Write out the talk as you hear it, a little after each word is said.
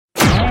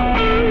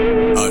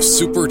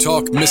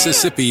SuperTalk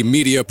Mississippi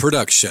Media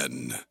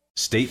production.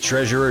 State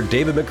Treasurer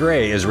David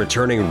McRae is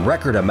returning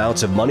record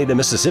amounts of money to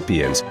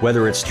Mississippians,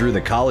 whether it's through the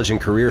College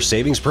and Career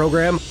Savings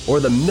Program or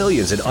the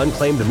millions in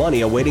unclaimed money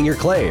awaiting your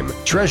claim.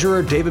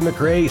 Treasurer David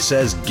McRae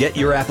says get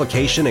your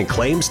application and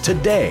claims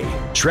today.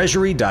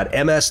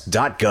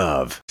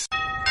 Treasury.ms.gov.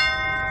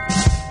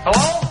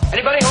 Hello?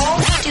 Anybody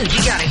home? Dude,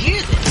 you gotta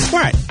hear this.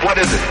 What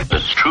is it?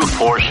 Its true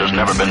force has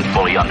never been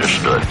fully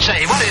understood.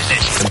 Say, what is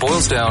this? It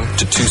boils down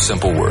to two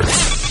simple words.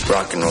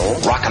 Rock and roll.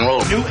 Rock and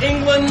roll. New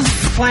England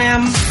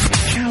clam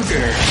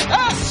chowder.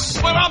 That's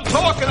what I'm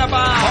talking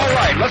about. All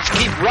right, let's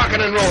keep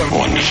rocking and rolling.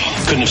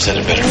 Wonderful. Couldn't have said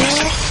it better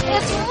myself.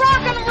 It's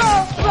rock and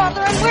roll,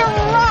 brother, and we're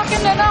rocking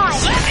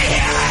tonight. Let me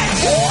hear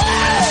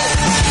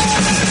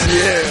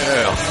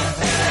Yeah.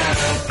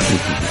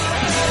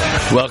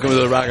 Welcome to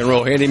the Rock and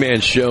Roll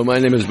Handyman Show. My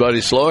name is Buddy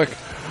Slowick.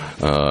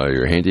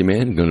 Your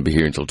handyman. Going to be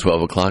here until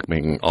 12 o'clock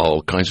making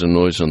all kinds of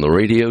noise on the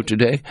radio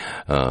today.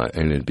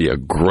 And it'd be a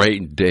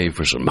great day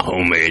for some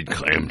homemade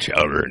clam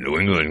chowder, New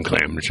England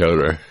clam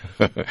chowder.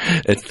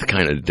 It's the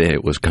kind of day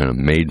it was kind of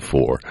made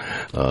for.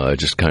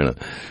 Just kind of,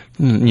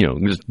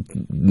 just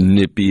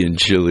nippy and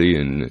chilly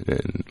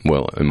and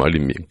well, it might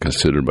even be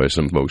considered by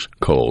some folks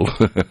cold.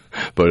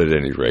 But at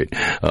any rate,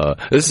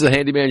 this is the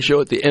Handyman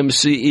Show at the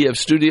MCEF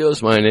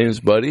Studios. My name's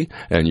Buddy,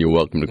 and you're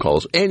welcome to call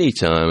us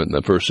anytime. In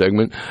the first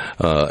segment,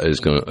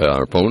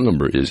 our phone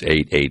number is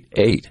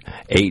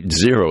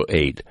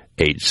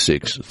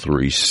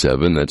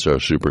 888-808-8637. That's our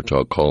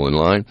SuperTalk call-in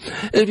line.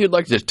 And if you'd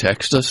like to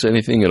text us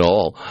anything at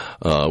all,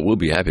 we'll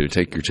be happy to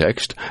take your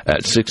text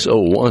at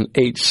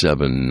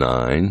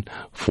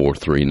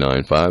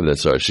 601-879-4395.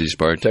 That's our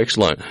C-Spire text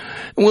line.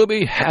 And we'll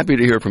be happy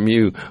to hear from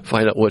you.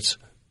 Find out what's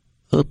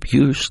up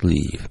your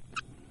sleeve.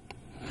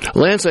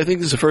 Lance, I think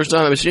this is the first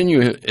time I've seen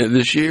you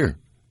this year.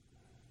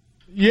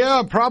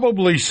 Yeah,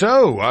 probably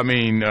so. I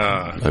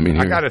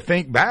got to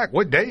think back.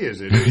 What day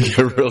is it? It's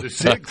really the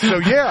 6th. So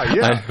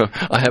yeah.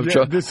 I have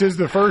trouble. This is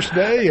the first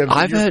day.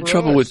 I've had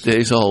trouble with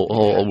days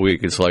all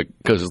week. It's like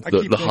because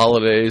the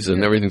holidays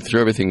and everything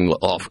threw everything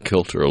off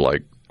kilter.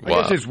 Like, wow.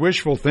 I guess it's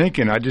wishful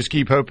thinking. I just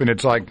keep hoping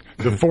it's like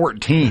the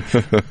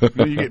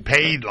 14th. You get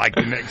paid like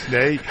the next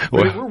day.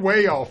 But we're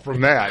way off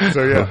from that.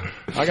 So yeah,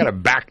 I got to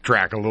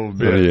backtrack a little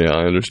bit. Yeah,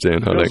 I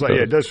understand how that goes.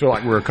 It does feel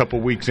like we're a couple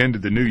weeks into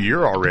the new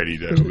year already,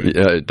 though.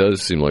 Yeah, it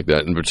does seem like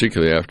that, and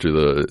particularly after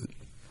the.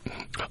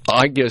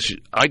 I guess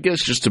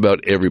just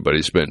about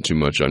everybody spent too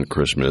much on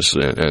Christmas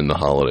and the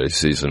holiday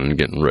season and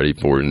getting ready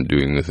for it and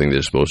doing the thing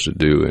they're supposed to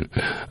do, and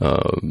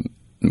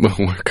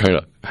we're kind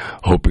of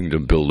hoping to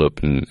build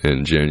up in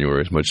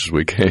January as much as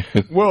we can.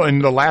 Well,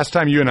 and the last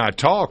time you and I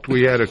talked,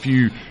 we had a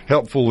few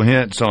helpful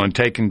hints on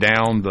taking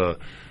down the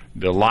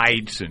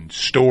lights and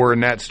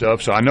storing that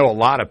stuff. So I know a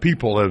lot of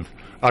people have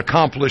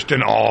accomplished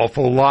an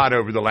awful lot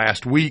over the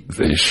last week.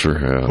 They sure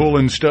have.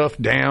 Pulling stuff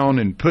down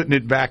and putting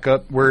it back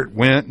up where it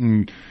went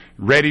and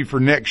ready for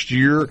next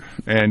year.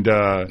 And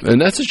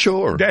that's a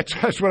chore.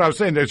 That's what I was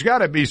saying. There's got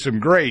to be some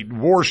great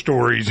war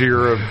stories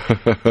here of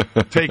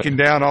taking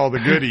down all the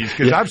goodies,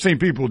 because I've seen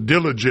people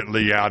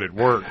diligently out at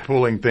work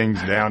pulling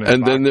things down.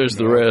 And then there's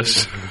the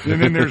rest.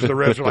 And then there's the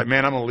rest. They're like,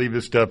 man, I'm going to leave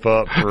this stuff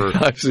up for.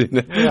 I've seen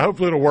that. Yeah,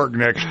 hopefully it'll work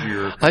next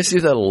year. I see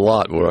that a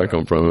lot where I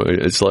come from.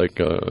 It's like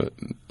a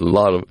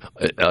lot of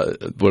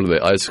what are they?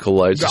 Icicle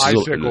lights. The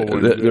icicle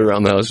ones. They're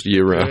around the house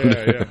year round.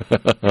 Yeah.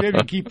 If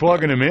you keep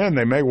plugging them in,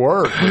 they may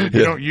work. But if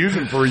you don't use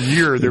them for a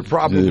year, they're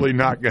probably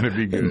not going to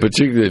be good.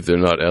 Particularly if they're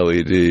not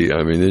LED.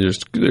 I mean,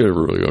 they're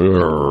really.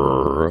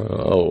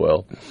 Oh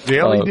well.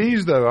 The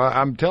LEDs, though,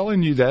 I'm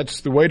telling you, that's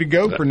the way to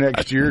go for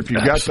next year. If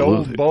you've got the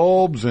old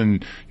bulbs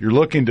and you're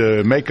looking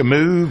to make a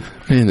move,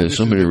 man, there's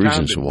so many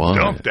reasons why.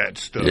 Dump that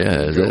stuff.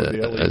 Yeah,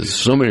 there's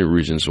so many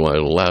reasons why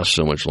it'll last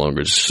so much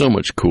longer. It's so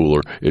much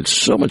cooler. It's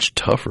so much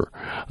tougher,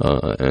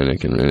 and it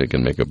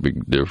can make a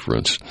big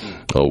difference.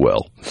 Oh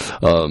well.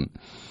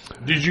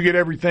 Did you get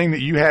everything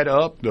that you had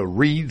up, the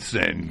wreaths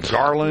and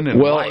garland and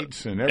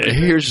lights and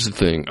everything? Here's the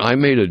thing. I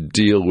made a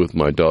deal with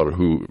my daughter,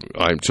 who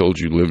I told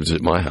you lives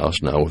at my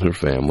house now with her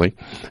family,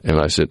 and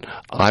I said,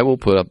 I will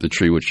put up the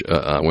tree, which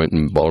I went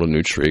and bought a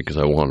new tree because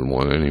I wanted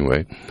one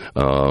anyway,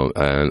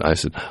 and I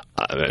said,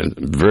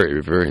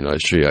 very, very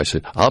nice tree. I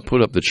said, I'll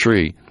put up the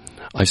tree.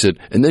 I said,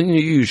 and then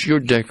you use your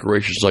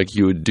decorations like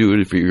you would do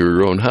it if you were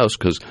your own house,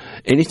 because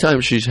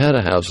anytime she's had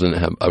a house and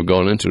I've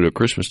gone into it at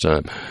Christmas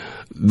time,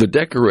 the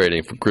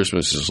decorating for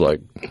Christmas is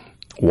like,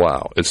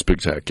 wow, it's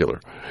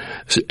spectacular.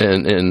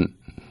 And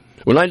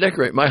when I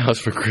decorate my house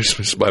for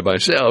Christmas by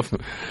myself,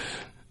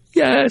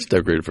 yeah, it's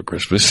decorated for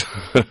Christmas.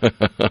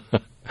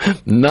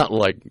 Not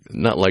like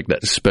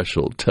that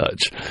special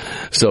touch.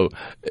 So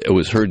it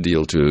was her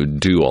deal to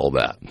do all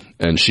that,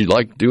 and she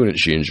liked doing it.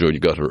 She enjoyed. You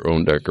got her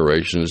own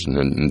decorations,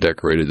 and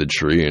decorated the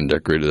tree and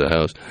decorated the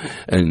house.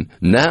 And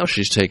now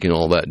she's taking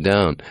all that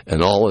down,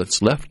 and all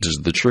that's left is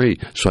the tree.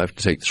 So I have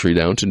to take the tree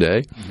down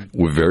today.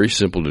 We're very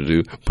simple to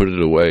do. Put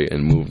it away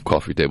and move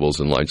coffee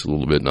tables and lights a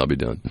little bit, and I'll be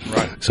done.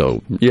 Right.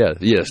 So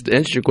yes. To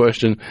answer your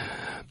question,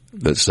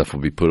 that stuff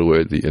will be put away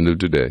at the end of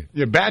today.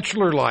 Yeah,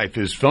 bachelor life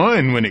is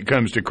fun when it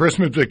comes to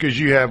Christmas because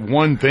you have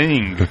one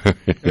thing.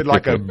 It's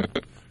like a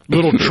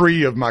little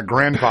tree of my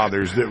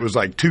grandfather's that was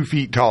like 2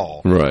 feet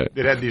tall. Right.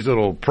 It had these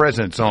little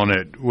presents on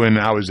it when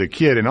I was a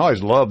kid, and I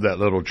always loved that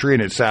little tree,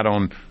 and it sat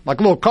on like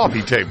a little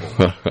coffee table.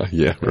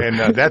 Yeah. Right.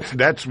 And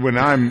that's when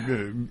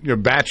I'm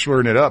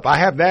bacheloring it up. I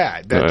have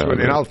that. That's when,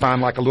 and I'll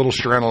find like a little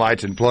strand of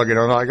lights and plug it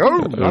on. I'm like,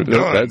 oh, I'm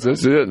done. That's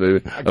it.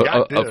 Baby. I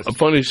got this. A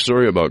funny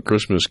story about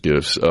Christmas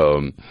gifts. We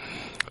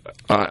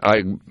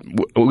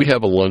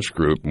have a lunch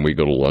group, and we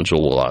go to lunch a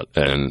lot.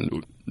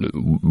 And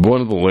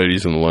one of the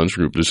ladies in the lunch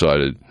group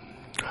decided,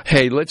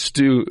 hey, let's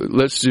do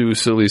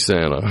Silly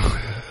Santa.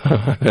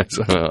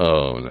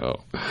 Oh,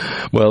 no.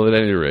 Well, at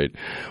any rate,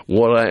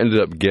 what I ended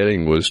up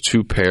getting was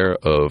 2 pair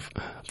of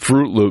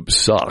Fruit Loop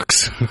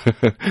socks.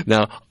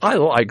 Now, I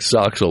like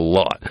socks a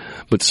lot,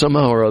 but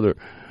somehow or other,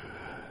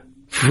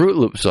 Fruit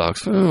Loop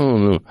socks, I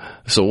don't know.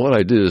 So what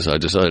I did is I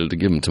decided to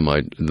give them to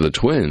the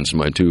twins,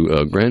 my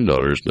 2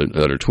 granddaughters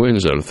that are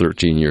twins that are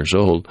 13 years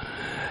old.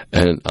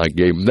 And I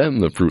gave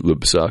them the Fruit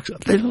Loop socks.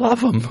 They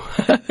love them.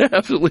 They're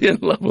absolutely in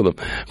love with them.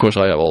 Of course,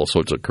 I have all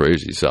sorts of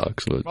crazy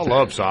socks. But, I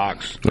love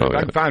socks. Oh, if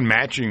I can find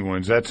matching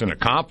ones, that's an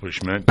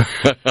accomplishment.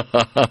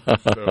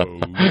 So,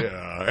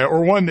 yeah.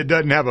 Or one that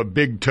doesn't have a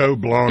big toe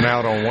blown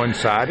out on one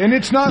side. And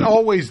it's not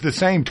always the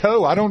same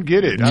toe. I don't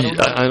get it. I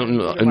don't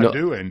know. What am I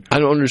doing? I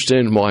don't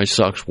understand why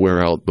socks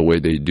wear out the way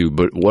they do.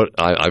 But what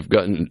I've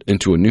gotten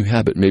into a new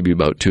habit maybe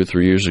about 2 or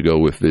 3 years ago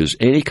with is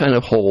any kind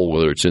of hole,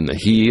 whether it's in the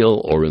heel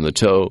or in the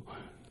toe,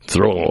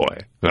 throw them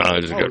away.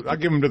 I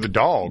give them to the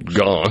dogs.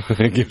 Gone.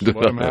 Let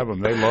them have them.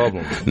 They love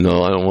them.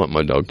 No, I don't want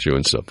my dog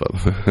chewing stuff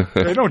up.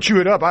 They don't chew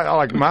it up. I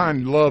like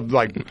mine.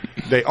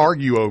 They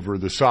argue over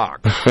the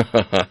socks,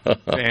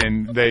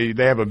 and they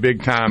have a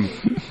big time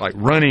like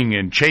running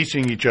and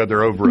chasing each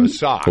other over a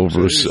sock.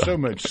 It's so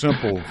much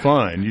simple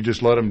fun. You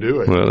just let them do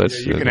it. Well,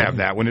 you can have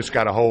that when it's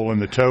got a hole in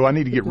the toe. I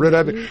need to get rid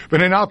of it, but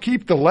then I'll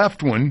keep the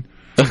left one.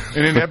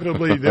 And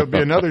inevitably, there'll be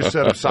another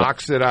set of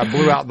socks that I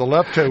blew out the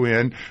left toe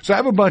in. So I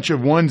have a bunch of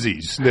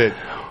onesies that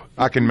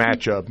I can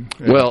match up.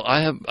 Well,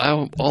 I have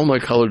all my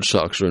colored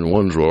socks are in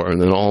one drawer,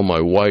 and then all my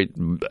white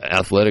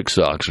athletic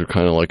socks are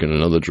kind of like in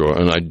another drawer.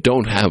 And I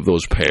don't have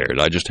those paired.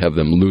 I just have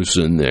them loose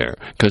in there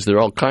because they're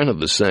all kind of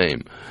the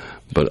same.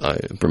 But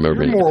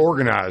you're more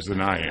organized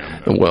than I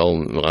am.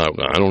 Well,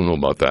 I don't know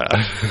about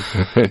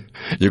that.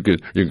 You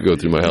could go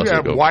through my house. You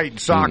have white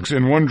socks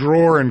in one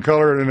drawer and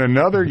colored in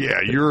another.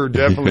 Yeah, you're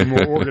definitely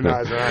more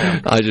organized than I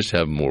am. I just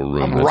have more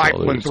room. I'm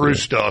rifling through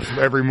stuff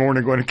every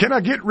morning, going, "Can I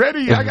get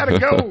ready? I gotta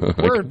go.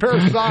 Wear a pair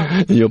of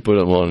socks." You'll put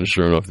them on, and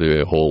sure enough,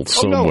 they hold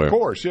somewhere. Oh no, of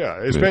course,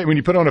 yeah. Especially when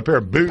you put on a pair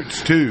of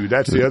boots too.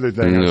 That's the other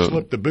thing. I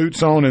slip the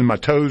boots on and my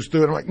toes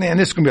through it. I'm like, man,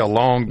 this is gonna be a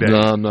long day. No,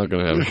 I'm not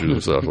gonna have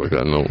shoes off like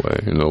that. No way.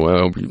 You know,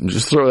 I hope you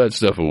just throw that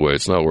stuff away.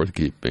 It's not worth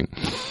keeping.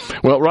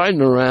 Well,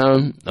 riding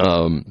around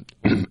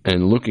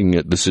and looking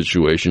at the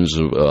situations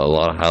of a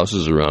lot of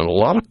houses around, a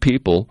lot of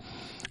people,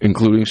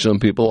 including some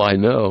people I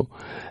know,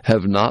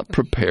 have not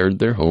prepared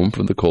their home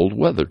for the cold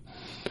weather.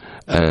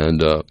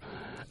 And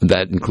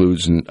that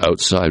includes an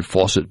outside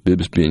faucet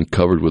bibs being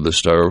covered with a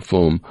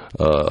styrofoam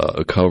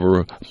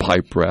cover,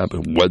 pipe wrap,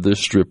 weather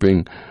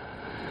stripping.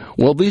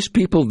 Well, these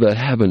people that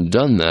haven't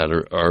done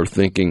that are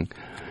thinking,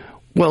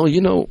 well,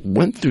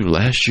 went through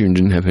last year and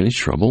didn't have any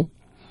trouble.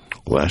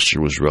 Last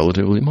year was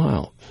relatively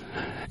mild.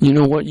 You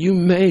know what? You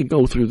may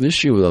go through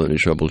this year without any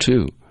trouble,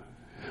 too.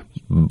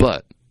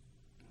 But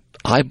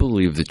I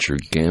believe that you're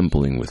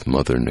gambling with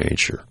Mother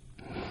Nature.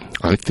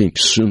 I think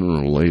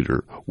sooner or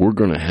later we're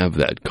going to have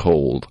that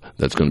cold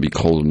that's going to be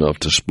cold enough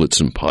to split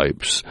some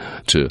pipes,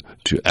 to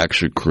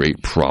actually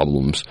create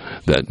problems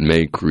that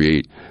may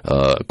create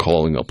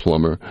calling a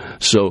plumber.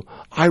 So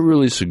I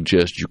really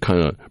suggest you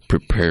kind of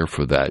prepare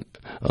for that.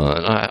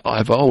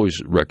 I've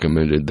always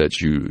recommended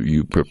that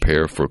you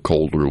prepare for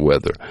colder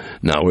weather.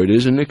 Now, it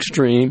is an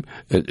extreme.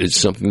 It's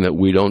something that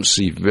we don't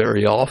see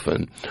very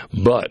often.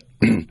 But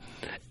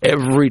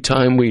every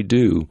time we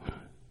do,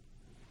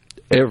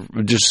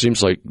 it just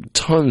seems like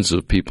tons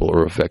of people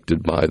are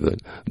affected by the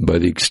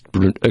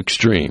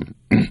extreme,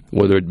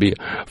 whether it be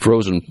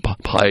frozen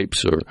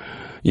pipes or,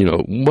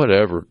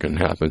 whatever can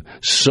happen.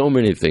 So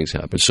many things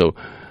happen. So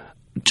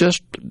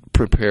just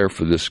prepare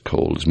for this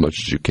cold as much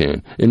as you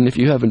can. And if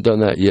you haven't done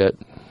that yet,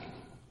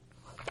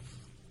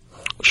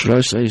 should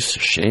I say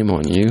shame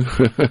on you?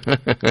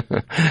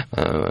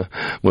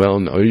 Well,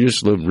 no, you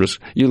just live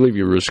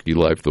your risky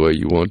life the way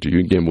you want to. You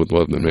can gamble with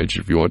Mother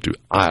Nature if you want to.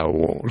 I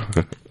won't.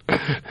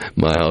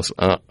 My house,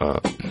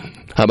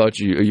 How about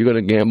you? Are you going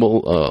to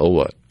gamble or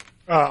what?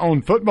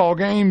 On football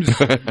games?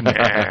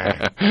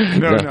 Nah.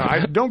 No,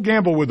 I don't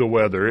gamble with the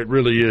weather. It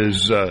really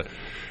is...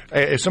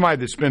 as somebody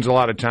that spends a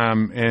lot of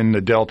time in the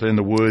Delta, in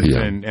the woods,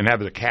 and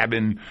have a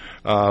cabin,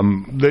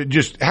 they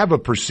just have a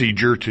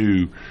procedure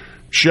to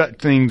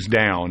shut things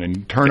down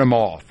and turn them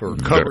off or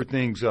cover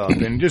things up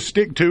and just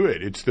stick to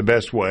it. It's the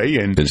best way.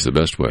 And it's the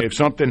best way. If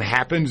something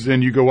happens,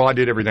 then you go, well, I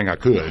did everything I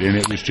could. And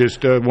it was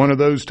just one of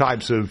those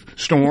types of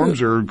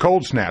storms or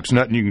cold snaps.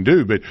 Nothing you can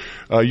do. But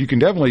you can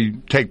definitely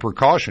take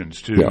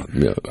precautions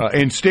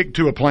and stick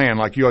to a plan.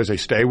 Like you always say,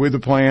 stay with the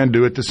plan,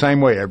 do it the same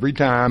way every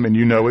time, and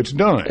you know it's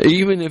done.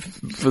 Even if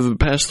for the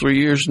past 3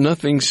 years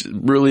nothing's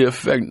really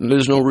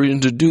there's no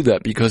reason to do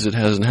that because it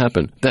hasn't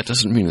happened. That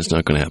doesn't mean it's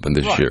not going to happen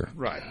this year.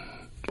 Right.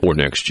 Or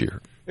next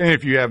year. And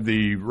if you have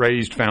the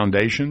raised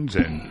foundations,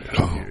 and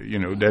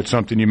that's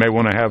something you may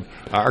want to have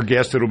our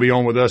guest that'll be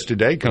on with us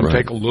today come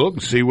take a look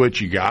and see what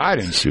you got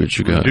and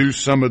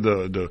reduce some of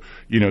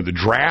the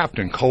draft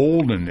and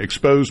cold and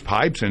exposed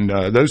pipes and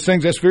those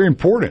things. That's very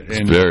important.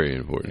 It's very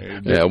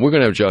important. Yeah, we're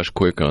going to have Josh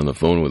Quick on the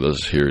phone with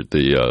us here at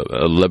the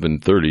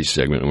 11:30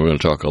 segment, and we're going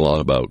to talk a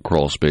lot about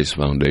crawl space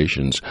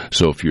foundations.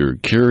 So if you're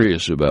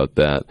curious about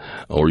that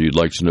or you'd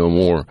like to know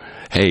more,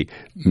 hey,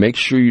 make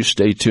sure you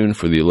stay tuned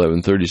for the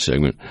 11:30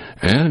 segment.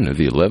 And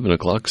the 11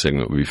 o'clock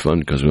segment will be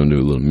fun because we're going to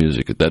do a little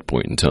music at that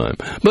point in time.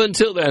 But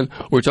until then,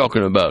 we're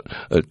talking about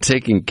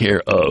taking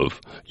care of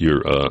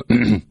your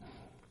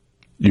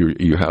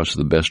your house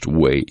the best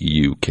way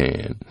you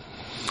can.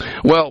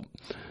 Well,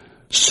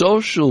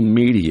 social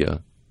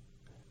media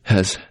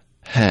has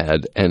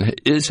had and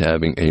is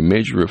having a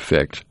major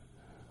effect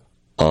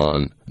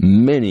on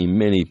many,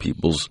 many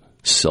people's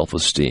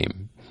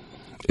self-esteem.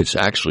 It's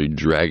actually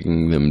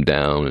dragging them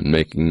down and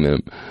making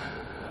them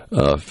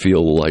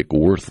feel like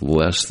worth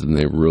less than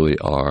they really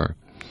are.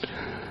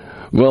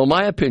 Well,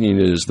 my opinion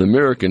is the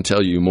mirror can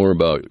tell you more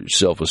about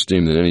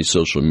self-esteem than any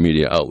social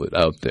media outlet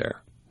out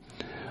there.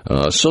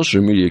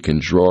 Social media can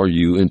draw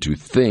you into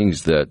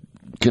things that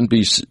can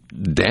be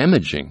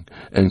damaging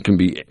and can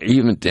be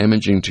even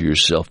damaging to your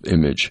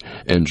self-image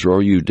and draw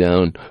you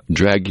down,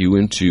 drag you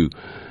into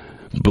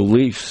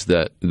beliefs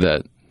that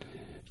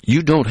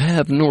you don't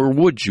have nor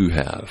would you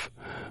have.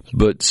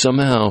 But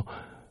somehow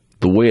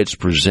the way it's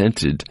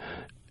presented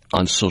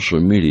on social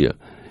media,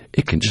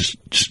 it can just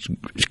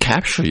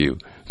capture you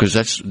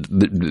because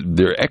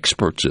they're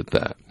experts at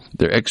that.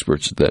 They're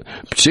experts at that,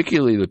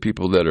 particularly the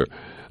people that are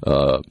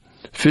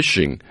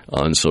fishing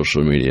on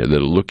social media, that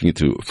are looking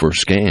for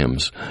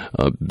scams.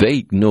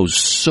 They know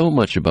so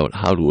much about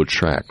how to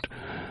attract,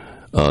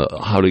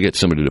 how to get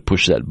somebody to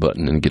push that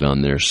button and get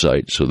on their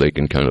site so they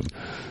can kind of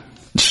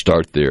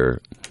start their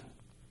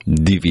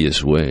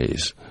devious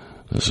ways.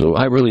 So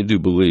I really do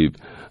believe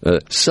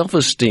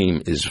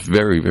self-esteem is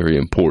very, very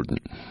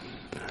important,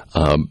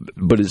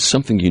 but it's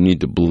something you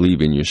need to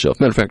believe in yourself.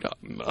 Matter of fact,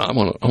 I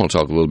want to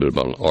talk a little bit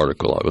about an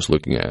article I was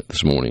looking at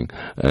this morning,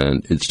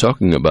 and it's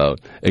talking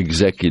about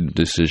executive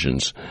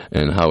decisions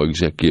and how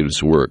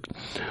executives work.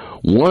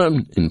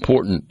 One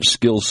important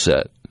skill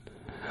set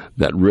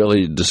that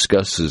really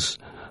discusses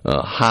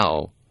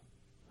how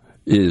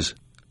is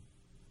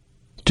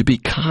to be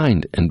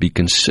kind and be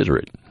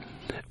considerate,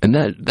 and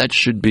that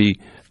should be,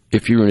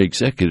 if you're an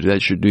executive,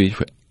 that should be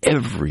for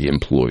every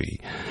employee.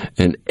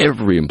 And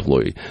every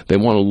employee, they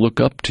want to look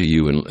up to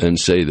you and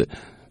say that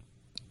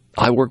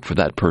I work for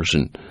that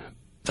person.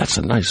 That's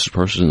the nicest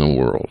person in the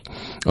world.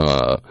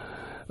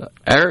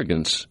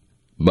 Arrogance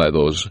by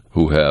those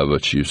who have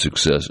achieved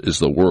success is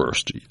the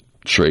worst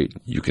trait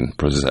you can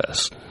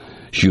possess.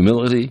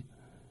 Humility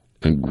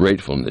and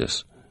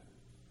gratefulness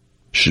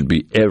should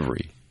be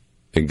every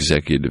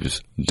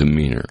executive's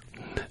demeanor.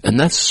 And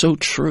that's so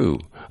true.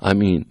 I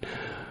mean,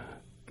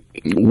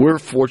 we're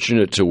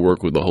fortunate to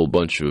work with a whole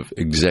bunch of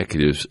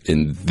executives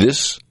in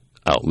this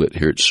outlet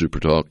here at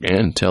SuperTalk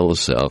and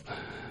TeleSouth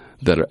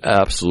that are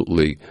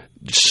absolutely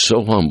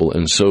so humble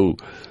and so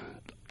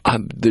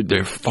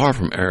they're far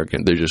from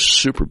arrogant. They're just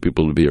super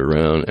people to be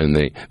around, and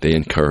they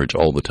encourage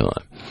all the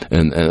time.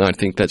 And I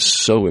think that's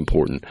so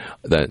important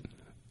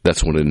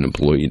that's what an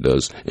employee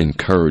does,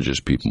 encourages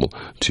people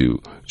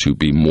to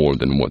be more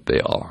than what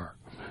they are.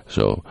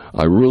 So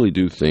I really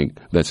do think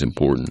that's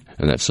important,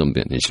 and that's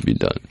something that needs to be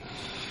done.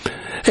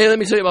 Hey, let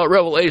me tell you about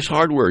Revel Ace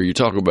Hardware. You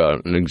talk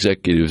about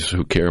executives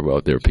who care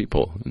about their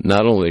people.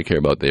 Not only they care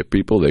about their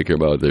people, they care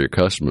about their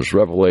customers.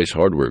 Revel Ace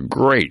Hardware,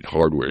 great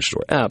hardware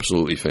store,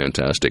 absolutely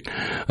fantastic.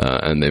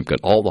 And they've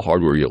got all the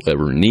hardware you'll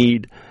ever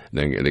need.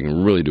 They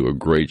can really do a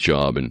great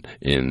job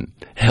in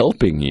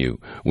helping you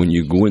when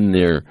you go in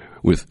there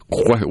with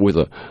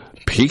a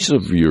piece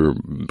of your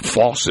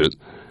faucet.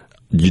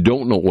 You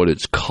don't know what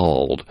it's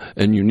called,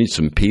 and you need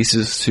some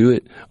pieces to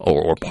it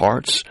or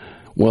parts.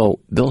 Well,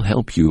 they'll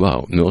help you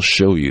out, and they'll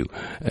show you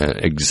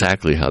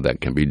exactly how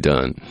that can be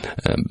done.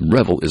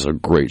 Revel is a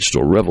great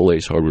store. Revel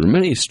Ace Hardware.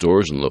 Many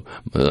stores in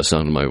the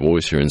sound of my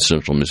voice here in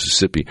central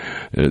Mississippi.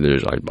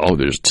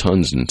 There's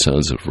tons and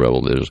tons of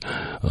Revel.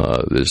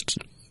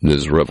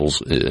 There's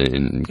Revels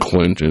in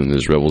Clinton.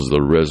 There's Revels at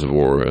the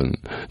Reservoir and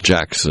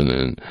Jackson,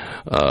 and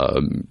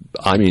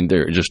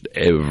they're just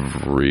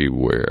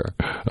everywhere.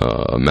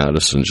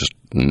 Madison, just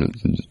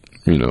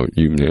You know,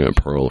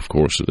 Pearl, of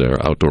course,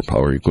 their Outdoor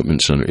Power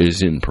Equipment Center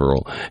is in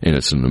Pearl, and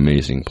it's an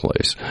amazing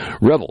place.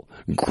 Revel,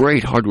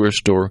 great hardware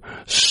store,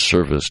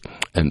 service,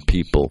 and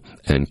people,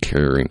 and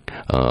caring,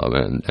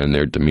 and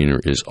their demeanor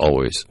is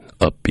always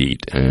upbeat.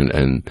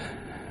 And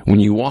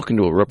when you walk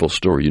into a Revel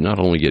store, you not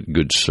only get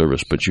good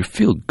service, but you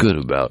feel good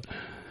about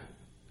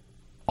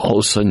all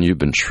of a sudden you've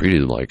been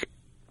treated like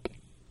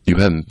you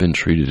haven't been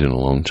treated in a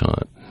long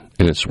time,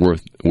 and it's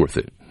worth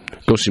it.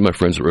 Go see my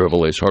friends at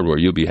Revel Ace Hardware.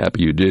 You'll be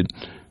happy you did.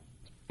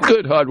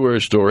 Good hardware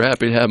store.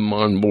 Happy to have them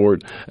on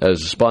board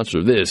as a sponsor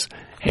of this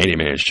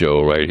Handyman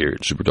Show right here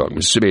at SuperTalk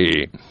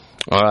Mississippi.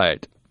 All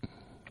right.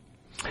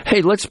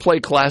 Hey, let's play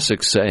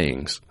classic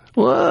sayings.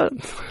 What?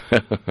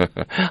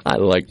 I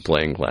like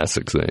playing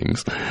classic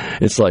sayings.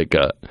 It's like,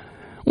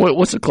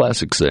 what's a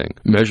classic saying?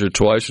 Measure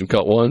twice and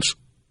cut once?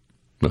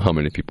 How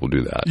many people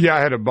do that? Yeah, I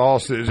had a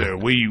boss that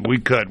said, we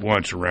cut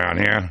once around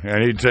here.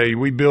 And he'd say,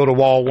 we built a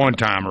wall one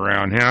time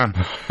around here.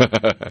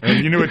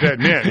 And you knew what that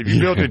meant. If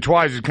you built it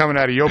twice, it's coming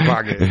out of your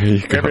pocket.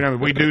 Every time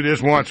we do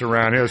this once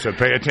around here, so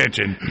pay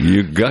attention.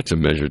 You got to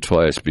measure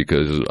twice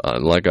because,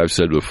 like I've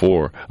said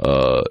before,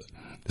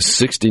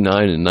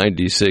 69 and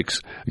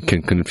 96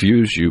 can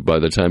confuse you by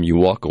the time you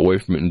walk away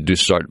from it and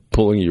just start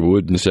pulling your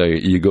wood and say,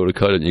 you go to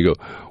cut it and you go,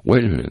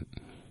 wait a minute.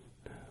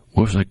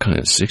 What was I cutting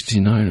at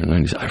 69 or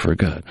 90? I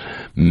forgot.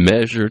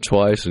 Measure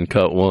twice and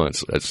cut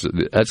once.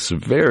 That's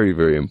very,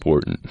 very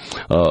important.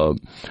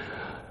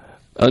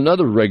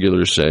 Another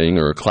regular saying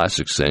or a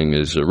classic saying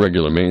is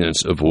regular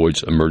maintenance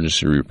avoids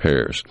emergency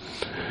repairs.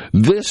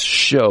 This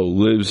show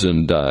lives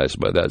and dies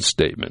by that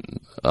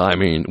statement. I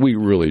mean, we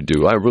really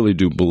do. I really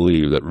do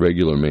believe that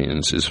regular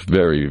maintenance is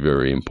very,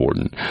 very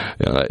important.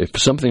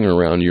 If something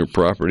around your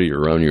property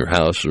or around your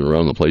house or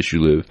around the place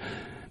you live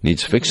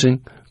needs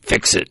fixing,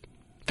 fix it.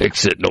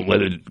 Fix it.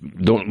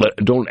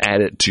 Don't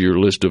add it to your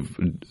list of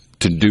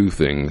to-do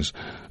things.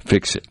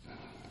 Fix it.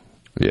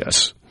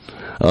 Yes.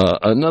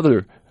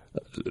 Another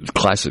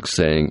classic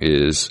saying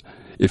is,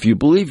 if you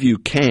believe you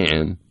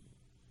can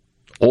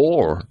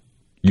or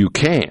you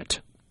can't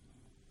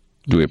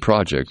do a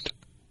project,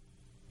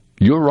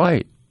 you're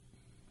right.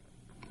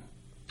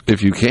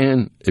 If you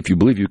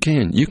believe you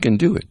can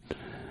do it.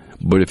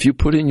 But if you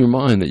put in your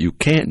mind that you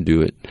can't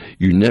do it,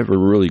 you're never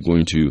really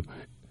going to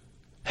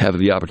have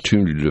the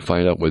opportunity to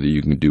find out whether you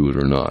can do it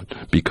or not,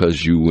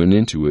 because you went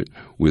into it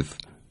with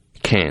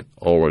can't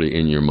already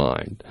in your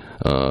mind.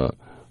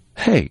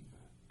 Hey,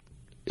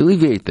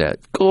 alleviate that.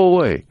 Go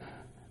away.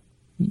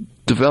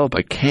 Develop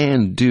a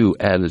can-do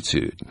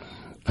attitude,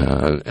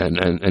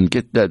 and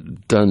get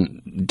that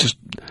done just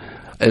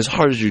as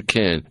hard as you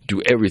can.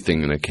 Do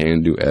everything in a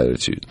can-do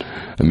attitude,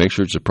 and make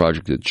sure it's a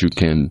project that you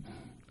can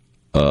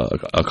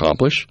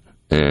accomplish,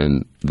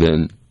 and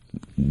then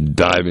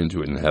dive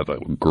into it and have a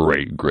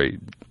great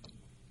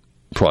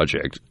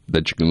project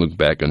that you can look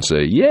back and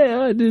say, yeah,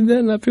 I did that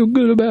and I feel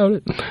good about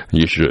it.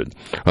 You should.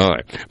 All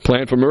right.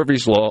 Plan for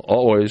Murphy's Law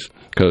always,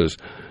 because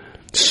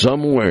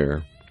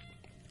somewhere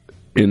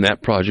in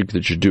that project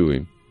that you're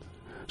doing,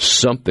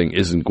 something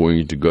isn't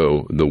going to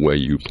go the way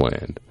you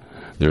planned.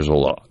 There's a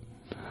lot.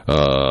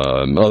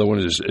 Another one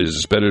is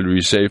it's better to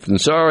be safe than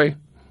sorry.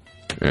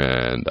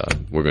 And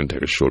we're going to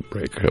take a short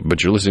break.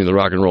 But you're listening to the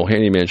Rock and Roll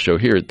Handyman Show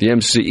here at the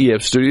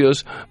MCEF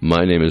Studios.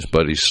 My name is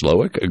Buddy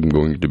Slowick. I'm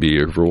going to be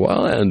here for a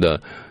while, and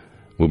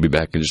we'll be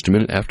back in just a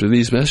minute after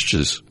these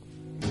messages.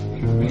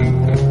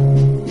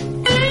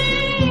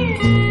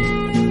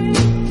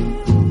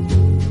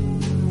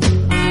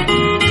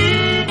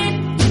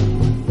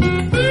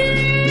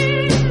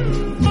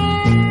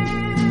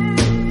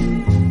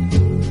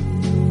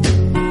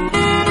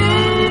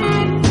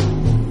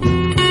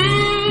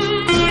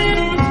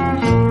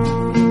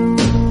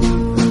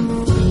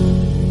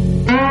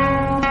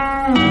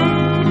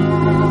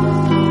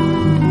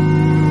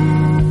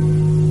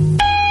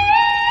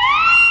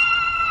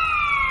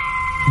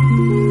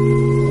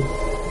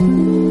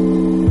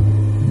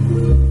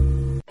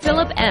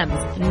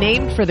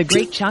 Named for the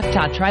great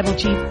Choctaw tribal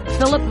chief,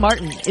 Philip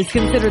Martin is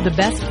considered the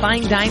best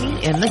fine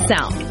dining in the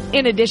South.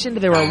 In addition to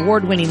their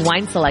award-winning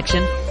wine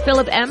selection,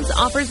 Philip M's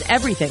offers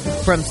everything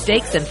from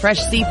steaks and fresh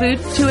seafood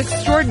to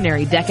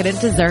extraordinary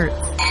decadent desserts.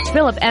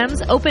 Philip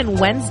M's open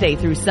Wednesday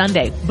through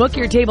Sunday. Book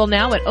your table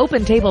now at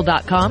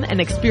opentable.com and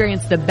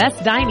experience the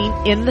best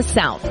dining in the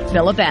South.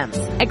 Philip M's,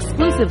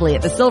 exclusively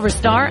at the Silver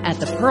Star at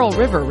the Pearl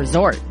River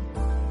Resort.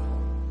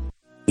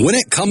 When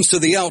it comes to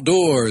the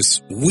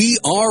outdoors, we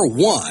are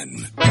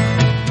one.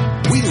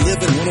 We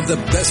live in one of the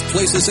best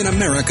places in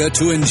America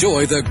to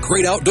enjoy the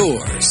great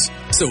outdoors.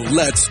 So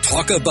let's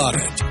talk about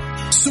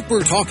it. Super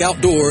Talk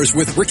Outdoors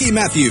with Ricky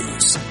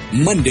Matthews.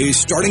 Mondays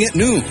starting at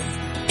noon.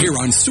 Here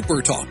on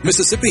Super Talk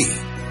Mississippi.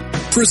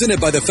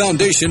 Presented by the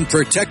Foundation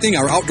Protecting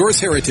Our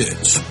Outdoors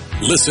Heritage.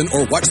 Listen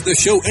or watch the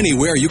show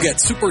anywhere you get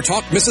Super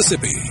Talk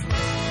Mississippi.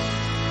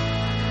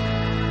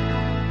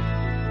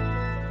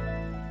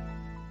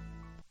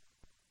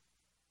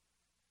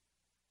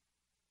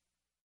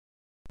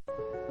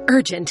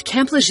 Urgent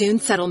Camp Lejeune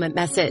settlement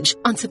message.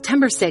 On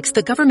September 6th,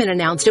 the government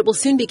announced it will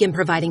soon begin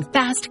providing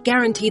fast,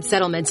 guaranteed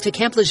settlements to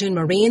Camp Lejeune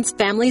Marines,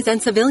 families,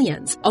 and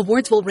civilians.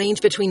 Awards will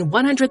range between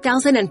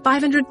 $100,000 and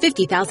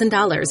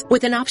 $550,000,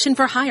 with an option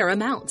for higher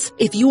amounts.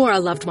 If you or a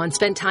loved one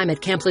spent time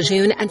at Camp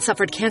Lejeune and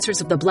suffered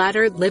cancers of the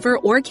bladder, liver,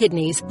 or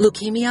kidneys,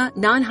 leukemia,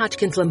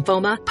 non-Hodgkin's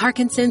lymphoma,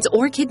 Parkinson's,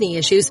 or kidney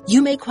issues,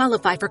 you may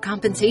qualify for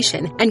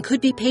compensation and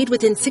could be paid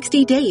within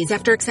 60 days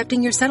after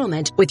accepting your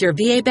settlement, with your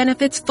VA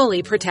benefits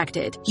fully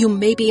protected. You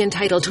may be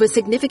entitled to a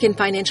significant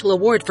financial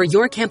award for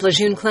your Camp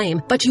Lejeune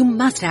claim, but you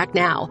must act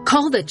now.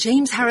 Call the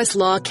James Harris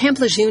Law Camp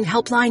Lejeune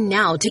helpline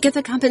now to get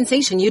the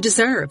compensation you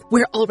deserve.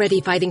 We're already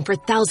fighting for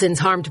thousands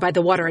harmed by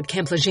the water at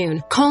Camp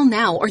Lejeune. Call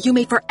now or you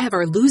may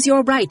forever lose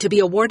your right to be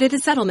awarded a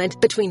settlement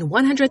between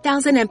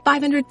 $100,000 and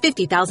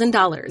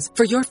 $550,000.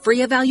 For your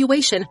free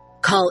evaluation,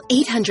 call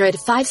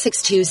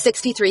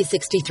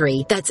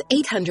 800-562-6363. That's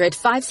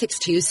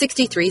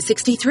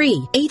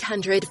 800-562-6363.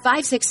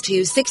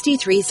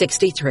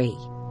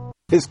 800-562-6363.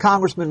 It's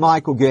Congressman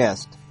Michael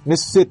Guest.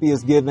 Mississippi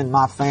has given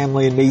my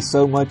family and me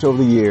so much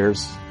over the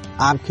years.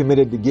 I'm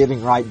committed to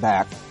giving right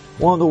back.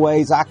 One of the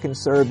ways I can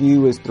serve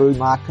you is through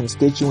my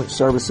Constituent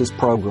Services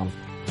Program.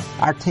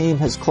 Our team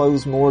has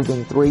closed more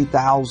than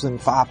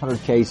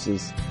 3,500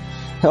 cases,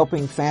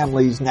 helping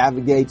families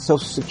navigate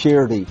Social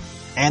Security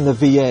and the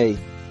VA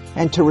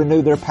and to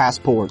renew their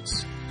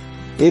passports.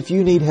 If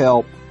you need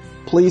help,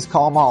 please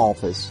call my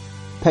office,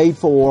 paid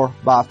for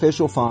by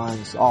official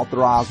funds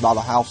authorized by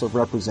the House of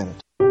Representatives.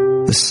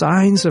 The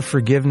signs of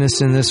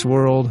forgiveness in this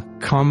world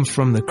come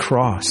from the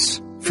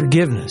cross.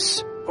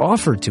 Forgiveness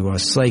offered to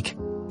us like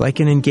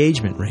an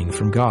engagement ring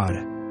from God.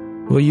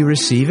 Will you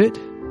receive it?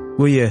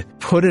 Will you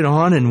put it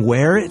on and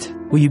wear it?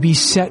 Will you be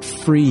set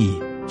free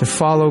to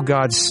follow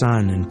God's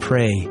Son and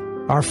pray,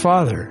 "Our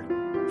Father,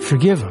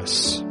 forgive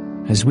us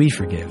as we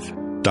forgive"?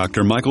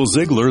 Dr. Michael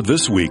Ziegler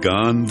this week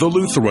on The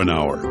Lutheran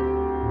Hour.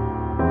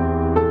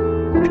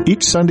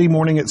 Each Sunday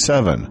morning at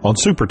 7 on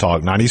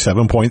SuperTalk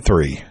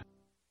 97.3.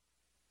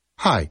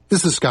 Hi,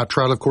 this is Scott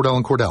Trout of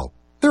Cordell & Cordell.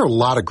 There are a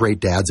lot of great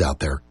dads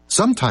out there.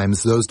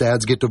 Sometimes those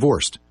dads get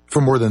divorced.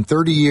 For more than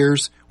 30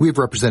 years, we have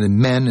represented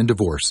men in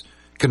divorce,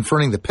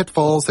 confronting the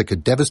pitfalls that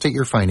could devastate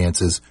your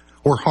finances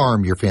or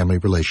harm your family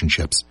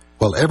relationships.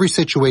 While every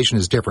situation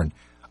is different,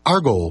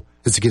 our goal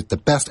is to get the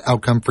best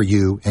outcome for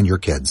you and your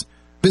kids.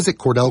 Visit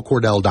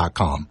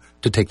CordellCordell.com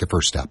to take the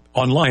first step.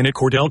 Online at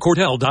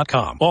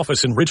CordellCordell.com.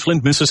 Office in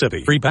Richland,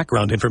 Mississippi. Free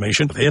background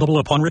information available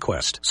upon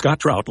request.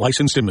 Scott Trout,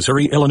 licensed in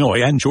Missouri,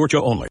 Illinois, and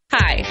Georgia only.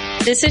 Hi,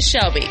 this is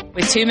Shelby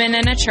with 2 Men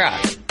in a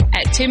Truck.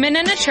 At 2 Men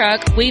in a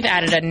Truck, we've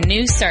added a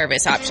new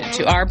service option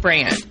to our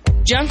brand,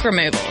 junk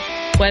removal.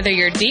 Whether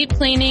you're deep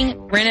cleaning,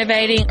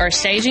 renovating, or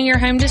staging your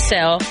home to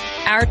sell,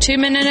 our 2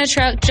 Men in a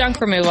Truck junk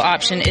removal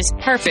option is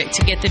perfect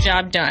to get the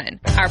job done.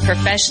 Our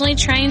professionally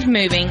trained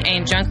moving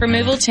and junk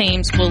removal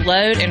teams will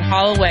load and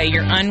haul away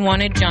your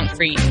unwanted junk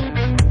for you.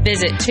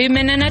 Visit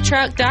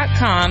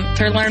 2meninatruck.com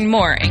to learn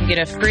more and get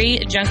a free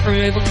junk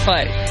removal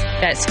quote.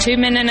 That's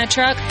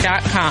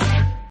 2meninatruck.com.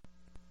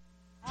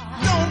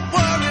 Don't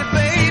worry,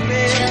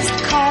 baby.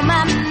 Just call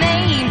my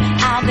name.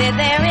 I'll be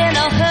there in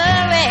a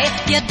hurry.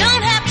 You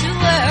don't have to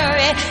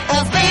worry,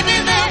 'cause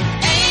baby, there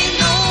ain't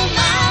no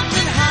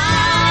mountain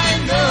high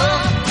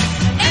enough,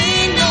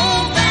 ain't no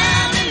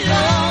valley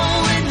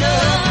low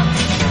enough,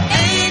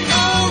 ain't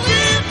no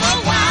river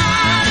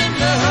wide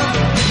enough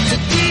to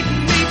keep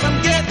me from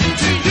getting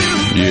to you.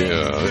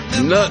 Yeah,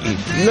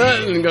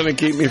 nothing gonna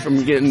keep me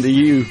from getting to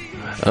you.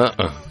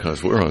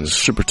 Because we're on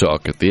Super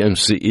Talk at the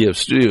MCEF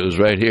studios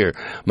right here.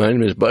 My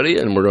name is Buddy,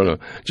 and we're going to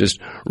just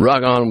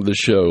rock on with the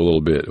show a little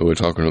bit. We're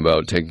talking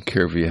about taking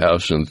care of your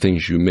house and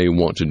things you may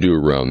want to do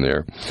around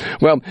there.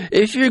 Well,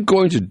 if you're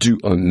going to do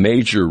a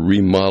major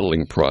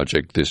remodeling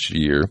project this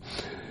year,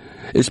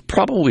 it's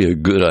probably a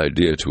good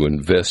idea to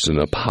invest in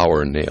a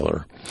power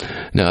nailer.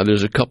 Now,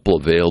 there's a couple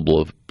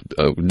available of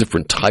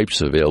different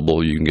types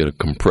available. You can get a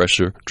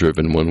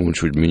compressor-driven one,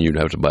 which would mean you'd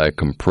have to buy a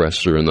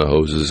compressor and the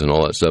hoses and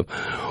all that stuff.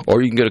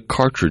 Or you can get a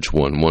cartridge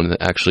one that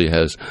actually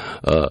has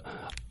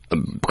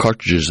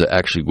cartridges that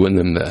actually go in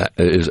them that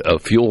is a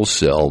fuel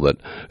cell that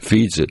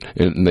feeds it,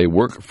 and they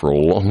work for a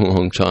long,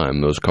 long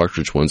time. Those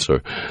cartridge ones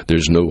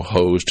there's no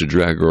hose to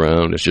drag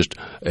around. It's just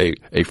a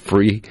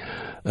free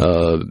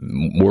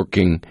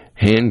working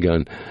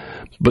handgun.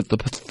 But the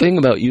thing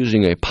about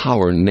using a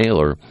power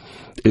nailer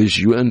is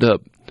you end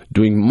up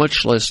doing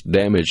much less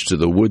damage to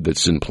the wood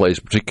that's in place,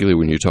 particularly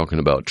when you're talking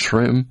about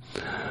trim.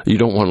 You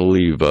don't want to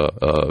leave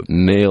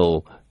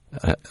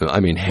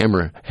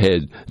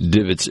hammerhead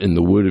divots in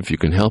the wood if you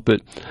can help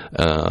it.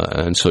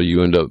 And so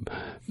you end up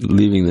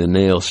leaving the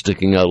nail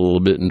sticking out a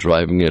little bit and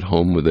driving it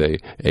home with a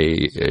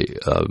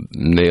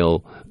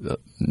nail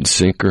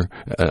sinker,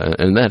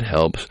 and that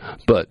helps.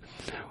 But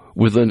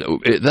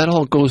that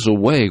all goes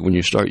away when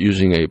you start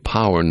using a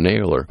power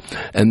nailer,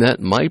 and that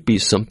might be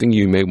something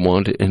you may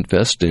want to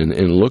invest in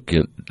and look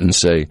at and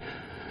say,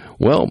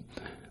 well,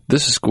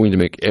 this is going to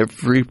make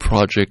every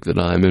project that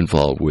I'm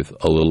involved with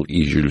a little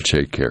easier to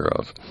take care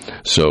of.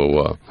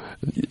 So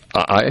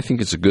I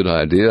think it's a good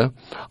idea.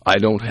 I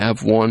don't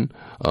have one.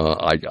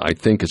 I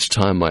think it's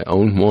time I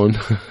own one.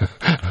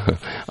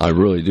 I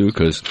really do,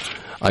 because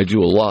I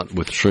do a lot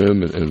with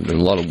trim and a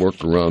lot of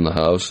work around the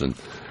house and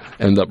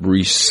end up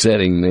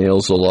resetting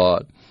nails a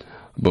lot.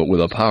 But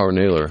with a power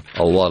nailer,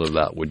 a lot of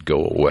that would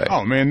go away.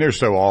 Oh man, they're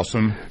so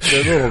awesome.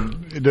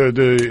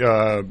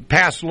 The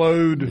pass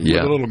load with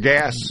the little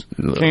gas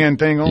can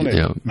thing on it.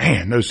 Yeah.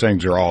 Man, those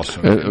things are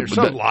awesome. They're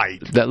so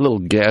light. That little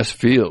gas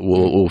field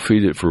will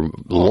feed it for a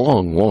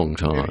long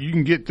time. You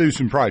can get through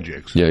some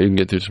projects. Yeah, you can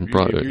get through some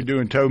projects. If you're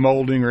doing toe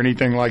molding or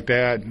anything like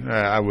that,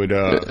 I would.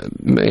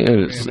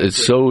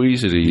 It's so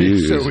easy to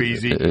use. It's so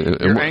easy.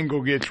 Your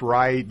angle gets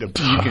right. You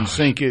can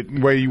sink it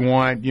where you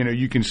want.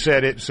 You can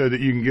set it so that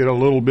you can get a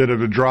little bit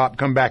of a drop,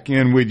 come back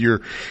in with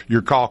your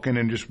caulking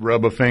and just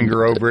rub a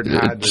finger over it and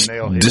hide the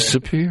nail head.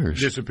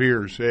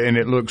 Disappears, and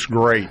it looks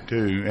great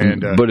too.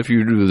 And but if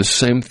you do the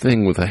same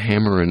thing with a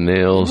hammer and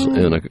nails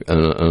and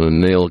a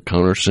nail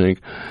countersink,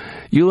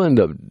 you'll end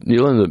up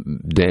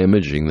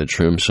damaging the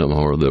trim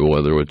somehow, or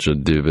whether it's a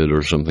divot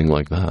or something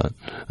like that.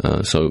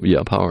 So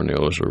power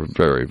nailers are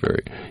very,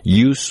 very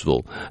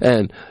useful.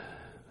 And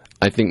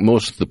I think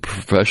most of the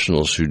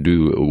professionals who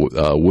do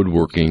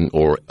woodworking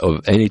or of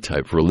any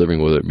type for a living,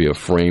 whether it be a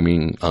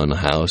framing on a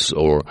house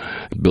or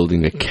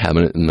building a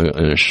cabinet in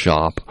a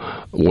shop,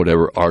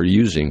 whatever, are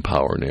using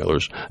power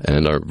nailers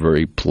and are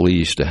very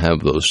pleased to have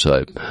those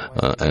type.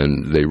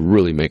 And they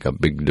really make a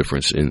big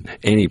difference in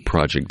any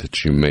project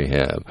that you may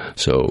have.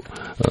 So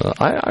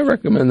I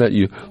recommend that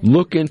you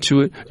look into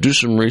it, do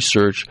some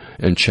research,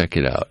 and check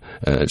it out.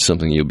 It's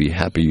something you'll be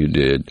happy you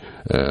did.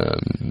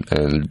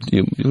 And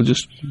you'll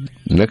just,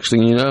 next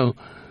thing you know,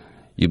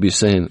 you'll be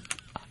saying,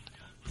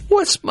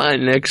 what's my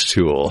next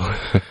tool?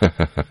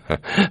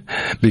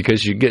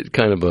 Because you get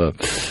kind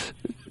of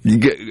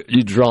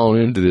you're drawn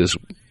into this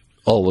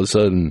all of a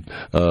sudden,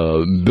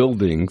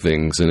 building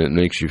things, and it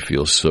makes you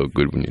feel so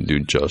good when you do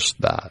just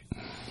that.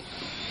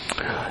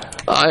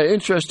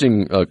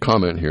 Interesting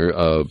comment here.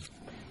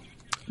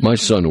 My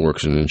son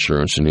works in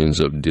insurance, and he ends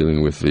up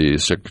dealing with the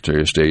Secretary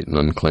of State and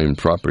unclaimed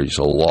properties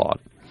a lot.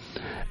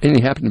 And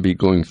he happened to be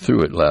going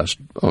through it a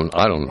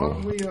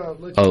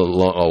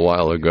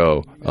while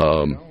ago,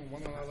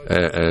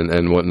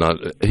 and whatnot.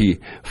 He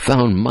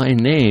found my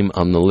name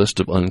on the list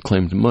of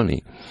unclaimed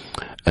money.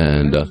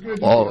 And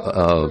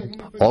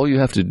all you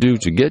have to do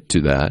to get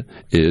to that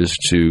is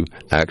to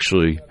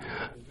actually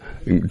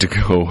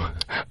go...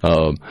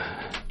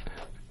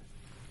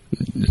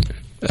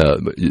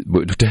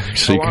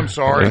 I'm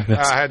sorry.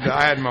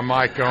 I had my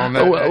mic on.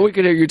 We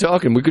could hear you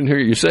talking. We couldn't hear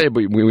you say,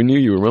 but we knew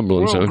you were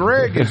rumbling. Well,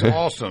 Greg is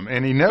awesome,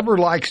 and he never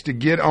likes to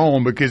get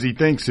on because he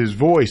thinks his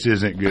voice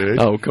isn't good.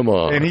 Oh, come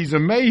on. And he's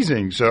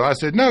amazing. So I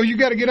said, no, you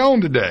got to get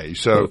on today.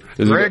 So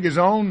Greg is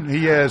on.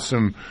 He has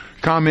some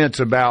comments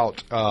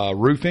about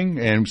roofing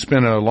and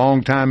spent a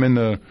long time in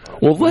the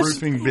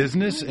roofing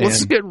business. And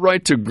let's get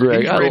right to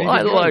Greg.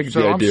 I like the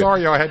idea. I'm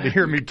sorry y'all had to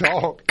hear me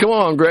talk. Come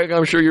on, Greg.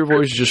 I'm sure your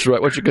voice is just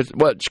right. What's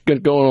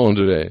going on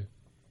today?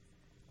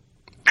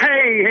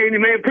 Hey,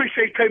 Handyman,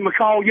 appreciate you taking my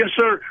call. Yes,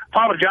 sir.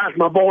 Apologize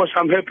for my voice.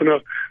 I'm helping a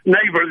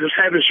neighbor that's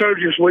having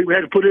surgery this week. We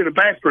had to put in a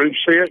bathroom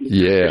set.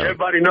 Yeah. As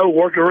everybody know,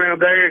 working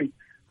around there and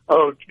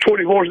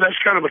 24, that's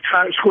kind of a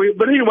tight squeeze.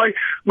 But anyway,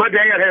 my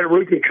dad had a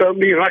roofing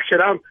company, and like I said,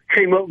 I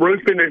came up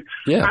roofing, and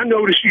I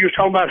noticed you were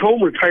talking about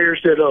home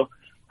repairs that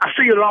I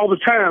see it all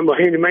the time,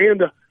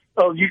 Handyman.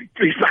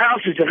 These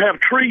houses that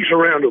have trees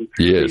around them,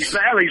 these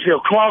valleys,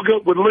 they'll clog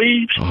up with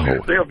leaves.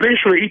 They'll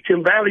eventually eat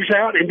them valleys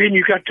out, and then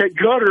you got that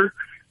gutter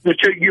that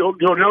you'll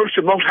notice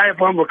that most half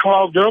of them are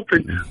clogged up,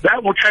 and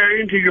that will tear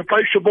into your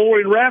facial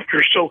board and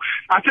rafters. So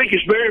I think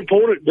it's very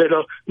important that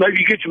maybe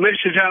you get the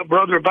message out,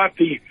 brother, about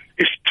keep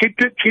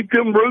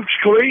them roofs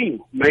clean,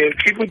 man.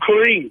 Keep them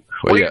clean.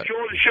 We enjoy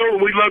the show,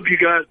 and we love you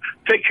guys.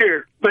 Take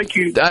care. Thank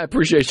you. I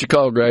appreciate your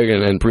call, Greg,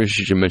 and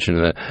appreciate you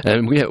mentioning that.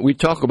 And we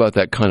talk about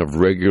that kind of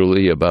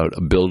regularly, about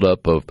a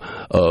buildup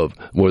of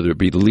whether it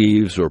be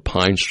leaves or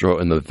pine straw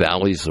in the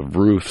valleys of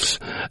roofs,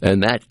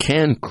 and that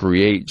can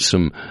create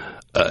some.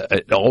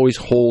 It always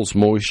holds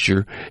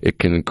moisture. It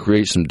can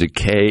create some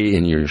decay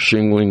in your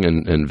shingling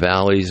and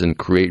valleys and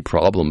create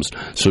problems.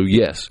 So,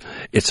 yes,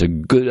 it's a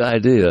good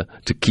idea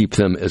to keep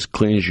them as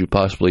clean as you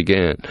possibly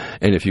can.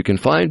 And if you can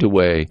find a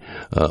way,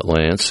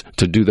 Lance,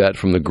 to do that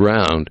from the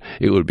ground,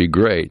 it would be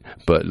great.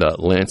 But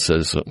Lance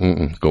says,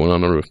 going on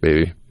the roof,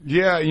 baby.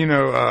 Yeah, you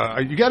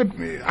got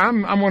to.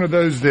 I'm one of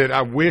those that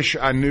I wish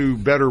I knew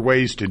better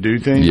ways to do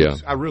things. Yeah.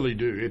 I really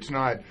do. It's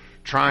not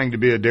trying to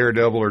be a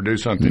daredevil or do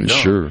something dumb.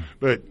 Sure.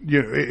 But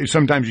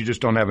sometimes you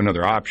just don't have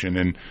another option.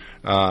 And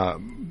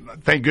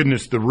thank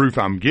goodness the roof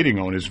I'm getting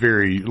on is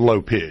very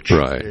low pitch.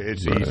 Right.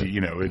 It's easy,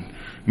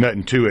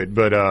 nothing to it.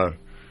 But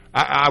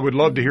I would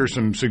love to hear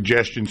some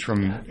suggestions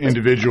from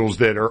individuals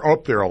that are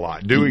up there a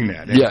lot doing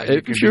that. And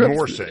if you're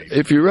more safe.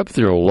 If you're up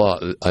there a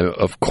lot,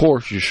 of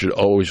course you should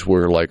always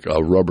wear like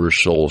a rubber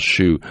sole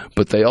shoe.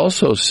 But they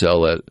also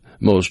sell at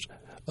most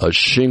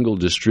shingle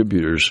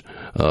distributors,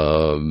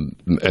 and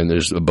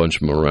there's a bunch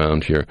of them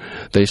around here.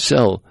 They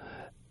sell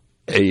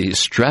a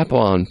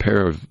strap-on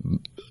pair of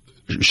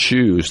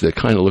shoes that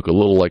kind of look a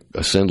little like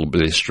a sandal, but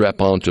they strap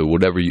onto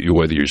whether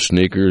your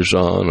sneakers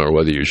on or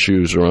whether your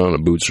shoes are on or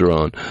boots are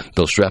on.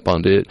 They'll strap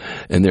onto it,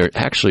 and they're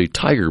actually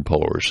tiger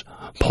paws,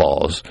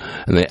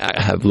 and they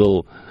have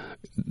little.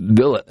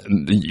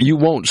 You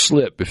won't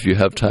slip if you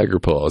have tiger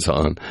paws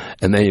on,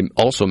 and they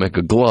also make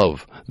a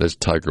glove that's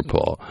tiger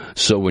paw.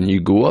 So when you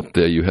go up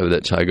there, you have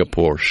that tiger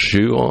paw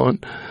shoe on,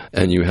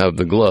 and you have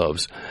the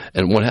gloves.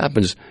 And what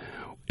happens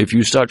if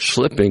you start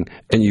slipping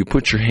and you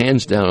put your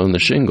hands down on the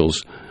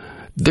shingles?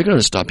 They're going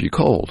to stop you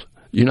cold.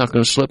 You're not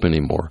going to slip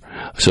anymore.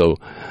 So,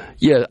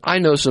 yeah, I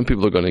know some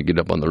people are going to get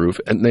up on the roof,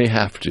 and they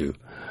have to.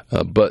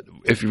 But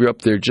if you're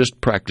up there, just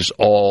practice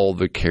all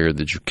the care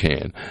that you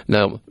can.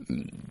 Now,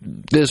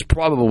 there's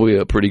probably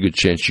a pretty good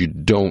chance you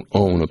don't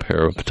own a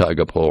pair of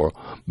tiger paw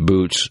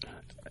boots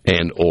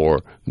and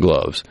or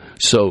gloves.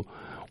 So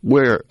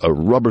wear a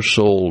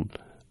rubber-soled,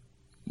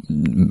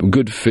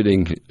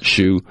 good-fitting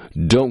shoe.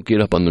 Don't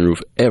get up on the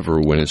roof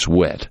ever when it's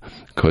wet,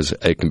 because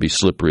it can be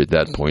slippery at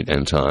that point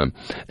in time.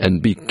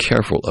 And be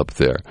careful up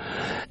there.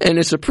 And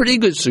it's a pretty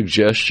good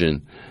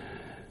suggestion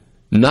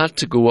not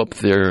to go up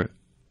there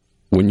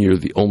when you're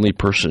the only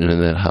person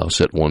in that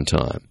house at one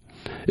time.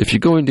 If you're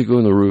going to go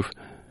on the roof,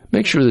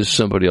 make sure there's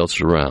somebody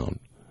else around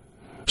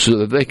so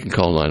that they can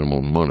call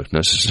 911 if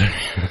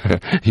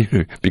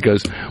necessary.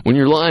 Because when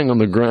you're lying on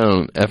the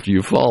ground after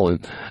you've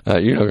fallen,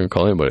 you're not going to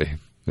call anybody.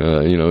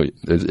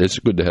 It's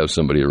good to have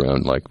somebody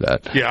around like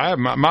that. Yeah,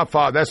 my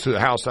father, that's the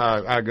house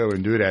I go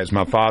and do it as.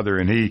 My father,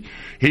 and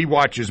he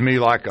watches me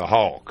like a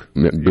hawk.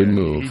 Good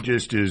move. He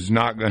just is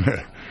not going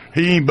to,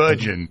 he ain't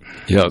budging.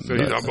 Yeah. So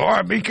he's like,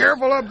 boy, be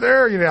careful up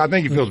there. I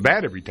think he feels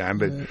bad every time.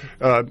 But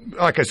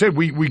like I said,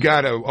 we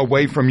got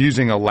away from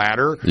using a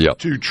ladder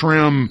to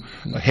trim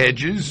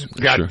hedges.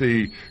 Got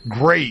the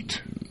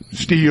great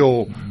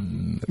steel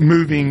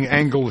moving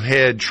angled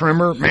head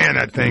trimmer. Man,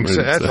 that's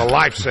a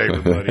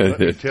lifesaver, buddy. Let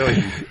me tell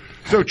you.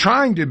 So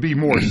trying to be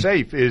more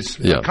safe is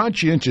a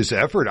conscientious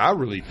effort, I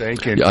really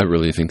think. And, I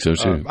really think so,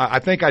 too. I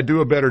think I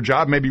do a better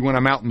job maybe when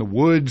I'm out in the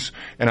woods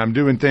and I'm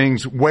doing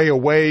things way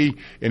away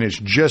and it's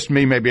just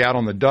me, maybe out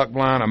on the duck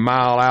blind, a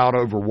mile out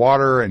over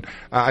water, and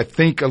I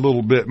think a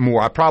little bit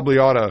more. I probably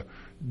ought to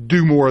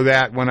do more of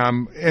that when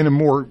I'm in a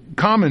more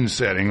common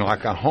setting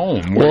like a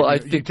home. Well, I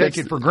think you take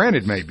it for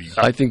granted, maybe.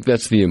 I think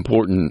that's the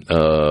important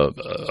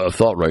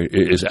thought, right,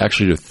 is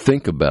actually to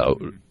think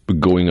about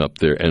going up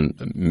there,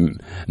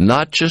 and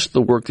not just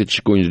the work that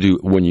you're going to do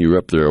when you're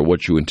up there or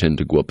what you intend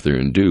to go up there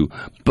and do,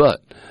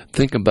 but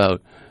think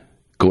about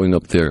going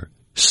up there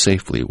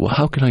safely. Well,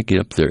 how can I get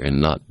up there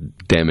and not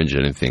damage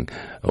anything?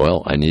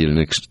 Well, I need an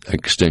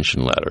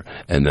extension ladder,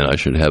 and then I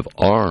should have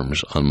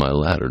arms on my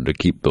ladder to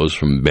keep those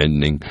from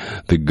bending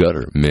the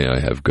gutter. May I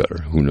have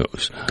gutter? Who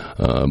knows?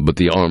 But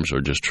the arms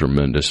are just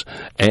tremendous.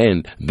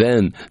 And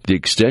then the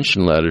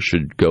extension ladder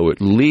should go at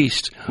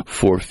least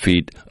 4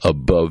 feet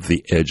above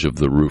the edge of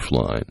the roof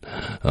line.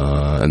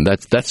 And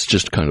that's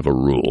just kind of a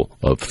rule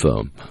of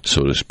thumb,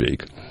 so to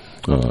speak.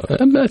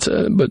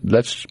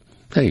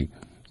 Hey,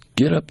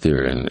 get up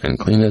there and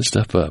clean that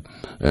stuff up.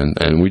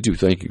 And we do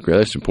thank you, Greg.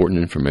 That's important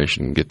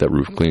information. Get that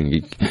roof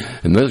clean.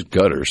 And those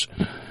gutters,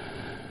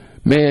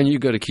 man, you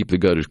got to keep the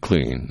gutters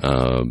clean.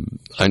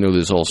 I know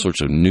there's all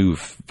sorts of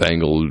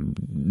newfangled,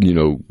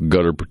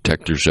 gutter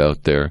protectors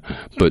out there,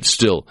 but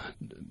still,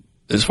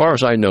 as far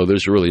as I know,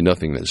 there's really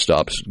nothing that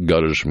stops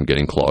gutters from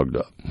getting clogged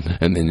up.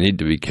 And they need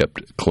to be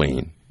kept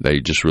clean. They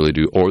just really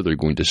do, or they're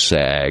going to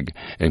sag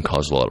and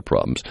cause a lot of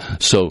problems.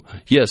 So,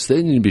 yes,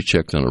 they need to be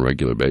checked on a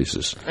regular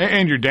basis.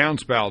 And your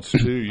downspouts,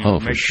 too.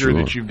 Make sure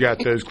that you've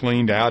got those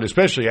cleaned out,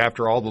 especially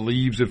after all the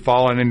leaves have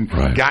fallen and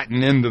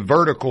gotten in the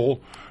vertical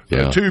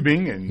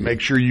tubing, and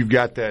make sure you've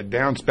got that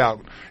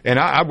downspout. And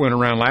I went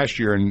around last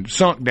year and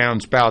sunk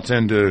downspouts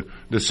into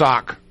the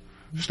sock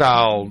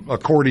style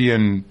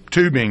accordion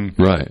tubing,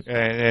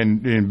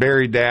 and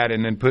buried that,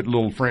 and then put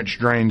little French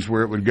drains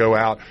where it would go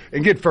out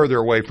and get further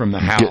away from the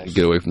house.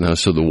 Get away from the house.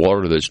 So the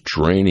water that's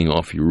draining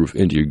off your roof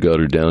into your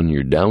gutter down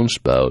your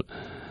downspout,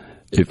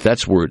 if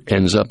that's where it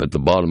ends up at the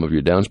bottom of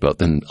your downspout,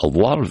 then a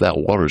lot of that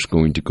water is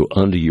going to go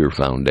under your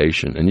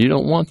foundation, and you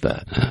don't want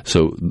that.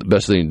 So the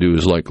best thing to do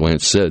is, like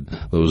Lance said,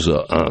 those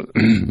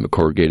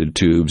corrugated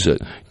tubes that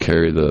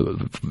carry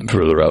the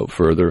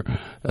further,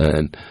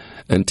 and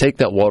take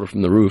that water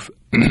from the roof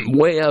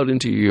way out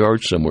into your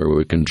yard somewhere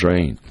where it can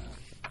drain.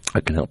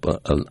 That can help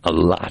a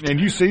lot. And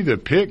you see the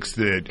pics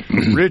that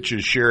Rich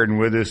is sharing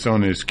with us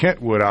on his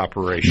Kentwood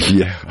operation.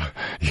 Yeah,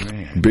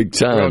 man. Big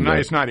time. Well, no,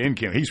 it's not in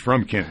Kent. He's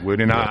from Kentwood,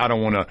 and I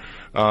don't want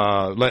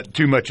to let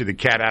too much of the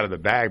cat out of the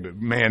bag, but,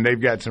 man,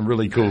 they've got some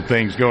really cool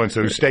things going.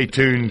 So stay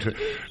tuned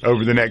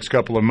over the next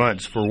couple of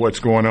months for what's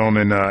going on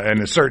in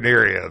a certain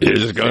area.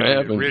 It's going to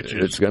happen.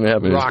 It's going to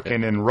happen.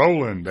 Rocking and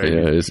rolling, baby.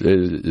 Yeah,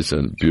 it's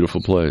a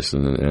beautiful place,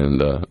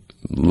 and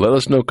let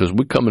us know because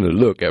we're coming to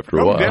look after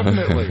a while.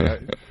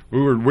 Definitely.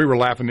 We were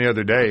laughing the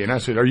other day, and I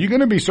said, "Are you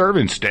going to be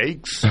serving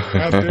steaks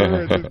out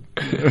there?"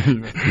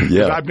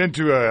 Yeah. I've been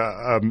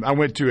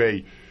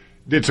to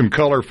did some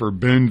color for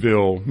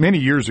Boonville many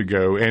years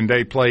ago, and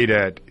they played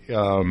at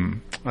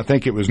I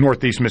think it was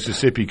Northeast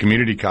Mississippi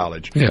Community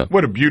College. Yeah.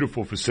 What a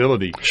beautiful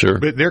facility. Sure.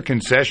 But their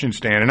concession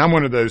stand, and I'm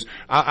one of those,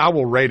 I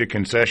will rate a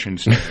concession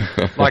stand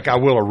like I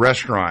will a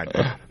restaurant.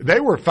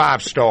 They were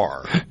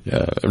 5-star.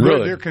 Yeah,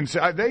 really.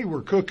 They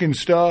were cooking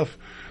stuff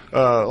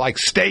like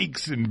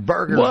steaks and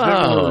burgers that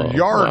Wow. were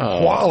yard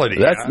quality.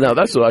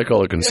 That's what I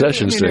call a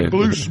concession stand. And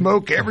blue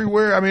smoke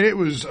everywhere. I mean, it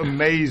was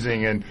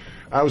amazing. And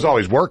I was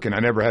always working. I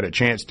never had a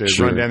chance to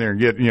run down there and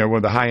get one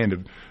of the high end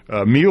of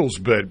meals.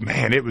 But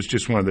man, it was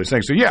just one of those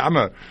things. So yeah,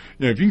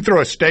 if you can throw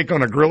a steak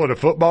on a grill at a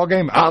football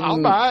game,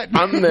 I'll buy it.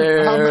 I'm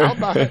there. I'll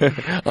buy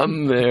it.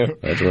 I'm there.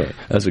 That's right.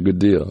 That's a good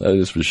deal. That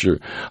is for sure.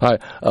 All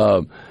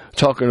right.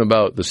 Talking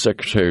about the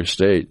Secretary of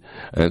State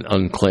and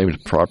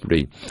unclaimed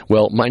property.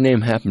 Well, my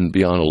name happened to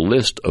be on a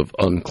list of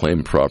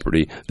unclaimed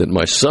property that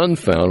my son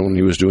found when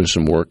he was doing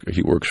some work.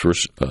 He works for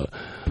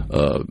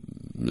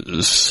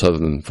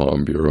Southern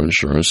Farm Bureau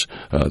Insurance,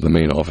 the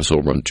main office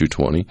over on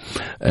 220,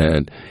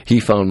 and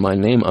he found my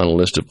name on a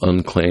list of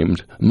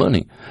unclaimed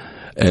money.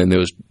 And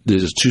there's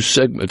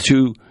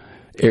two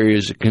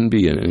areas it can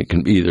be in, and it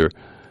can be either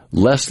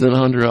less than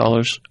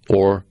 $100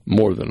 or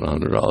more than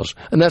 $100,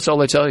 and that's all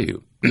they tell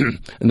you.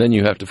 And then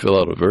you have to fill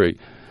out a very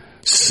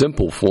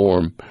simple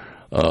form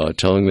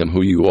telling them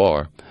who you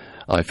are.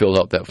 I filled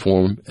out that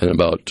form, and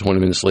about 20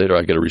 minutes later,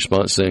 I get a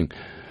response saying,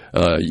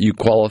 you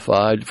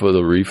qualified for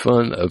the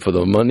refund for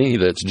the money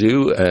that's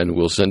due, and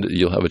we'll send it.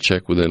 You'll have a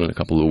check within a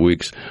couple of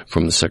weeks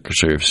from the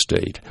Secretary of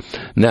State.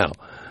 Now,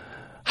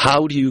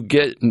 how do you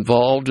get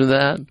involved in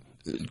that?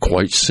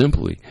 Quite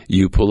simply,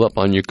 you pull up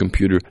on your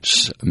computer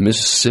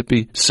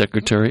Mississippi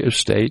Secretary of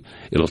State.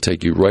 It'll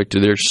take you right to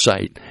their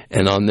site,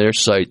 and on their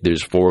site,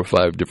 there's 4 or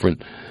 5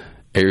 different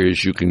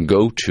areas you can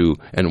go to,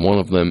 and one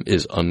of them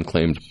is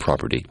unclaimed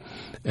property.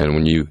 And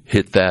when you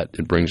hit that,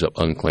 it brings up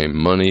unclaimed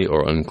money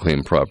or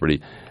unclaimed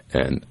property,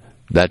 and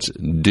that's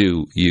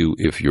due you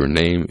if your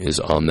name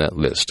is on that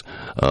list.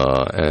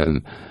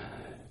 And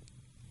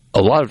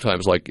a lot of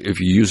times, like if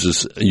you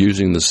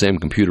using the same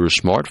computer or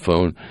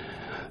smartphone,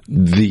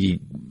 the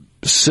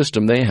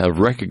system they have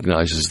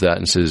recognizes that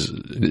and says,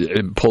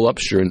 it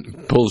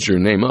pulls your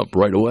name up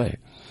right away.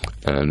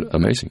 And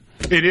amazing.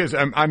 It is.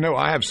 I know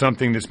I have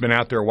something that's been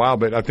out there a while,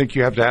 but I think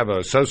you have to have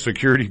a Social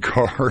Security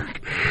card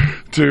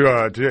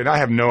and I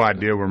have no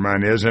idea where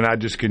mine is, and I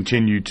just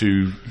continue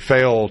to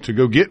fail to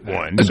go get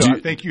one. So I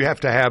think you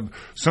have to have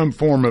some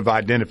form of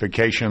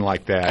identification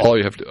like that.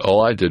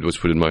 All I did was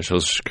put in my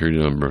Social Security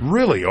number.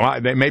 Really?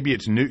 Maybe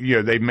it's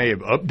new. They may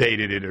have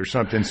updated it or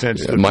something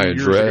since my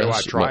years address, ago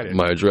I tried it.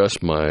 My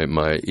address,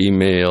 my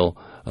email,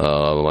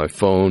 my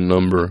phone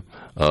number.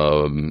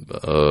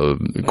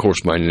 Of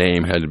course, my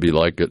name had to be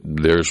like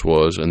theirs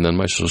was, and then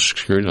my Social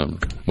Security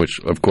number,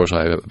 which of course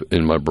I have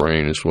in my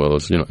brain as well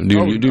as I know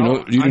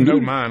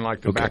mine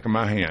like the back of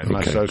my hand.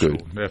 My social,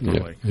 good.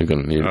 Definitely. Yeah, you're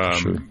going to need it for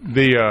sure.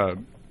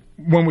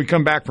 When we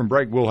come back from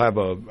break, we'll have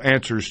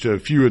answers to a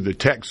few of the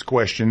text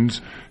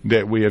questions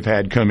that we have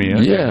had come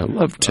in. Yeah, I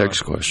love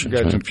text questions.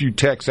 We've got some few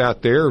texts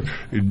out there.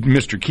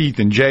 Mr. Keith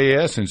and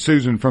JS and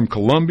Susan from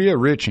Columbia,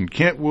 Rich and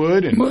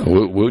Kentwood, and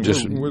we're going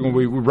to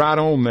be right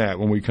on that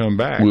when we come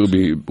back. We'll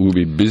be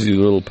busy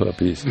little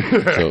puppies.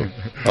 So,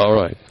 all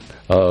right.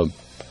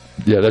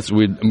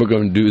 We're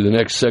going to do the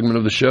next segment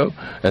of the show,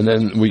 and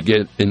then we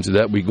get into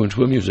that. We go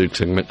into a music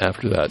segment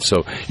after that.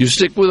 So you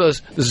stick with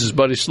us. This is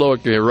Buddy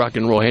Slowick, your rock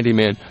and roll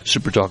handyman,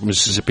 SuperTalk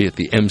Mississippi at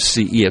the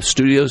MCEF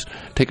Studios.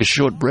 Take a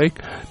short break.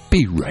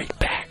 Be right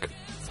back.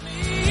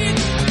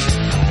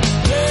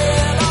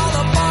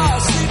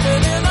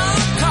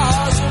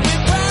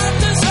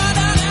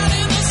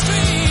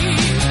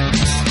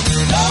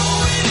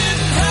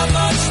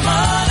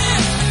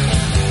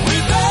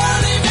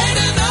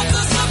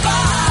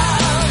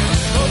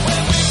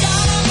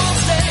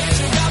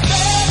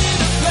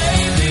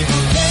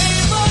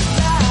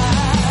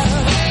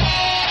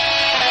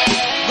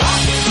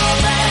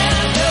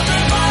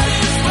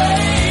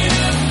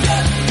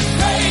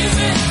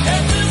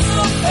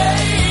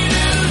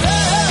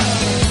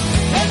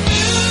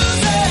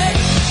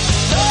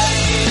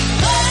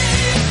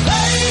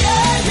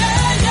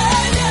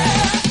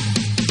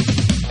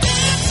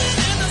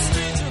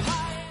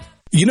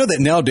 You know that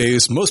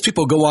nowadays, most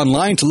people go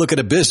online to look at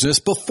a business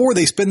before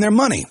they spend their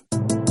money.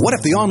 What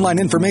if the online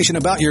information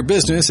about your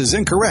business is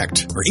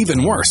incorrect, or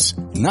even worse,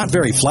 not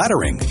very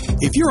flattering?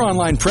 If your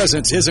online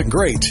presence isn't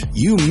great,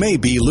 you may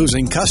be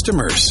losing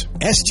customers.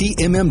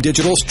 STMM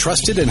Digital's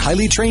trusted and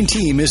highly trained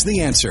team is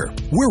the answer.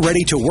 We're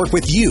ready to work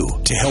with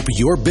you to help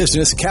your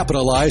business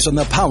capitalize on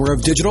the power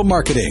of digital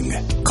marketing.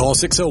 Call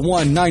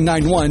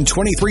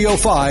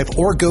 601-991-2305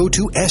 or go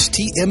to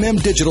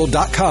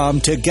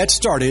stmmdigital.com to get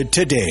started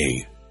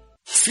today.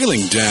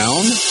 Feeling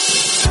down?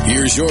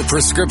 Here's your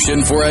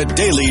prescription for a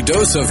daily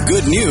dose of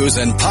good news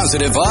and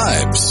positive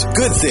vibes.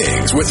 Good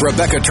Things with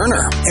Rebecca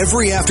Turner.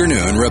 Every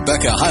afternoon,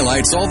 Rebecca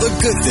highlights all the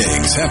good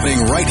things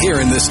happening right here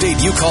in the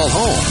state you call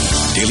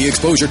home. Daily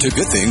exposure to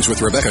Good Things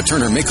with Rebecca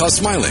Turner may cause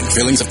smiling,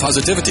 feelings of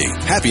positivity,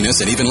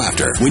 happiness, and even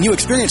laughter. When you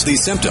experience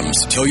these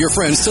symptoms, tell your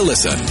friends to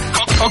listen.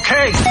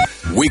 Okay.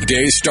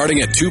 Weekdays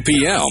starting at 2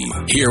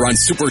 p.m. here on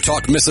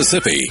SuperTalk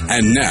Mississippi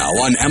and now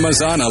on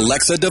Amazon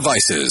Alexa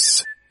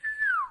devices.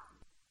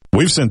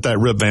 We've sent that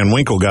Rip Van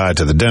Winkle guy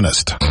to the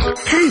dentist.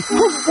 Hey,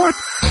 what?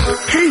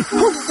 Hey,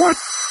 what?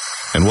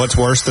 And what's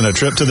worse than a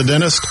trip to the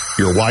dentist?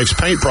 Your wife's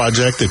paint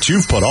project that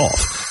you've put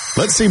off.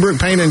 Let Seabrook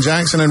Paint in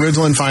Jackson and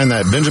Ridgeland find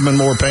that Benjamin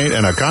Moore paint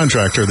and a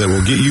contractor that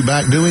will get you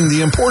back doing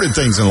the important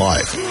things in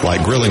life,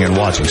 like grilling and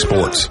watching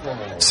sports.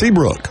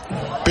 Seabrook,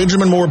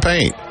 Benjamin Moore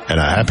Paint, and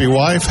a happy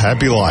wife,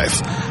 happy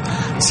life.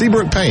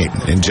 Seabrook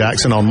Paint in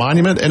Jackson on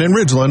Monument and in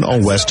Ridgeland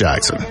on West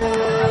Jackson.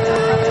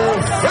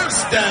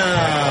 First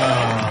down.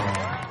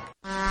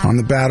 On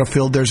the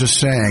battlefield, there's a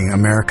saying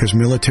America's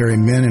military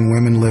men and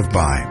women live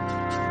by.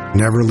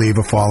 Never leave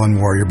a fallen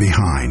warrior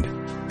behind.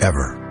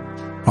 Ever.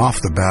 Off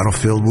the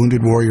battlefield,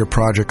 Wounded Warrior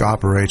Project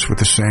operates with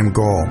the same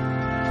goal.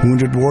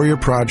 Wounded Warrior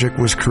Project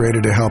was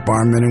created to help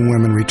our men and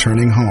women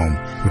returning home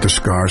with the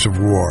scars of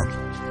war,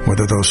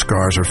 whether those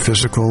scars are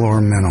physical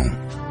or mental.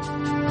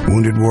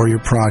 Wounded Warrior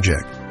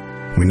Project.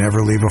 We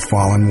never leave a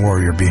fallen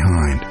warrior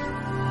behind.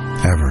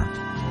 Ever.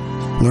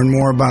 Learn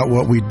more about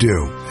what we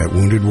do at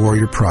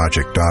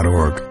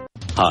woundedwarriorproject.org.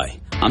 Hi,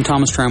 I'm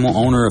Thomas Trammell,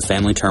 owner of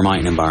Family Termite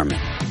and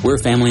Environment. We're a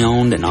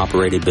family-owned and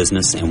operated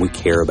business, and we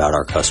care about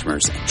our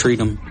customers and treat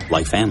them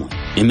like family.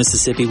 In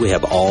Mississippi, we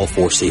have all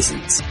 4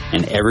 seasons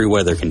and every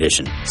weather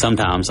condition,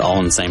 sometimes all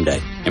in the same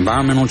day.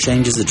 Environmental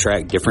changes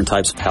attract different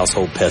types of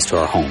household pests to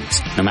our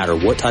homes. No matter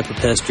what type of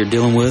pest you're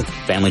dealing with,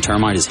 Family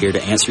Termite is here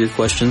to answer your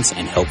questions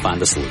and help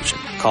find a solution.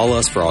 Call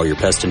us for all your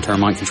pest and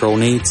termite control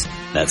needs.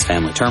 That's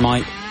Family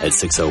Termite at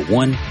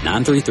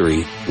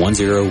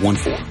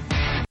 601-933-1014.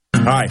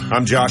 Hi,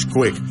 I'm Josh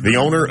Quick, the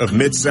owner of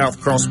Mid-South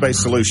Crawlspace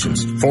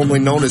Solutions, formerly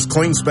known as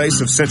Clean Space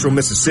of Central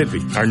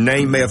Mississippi. Our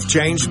name may have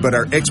changed, but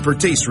our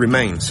expertise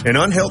remains. An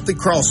unhealthy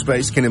crawl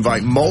space can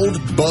invite mold,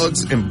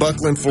 bugs, and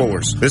buckling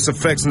floors. This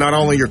affects not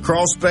only your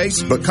crawl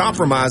space, but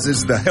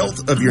compromises the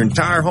health of your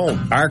entire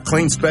home. Our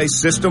Clean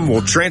Space system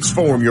will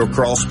transform your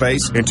crawl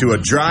space into a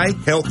dry,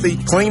 healthy,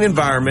 clean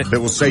environment that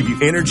will save you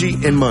energy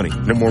and money.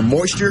 No more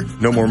moisture,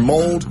 no more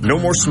mold, no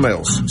more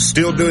smells.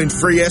 Still doing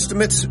free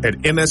estimates at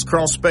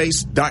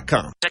mscrawlspace.com.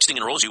 Texting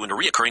enrolls you into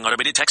reoccurring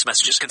automated text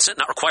messages. Consent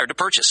not required to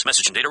purchase.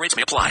 Message and data rates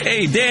may apply.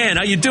 Hey, Dan,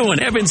 how you doing?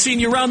 Haven't seen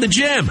you around the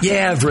gym.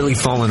 Yeah, I've really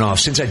fallen off.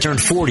 Since I turned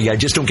 40, I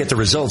just don't get the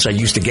results I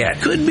used to get.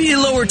 Could be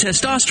lower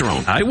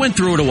testosterone. I went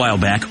through it a while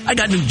back. I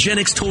got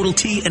Nugenix Total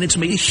T, and it's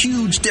made a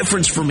huge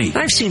difference for me.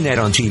 I've seen that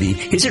on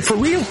TV. Is it for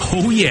real?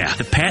 Oh, yeah.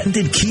 The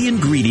patented key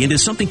ingredient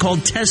is something called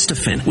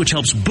Testofen, which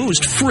helps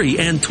boost free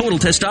and total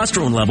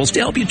testosterone levels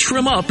to help you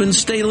trim up and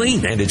stay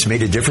lean. And it's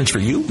made a difference for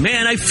you?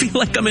 Man, I feel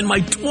like I'm in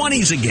my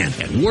 20s again.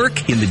 At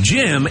work, in the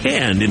gym,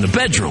 and in the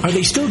bedroom. Are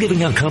they still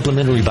giving out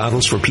complimentary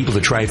bottles for people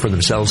to try it for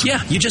themselves?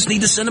 Yeah, you just need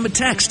to send them a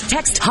text.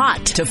 Text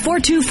HOT to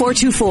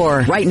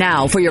 42424 right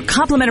now for your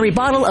complimentary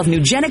bottle of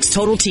Nugenix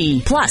Total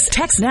T. Plus,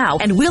 text now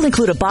and we'll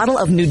include a bottle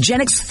of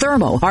Nugenix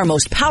Thermo, our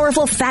most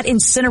powerful fat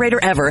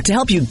incinerator ever, to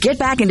help you get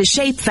back into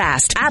shape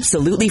fast.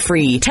 Absolutely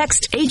free.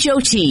 Text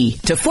HOT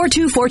to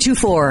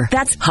 42424.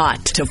 That's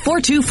HOT to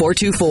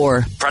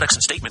 42424. Products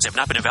and statements have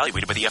not been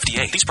evaluated by the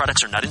FDA. These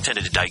products are not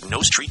intended to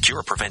diagnose, treat, cure,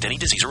 or prevent any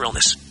disease or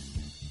illness.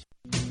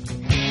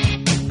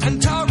 And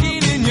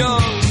talking in your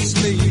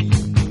sleep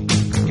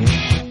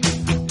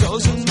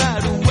doesn't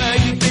matter where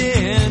you've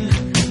been,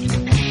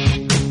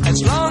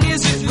 as long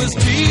as it was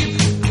deep.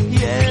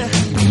 Yeah.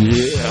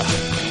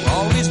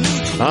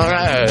 All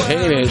right,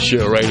 Handyman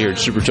Show right here at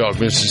SuperTalk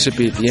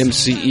Mississippi at the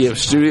MCEF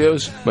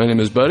Studios. My name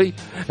is Buddy,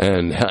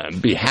 and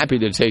I'd be happy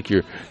to take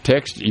your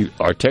text.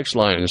 Our text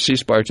line, the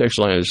C-Spire text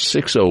line is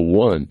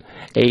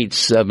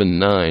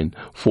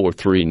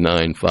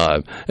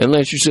 601-879-4395. And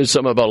Lance, you said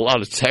something about a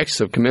lot of texts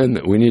have come in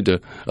that we need to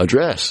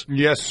address.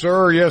 Yes,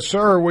 sir. Yes,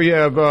 sir. We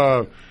have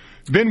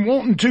been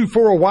wanting to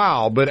for a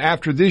while, but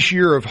after this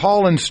year of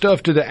hauling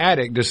stuff to the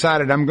attic,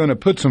 decided I'm going to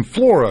put some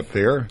floor up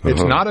there.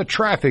 It's not a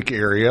traffic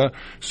area,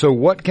 so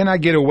what can I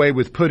get away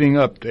with putting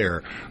up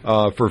there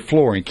for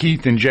flooring?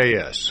 Keith and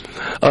JS.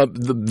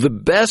 The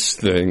best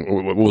thing,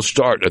 we'll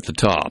start at the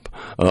top.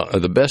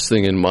 The best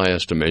thing in my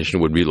estimation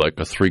would be like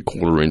a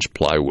 3/4 inch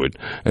plywood,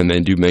 and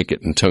then do make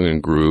it in tongue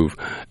and groove.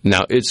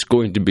 Now, it's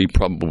going to be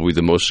probably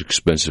the most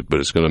expensive,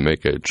 but it's going to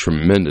make a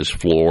tremendous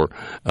floor,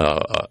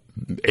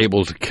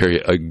 able to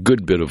carry a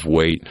good bit of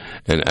weight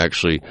and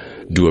actually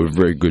do a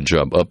very good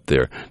job up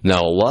there.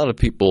 Now, a lot of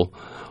people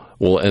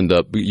will end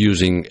up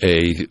using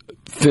a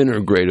thinner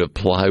grade of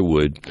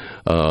plywood,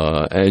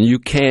 and you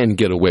can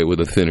get away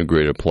with a thinner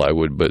grade of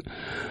plywood, but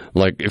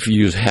like if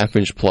you use 1/2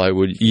 inch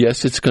plywood,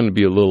 yes, it's going to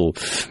be a little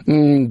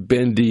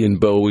bendy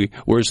and bowy,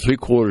 whereas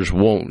 3/4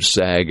 won't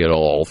sag at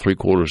all.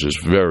 3/4 is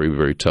very,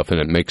 very tough, and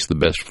it makes the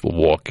best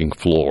walking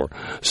floor.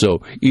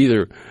 So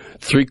either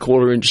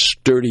 3/4 inch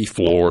sturdy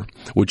floor,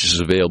 which is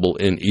available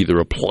in either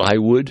a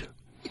plywood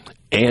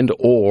and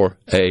or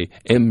a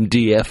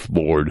MDF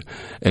board,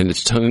 and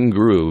its tongue and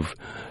groove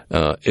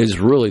is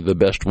really the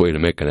best way to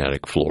make an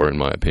attic floor, in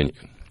my opinion.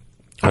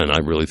 And I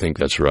really think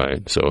that's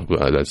right. So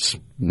that's,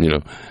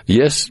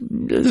 yes,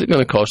 it's going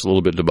to cost a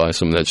little bit to buy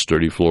some of that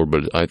sturdy floor,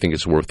 but I think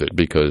it's worth it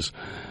because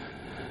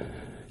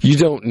you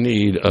don't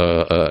need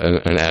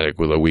an attic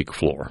with a weak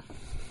floor.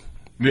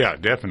 Yeah,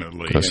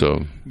 definitely.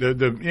 So,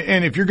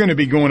 and if you're going to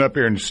be going up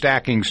there and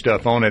stacking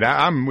stuff on it,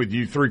 I'm with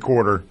you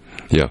 3/4.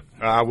 Yeah.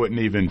 I wouldn't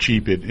even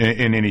cheap it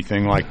in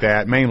anything like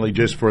that, mainly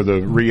just for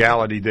the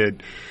reality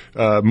that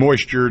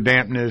moisture,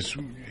 dampness,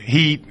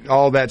 heat,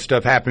 all that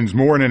stuff happens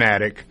more in an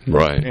attic.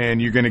 Right.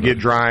 And you're going to get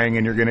drying,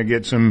 and you're going to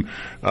get some,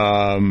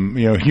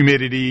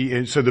 humidity.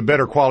 And so the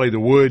better quality of the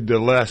wood, the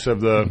less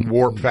of the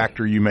warp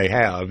factor you may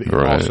have,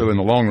 also in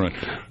the long run.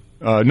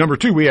 Number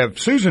 2, we have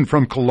Susan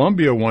from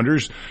Columbia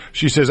wonders.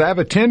 She says, I have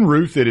a tin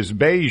roof that is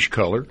beige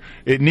color.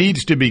 It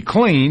needs to be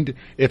cleaned.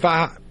 If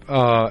I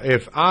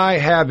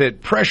have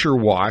it pressure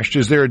washed,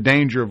 is there a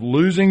danger of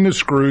losing the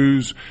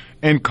screws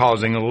and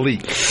causing a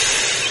leak?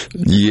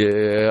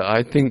 Yeah,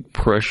 I think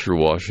pressure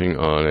washing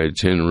on a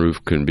tin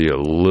roof can be a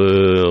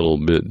little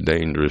bit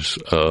dangerous,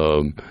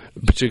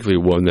 particularly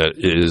one that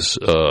is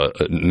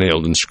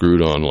nailed and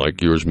screwed on like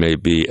yours may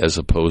be, as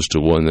opposed to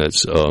one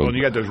that's... well,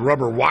 you got those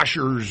rubber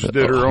washers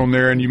that are on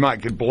there, and you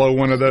could blow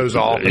one of those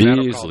off.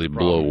 Easily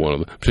blow one of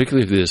them,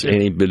 particularly if there's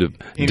any bit of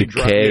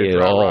decay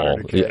at all.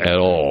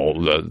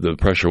 The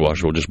pressure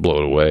washer will just blow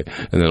it away,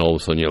 and then all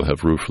of a sudden you'll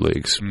have roof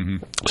leaks. Mm-hmm.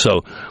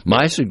 So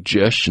my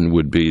suggestion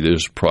would be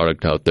there's a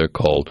product out there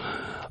called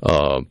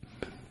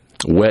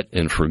Wet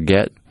and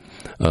Forget.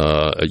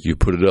 You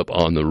put it up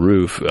on the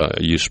roof,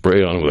 you spray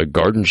it on with a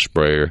garden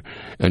sprayer,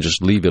 and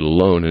just leave it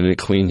alone, and it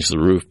cleans the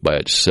roof by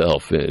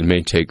itself. It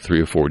may take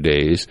 3 or 4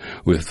 days,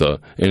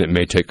 and it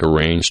may take a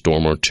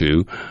rainstorm or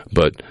 2,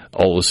 but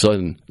all of a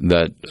sudden,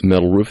 that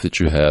metal roof that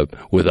you have,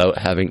 without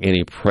having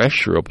any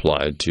pressure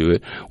applied to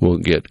it, will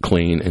get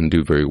clean and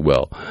do very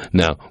well.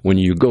 Now, when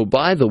you go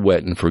buy the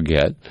Wet and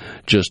Forget,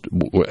 just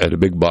at a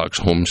big box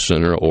home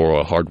center or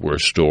a hardware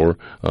store,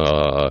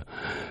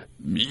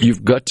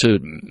 you've got to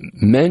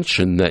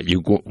mention that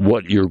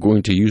what you're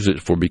going to use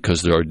it for,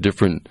 because there are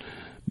different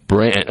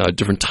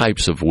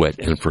types of Wet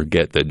and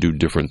Forget that do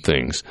different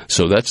things.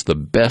 So that's the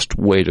best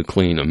way to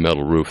clean a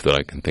metal roof that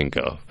I can think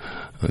of.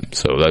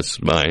 So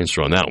that's my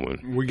answer on that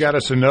one. We got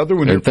us another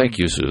one. And thank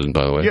you, Susan,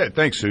 by the way. Yeah,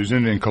 thanks,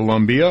 Susan. In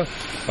Columbia,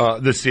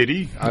 the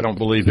city. I don't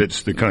believe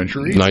it's the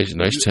country. Nice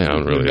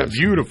town, really. A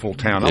beautiful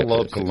town. I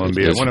love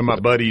Columbia. One of my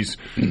buddies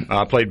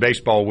I played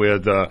baseball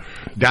with,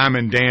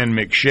 Diamond Dan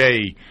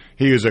McShay.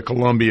 He was a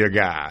Columbia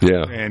guy,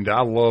 and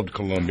I loved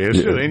Columbia.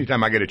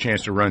 Anytime I get a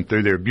chance to run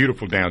through there,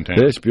 beautiful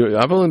downtown. It's beautiful.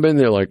 I've only been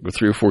there like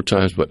 3 or 4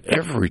 times, but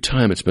every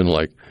time it's been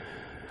like,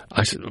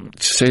 I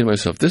say to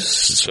myself,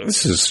 this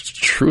is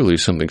truly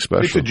something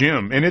special. It's a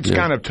gym, and it's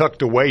kind of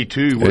tucked away,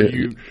 too, where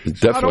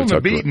it's not on the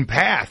beaten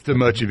path to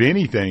much of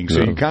anything,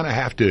 so you kind of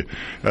have to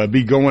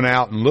be going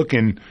out and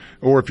looking,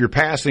 or if you're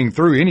passing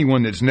through,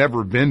 anyone that's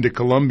never been to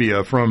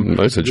Columbia from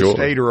the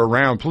state or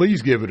around,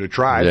 please give it a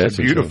try. It's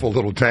a beautiful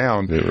little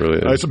town. It really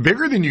is. It's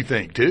bigger than you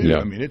think, too. Yeah.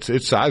 I mean,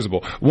 it's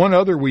sizable. One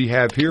other we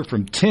have here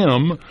from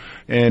Tim,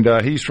 and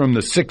he's from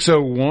the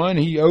 601.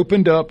 He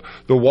opened up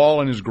the wall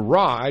in his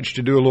garage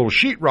to do a little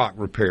sheetrock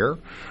repair,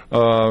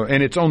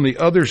 and it's on the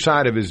other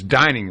side of his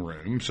dining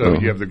room. So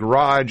you have the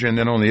garage, and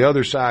then on the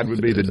other side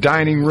would be the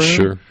dining room.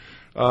 Sure.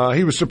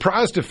 He was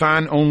surprised to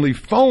find only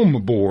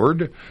foam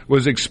board,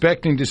 was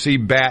expecting to see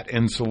bat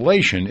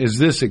insulation. Is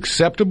this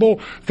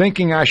acceptable?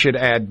 Thinking I should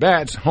add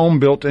bats, home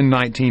built in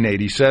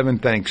 1987.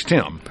 Thanks,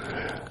 Tim.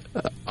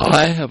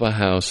 I have a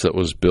house that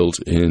was built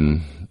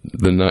in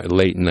the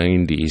late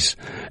 90s,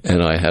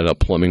 and I had a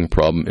plumbing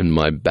problem in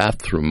my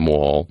bathroom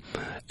wall,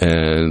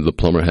 and the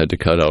plumber had to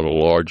cut out a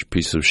large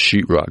piece of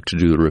sheetrock to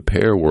do the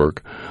repair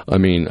work. I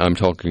mean, I'm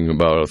talking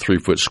about a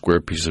 3-foot square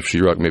piece of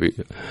sheetrock maybe,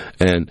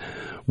 and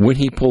when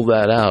he pulled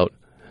that out,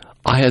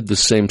 I had the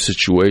same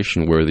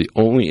situation where the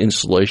only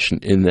insulation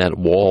in that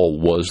wall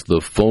was the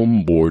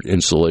foam board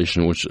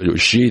insulation, which it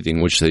was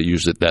sheathing, which they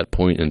used at that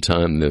point in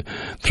time. The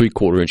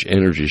 3/4 inch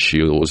energy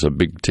shield was a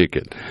big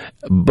ticket,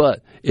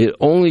 but it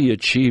only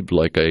achieved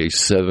like a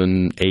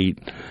 7-8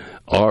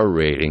 R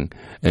rating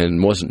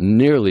and wasn't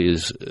nearly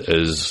as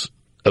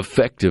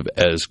effective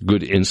as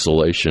good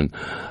insulation.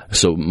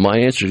 So my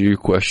answer to your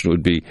question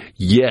would be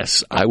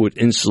yes, I would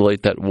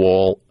insulate that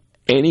wall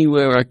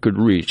anywhere I could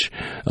reach.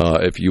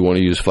 If you want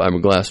to use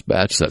fiberglass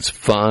bats, that's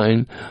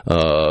fine.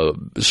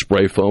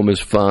 Spray foam is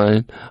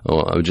fine.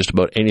 Just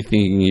about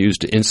anything you can use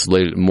to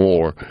insulate it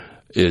more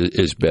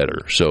is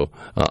better. So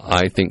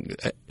I think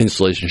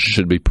insulation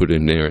should be put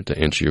in there to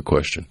answer your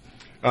question.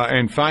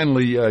 And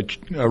finally,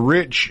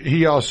 Rich,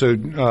 he also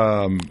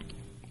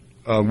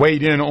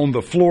weighed in on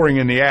the flooring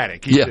in the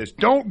attic. He says,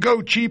 don't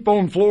go cheap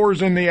on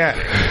floors in the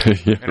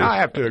attic. And I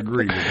have to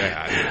agree with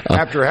that.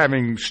 After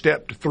having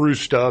stepped through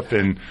stuff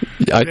and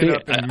been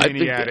up in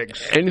many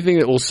attics. Anything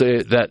that will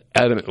say that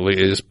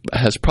adamantly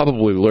has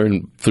probably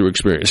learned through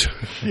experience.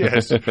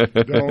 Yes.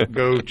 Don't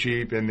go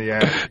cheap in the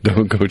attic.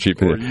 Don't go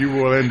cheap in the attic. Or you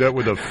will end up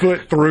with a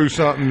foot through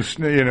something,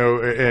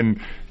 and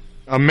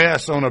a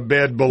mess on a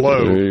bed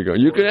below. There you go.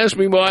 You can ask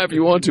me why if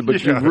you want to,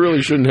 but you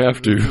really shouldn't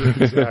have to.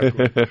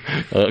 Exactly.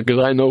 Because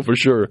I know for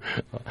sure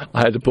I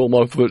had to pull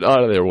my foot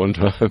out of there one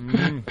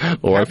time.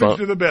 Or happens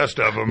to the best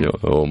of them.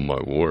 Oh, my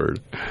word.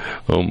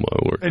 Oh, my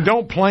word. And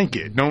don't plank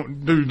it.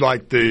 Don't do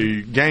like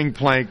the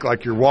gangplank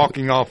like you're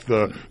walking off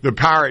the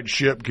pirate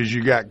ship because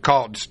you got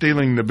caught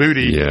stealing the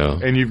booty. Yeah.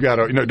 And you've got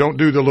to, don't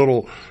do the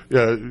little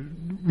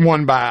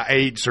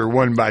 1x8s or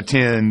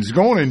 1x10s.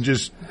 Go on and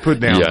just put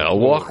down. Yeah, a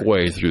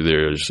walkway through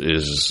there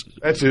is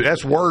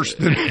that's worse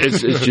than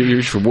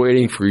you're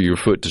waiting for your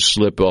foot to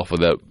slip off of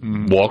that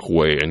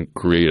walkway and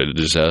create a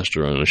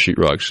disaster on a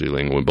sheetrock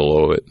ceiling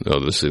below it, or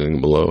the ceiling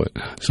below it.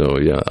 So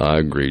yeah, I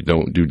agree.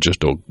 Don't do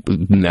just a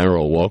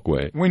narrow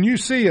walkway. When you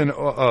see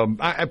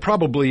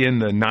probably in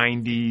the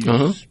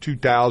 90s,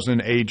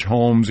 2000 age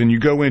homes, and you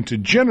go into,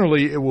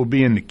 generally it will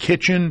be in the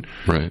kitchen,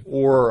 right,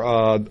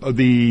 or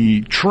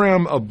the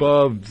trim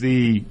above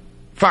the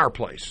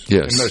fireplace.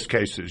 Yes. In most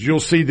cases, you'll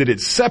see that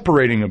it's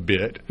separating a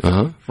bit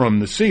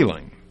from the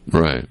ceiling.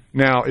 Right.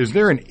 Now, is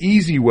there an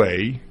easy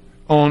way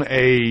on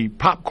a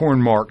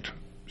popcorn marked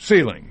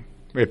ceiling,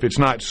 if it's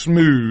not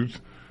smooth,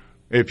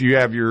 if you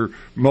have your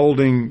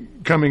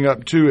molding coming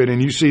up to it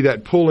and you see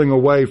that pulling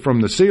away from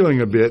the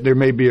ceiling a bit, there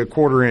may be a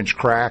 1/4 inch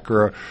crack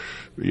or a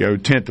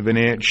 1/10 of an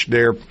inch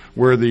there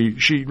where the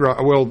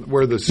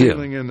where the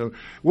ceiling and the.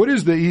 What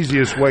is the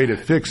easiest way to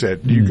fix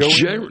it? Do you go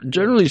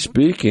generally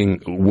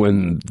speaking,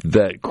 when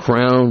that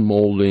crown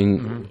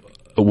molding,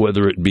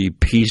 whether it be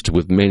pieced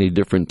with many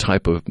different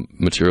type of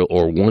material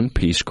or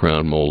one-piece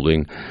crown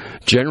molding,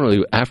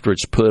 generally after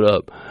it's put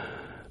up,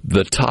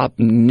 the top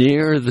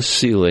near the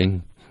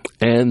ceiling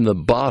and the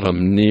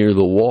bottom near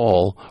the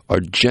wall are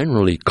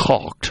generally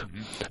caulked.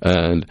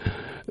 And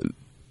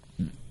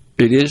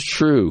it is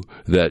true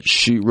that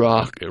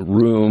sheetrock,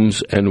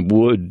 rooms, and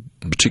wood,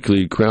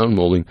 particularly crown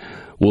molding,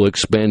 will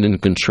expand and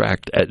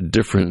contract at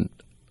different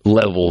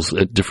levels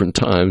at different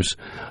times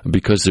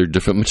because they're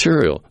different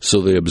material. So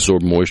they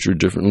absorb moisture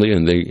differently,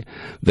 and they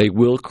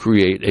will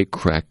create a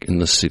crack in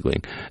the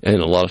ceiling.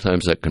 And a lot of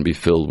times that can be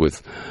filled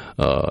with,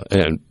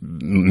 and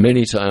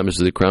many times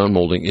the crown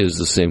molding is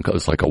the same color.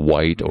 It's like a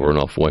white or an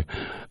off-white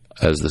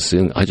as the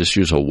ceiling. I just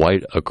use a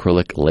white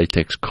acrylic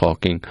latex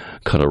caulking,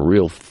 cut a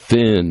real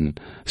thin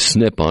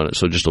snip on it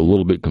so just a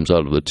little bit comes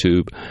out of the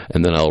tube,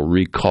 and then I'll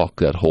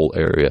re-caulk that whole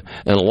area.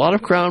 And a lot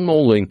of crown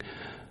molding,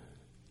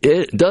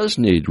 it does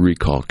need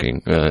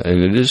re-caulking,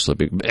 and it is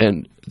slipping.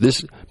 And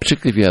this,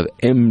 particularly if you have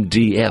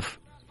MDF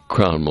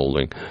crown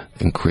molding,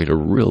 can create a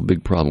real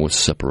big problem with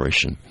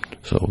separation.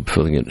 So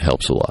filling it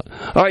helps a lot.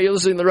 All right, you're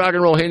listening to the Rock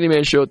and Roll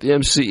Handyman Show at the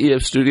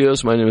MCEF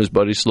Studios. My name is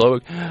Buddy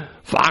Slowick.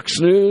 Fox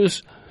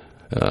News,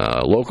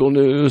 local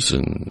news,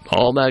 and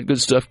all that good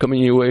stuff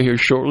coming your way here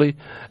shortly.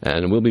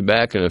 And we'll be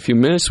back in a few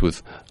minutes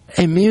with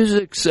a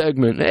music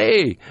segment.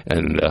 Hey!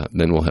 And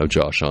then we'll have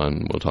Josh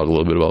on. We'll talk a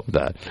little bit about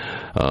that.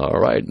 All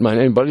right, my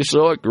name is Buddy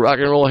Slowick, the Rock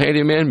and Roll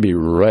Handyman. Be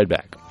right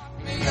back.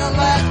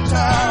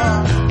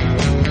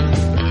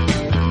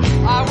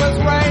 I was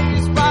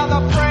raised by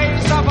the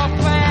praise of a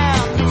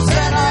fan who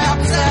said I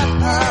upset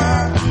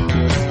her.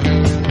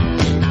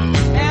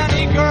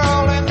 Any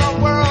girl in the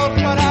world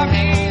could have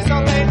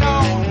easily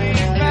known me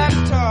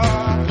better.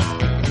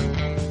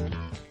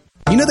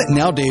 You know that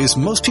nowadays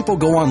most people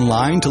go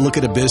online to look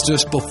at a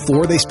business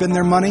before they spend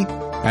their money?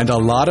 And a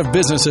lot of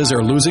businesses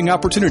are losing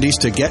opportunities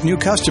to get new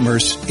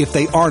customers if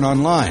they aren't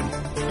online.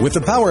 With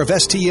the power of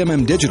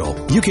STMM Digital,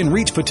 you can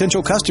reach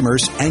potential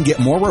customers and get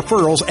more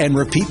referrals and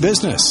repeat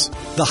business.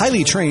 The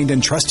highly trained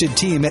and trusted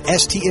team at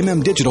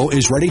STMM Digital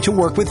is ready to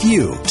work with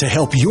you to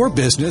help your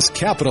business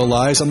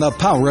capitalize on the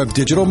power of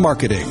digital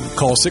marketing.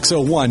 Call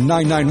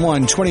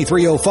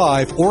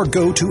 601-991-2305 or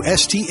go to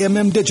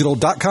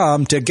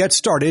stmmdigital.com to get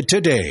started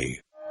today.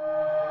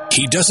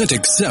 He doesn't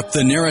accept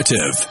the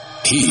narrative.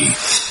 He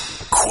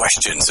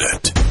questions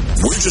it.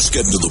 We're just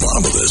getting to the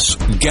bottom of this.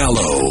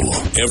 Gallo,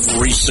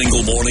 every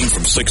single morning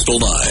from 6 till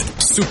 9.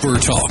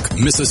 SuperTalk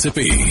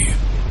Mississippi.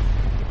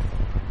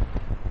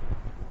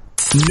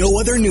 No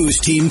other news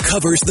team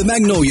covers the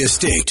Magnolia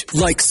State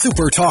like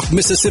SuperTalk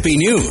Mississippi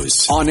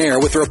News. On air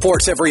with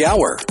reports every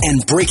hour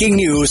and breaking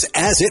news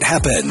as it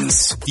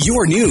happens.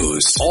 Your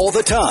news all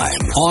the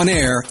time. On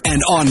air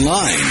and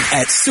online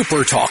at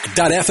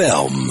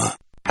supertalk.fm.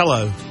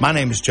 Hello, my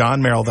name is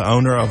John Merrill, the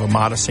owner of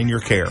Amada Senior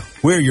Care.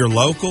 We're your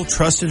local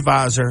trusted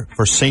advisor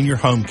for senior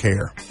home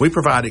care. We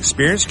provide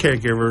experienced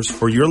caregivers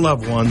for your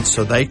loved ones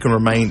so they can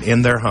remain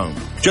in their home.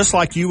 Just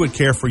like you would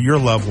care for your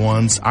loved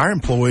ones, our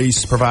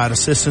employees provide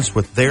assistance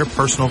with their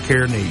personal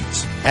care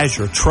needs. As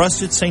your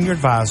trusted senior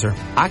advisor,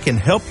 I can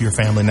help your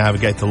family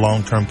navigate the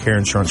long-term care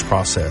insurance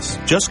process.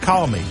 Just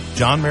call me,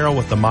 John Merrill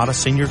with Amada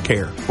Senior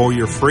Care, for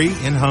your free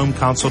in-home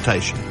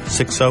consultation.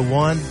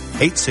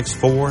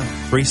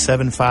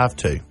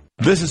 601-864-3752.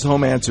 This is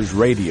Home Answers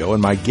Radio,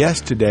 and my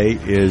guest today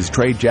is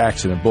Trey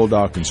Jackson of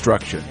Bulldog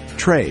Construction.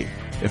 Trey,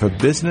 if a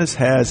business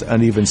has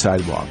uneven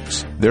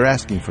sidewalks, they're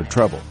asking for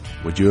trouble.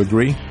 Would you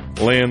agree?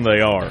 Lynn,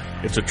 they are.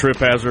 It's a trip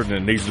hazard and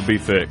it needs to be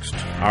fixed.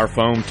 Our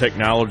foam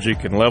technology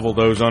can level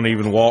those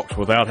uneven walks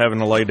without having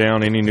to lay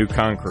down any new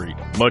concrete.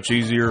 Much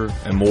easier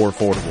and more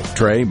affordable.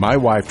 Trey, my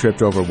wife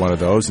tripped over one of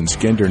those and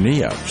skinned her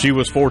knee up. She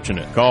was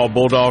fortunate. Call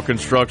Bulldog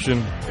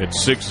Construction at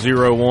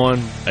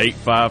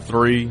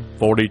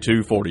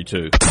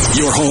 601-853-4242.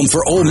 Your home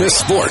for Ole Miss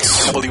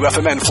sports.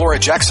 WFMN Flora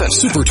Jackson.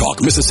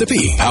 SuperTalk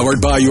Mississippi. Powered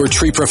by your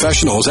tree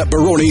professionals at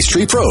Baroni's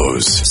Tree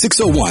Pros.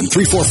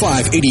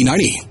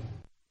 601-345-8090.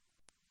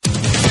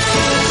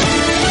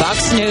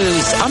 Fox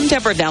News. I'm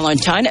Deborah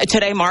Valentine.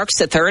 Today marks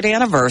the third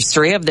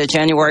anniversary of the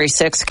January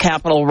 6th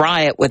Capitol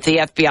riot, with the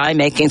FBI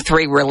making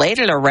 3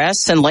 related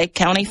arrests in Lake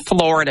County,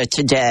 Florida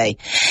today.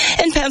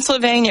 In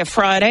Pennsylvania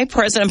Friday,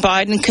 President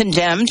Biden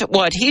condemned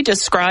what he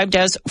described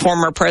as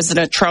former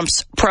President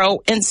Trump's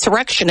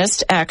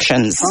pro-insurrectionist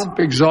actions. Trump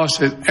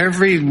exhausted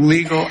every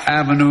legal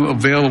avenue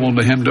available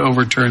to him to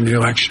overturn the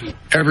election.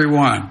 Every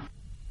one.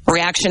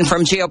 Reaction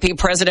from GOP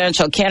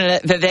presidential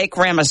candidate Vivek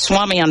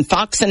Ramaswamy on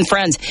Fox and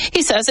Friends.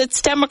 He says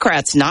it's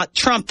Democrats, not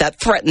Trump,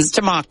 that threatens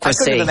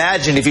democracy. I couldn't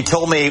imagine if you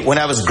told me when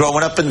I was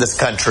growing up in this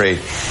country,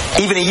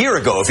 even a year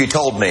ago, if you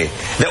told me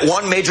that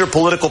one major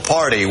political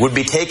party would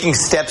be taking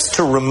steps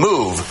to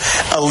remove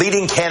a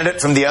leading candidate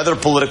from the other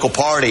political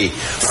party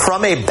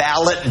from a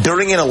ballot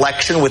during an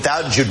election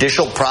without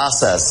judicial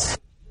process.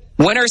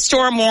 Winter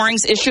storm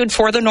warnings issued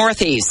for the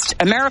Northeast.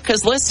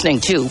 America's listening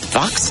to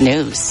Fox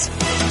News.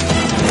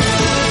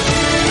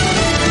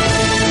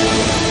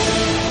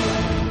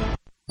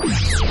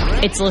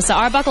 It's Alyssa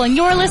Arbuckle, and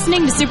you're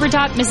listening to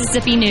SuperTalk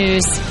Mississippi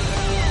News.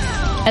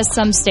 As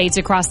some states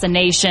across the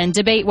nation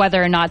debate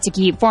whether or not to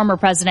keep former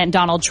President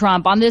Donald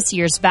Trump on this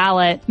year's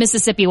ballot,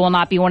 Mississippi will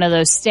not be one of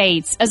those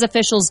states, as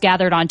officials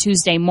gathered on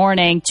Tuesday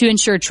morning to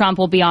ensure Trump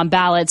will be on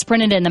ballots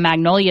printed in the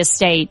Magnolia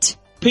State.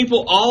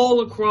 People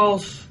all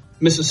across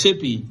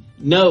Mississippi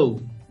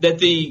know that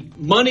the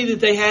money that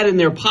they had in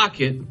their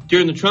pocket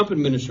during the Trump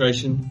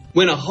administration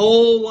went a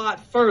whole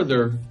lot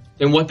further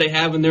than what they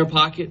have in their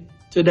pocket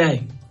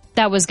today.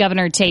 That was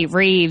Governor Tate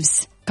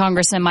Reeves.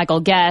 Congressman Michael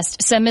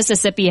Guest said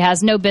Mississippi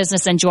has no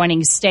business in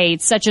joining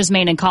states such as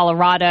Maine and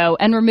Colorado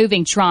and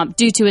removing Trump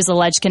due to his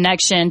alleged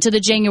connection to the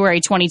January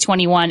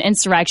 2021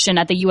 insurrection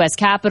at the U.S.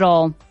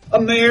 Capitol.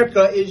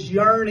 America is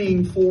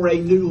yearning for a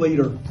new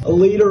leader, a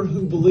leader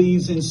who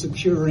believes in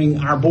securing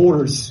our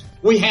borders.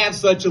 We have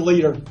such a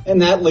leader,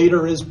 and that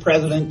leader is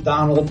President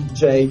Donald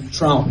J.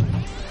 Trump.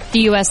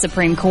 The U.S.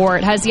 Supreme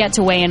Court has yet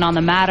to weigh in on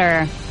the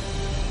matter.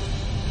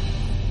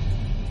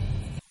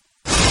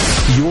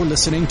 You're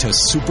listening to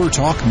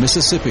SuperTalk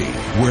Mississippi,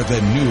 where the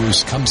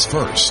news comes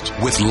first,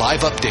 with live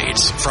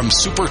updates from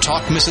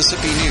SuperTalk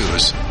Mississippi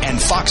News and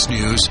Fox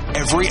News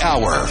every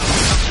hour.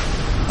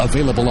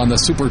 Available on the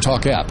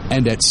SuperTalk app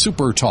and at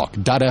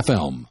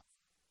supertalk.fm.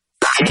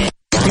 You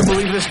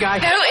believe this guy?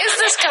 Who is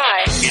this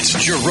guy? It's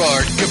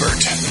Gerard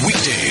Gibbert,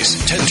 weekdays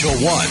 10 till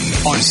 1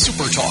 on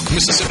SuperTalk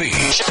Mississippi.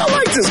 I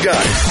like this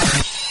guy.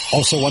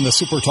 Also on the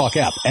SuperTalk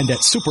app and at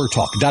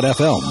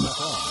supertalk.fm.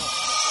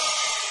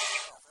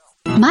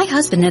 My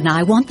husband and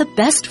I want the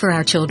best for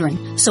our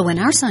children. So when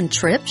our son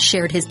Tripp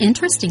shared his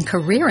interest in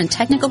career and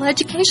technical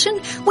education,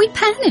 we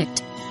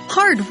panicked.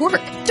 Hard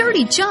work,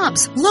 dirty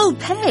jobs, low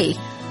pay.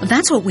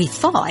 That's what we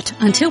thought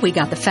until we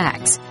got the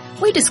facts.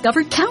 We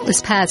discovered countless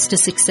paths to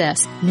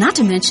success, not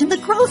to mention the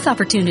growth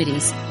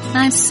opportunities.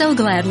 I'm so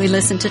glad we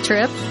listened to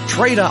Tripp.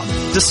 Trade up.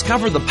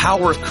 Discover the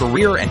power of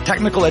career and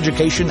technical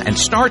education and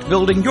start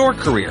building your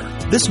career.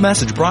 This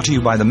message brought to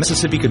you by the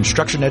Mississippi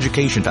Construction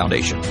Education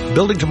Foundation.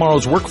 Building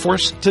tomorrow's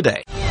workforce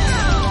today.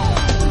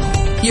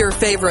 Your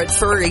favorite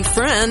furry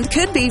friend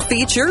could be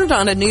featured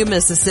on a new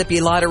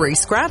Mississippi Lottery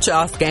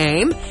scratch-off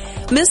game.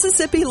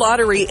 Mississippi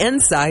Lottery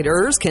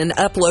insiders can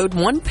upload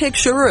one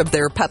picture of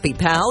their puppy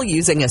pal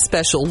using a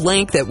special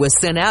link that was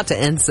sent out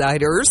to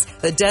insiders.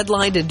 The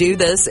deadline to do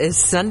this is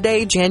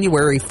Sunday,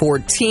 January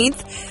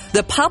 14th.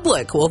 The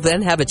public will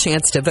then have a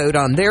chance to vote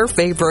on their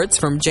favorites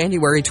from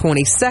January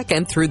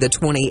 22nd through the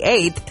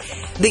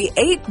 28th. The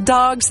 8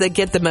 dogs that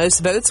get the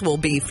most votes will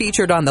be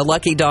featured on the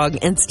Lucky Dog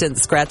Instant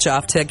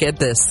Scratch-Off ticket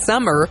this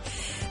summer.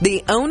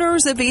 The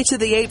owners of each of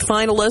the 8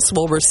 finalists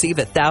will receive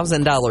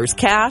 $1,000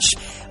 cash.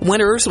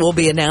 Winners will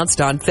be announced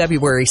on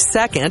February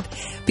 2nd.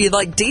 If you'd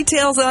like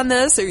details on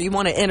this or you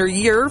want to enter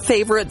your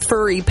favorite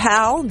furry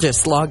pal,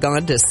 just log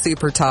on to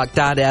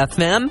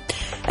supertalk.fm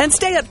and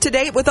stay up to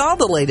date with all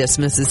the latest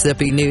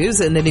Mississippi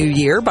news in the new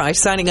year by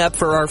signing up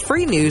for our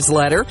free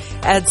newsletter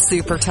at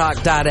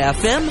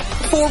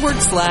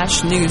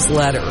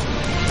supertalk.fm/newsletter.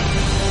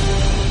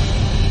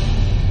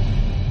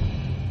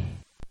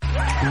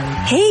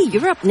 Hey,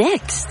 you're up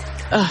next.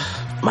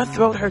 My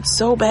throat hurts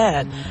so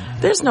bad.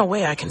 There's no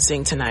way I can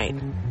sing tonight.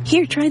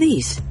 Here, try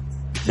these.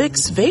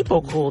 Vicks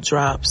VapoCool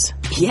Drops.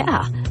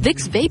 Yeah,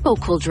 Vicks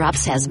VapoCool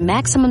Drops has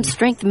maximum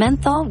strength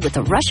menthol with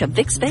a rush of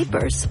Vicks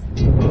Vapors.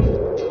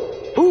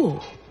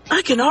 Ooh,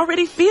 I can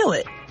already feel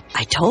it.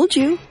 I told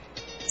you.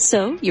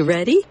 So, you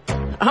ready?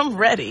 I'm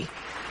ready.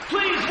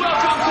 Please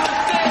welcome to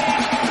the stage.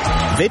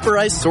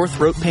 Vaporize sore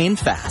throat pain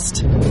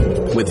fast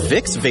with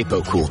Vicks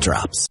VapoCool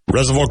Drops.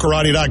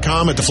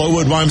 ReservoirKarate.com at the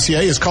Flowood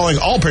YMCA is calling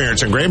all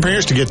parents and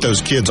grandparents to get those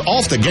kids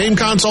off the game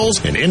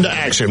consoles and into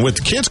action with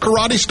the Kids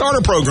Karate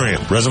Starter Program.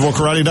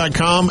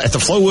 ReservoirKarate.com at the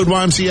Flowood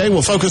YMCA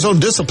will focus on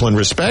discipline,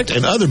 respect,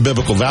 and other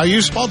biblical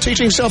values while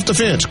teaching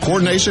self-defense,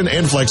 coordination,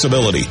 and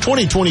flexibility.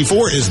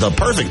 2024 is the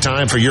perfect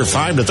time for your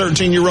 5 to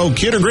 13-year-old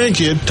kid or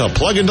grandkid to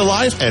plug into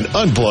life and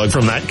unplug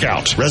from that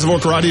couch.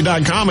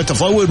 ReservoirKarate.com at the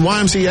Flowood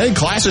YMCA.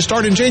 Classes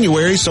start in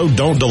January, so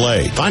don't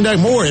delay. Find out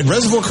more at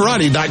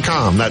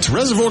ReservoirKarate.com. That's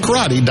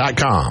ReservoirKarate.com.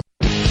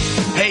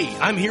 Hey,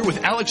 I'm here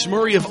with Alex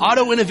Murray of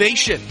Auto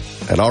Innovation.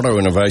 At Auto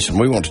Innovation,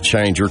 we want to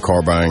change your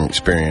car buying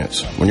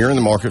experience. When you're in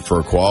the market for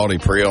a quality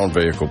pre-owned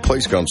vehicle,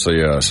 please come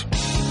see us.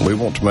 We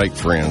want to make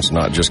friends,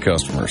 not just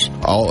customers.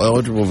 All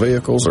eligible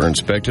vehicles are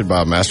inspected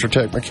by a Master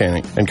Tech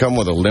mechanic and come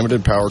with a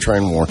limited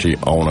powertrain warranty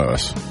on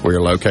us. We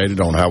are located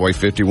on Highway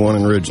 51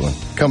 in Ridgeland.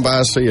 Come by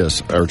and see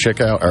us or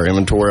check out our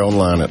inventory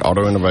online at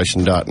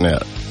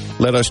autoinnovation.net.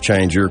 Let us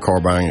change your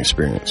car buying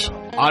experience.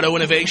 Auto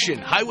Innovation,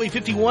 Highway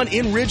 51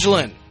 in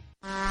Ridgeland.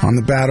 On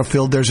the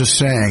battlefield, there's a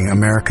saying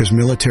America's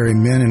military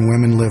men and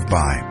women live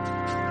by.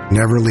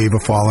 Never leave a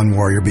fallen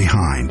warrior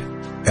behind,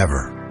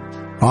 ever.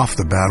 Off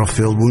the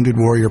battlefield, Wounded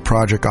Warrior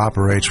Project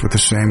operates with the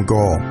same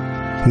goal.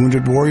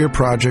 Wounded Warrior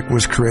Project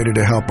was created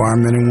to help our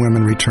men and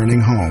women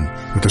returning home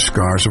with the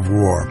scars of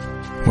war,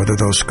 whether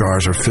those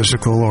scars are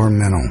physical or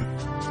mental.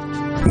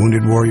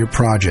 Wounded Warrior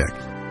Project.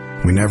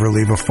 We never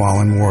leave a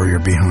fallen warrior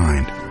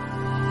behind,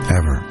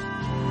 ever.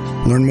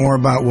 Learn more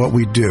about what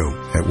we do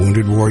at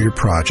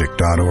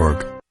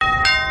woundedwarriorproject.org.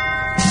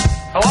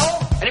 Hello?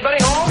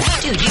 Anybody home?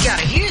 Dude, you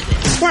gotta hear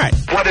this. What?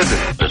 What is it?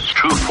 Its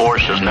true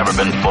force has never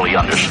been fully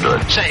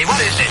understood. Say,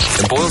 what is this?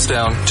 It boils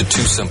down to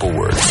 2 simple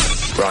words.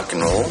 Rock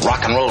and roll.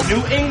 Rock and roll.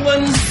 New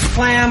England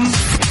clam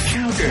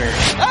chowder.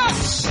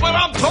 That's what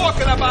I'm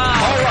talking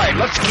about. All right,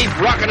 let's keep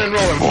rocking and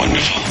rolling.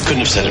 Wonderful. Couldn't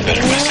have said it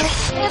better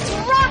myself. It's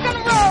rock and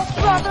roll,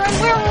 brother, and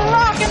we're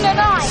rocking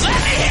tonight. Let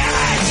me hear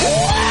it!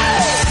 Woo!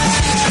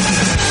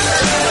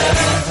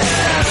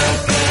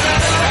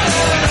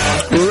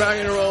 Rock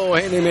and roll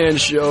Handyman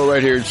Show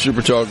right here at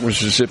SuperTalk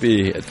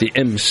Mississippi at the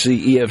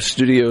MCEF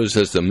studios.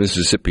 That's the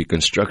Mississippi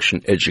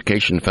Construction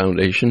Education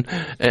Foundation.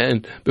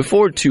 And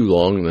before too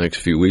long, in the next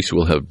few weeks,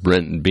 we'll have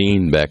Brent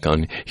Bean back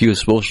on. He was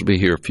supposed to be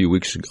here a few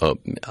weeks ago,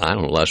 I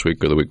don't know, last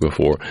week or the week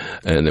before,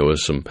 and there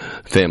was some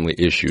family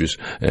issues,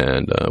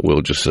 and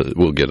we'll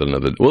get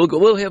another,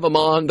 we'll have him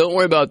on. Don't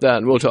worry about that,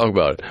 and we'll talk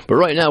about it. But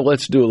right now,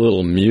 let's do a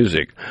little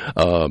music.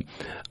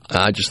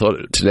 I just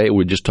thought today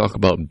we'd just talk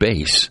about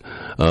bass.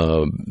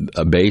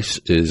 A bass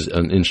is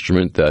an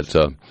instrument that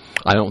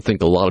I don't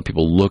think a lot of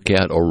people look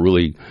at or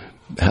really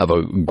have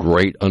a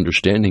great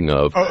understanding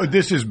of. Oh,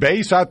 this is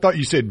bass? I thought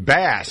you said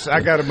bass.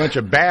 I got a bunch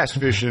of bass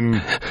fishing.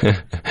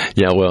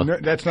 Yeah, well. No,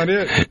 that's not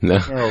it? No,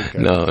 oh, okay.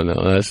 no,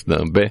 that's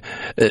not.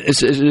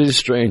 It is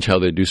strange how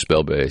they do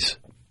spell bass.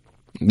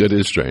 It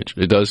is strange.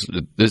 It does.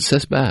 It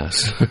says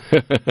bass.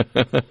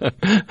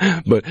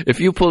 But if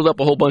you pulled up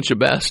a whole bunch of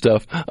bass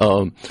stuff,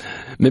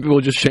 maybe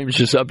we'll just change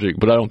the subject,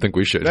 but I don't think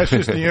we should. That's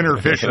just the inner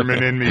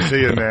fisherman in me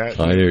seeing that.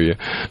 I hear you.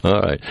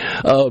 All right.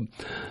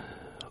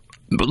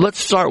 But let's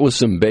start with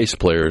some bass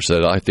players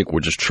that I think were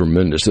just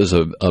tremendous. There's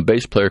a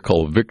bass player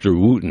called Victor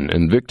Wooten,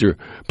 and Victor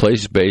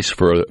plays bass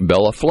for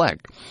Bella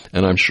Fleck.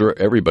 And I'm sure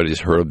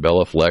everybody's heard of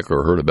Bella Fleck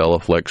or heard a Bella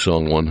Fleck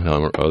song one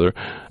time or other,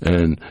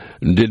 and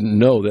didn't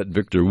know that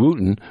Victor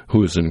Wooten,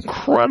 who is an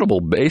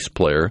incredible bass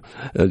player,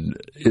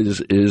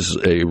 is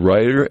a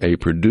writer, a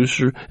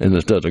producer, and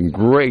has done a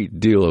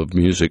great deal of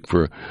music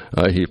for,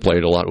 he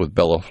played a lot with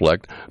Bella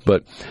Fleck,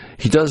 but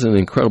he does an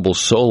incredible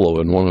solo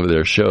in one of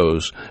their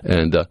shows,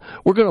 and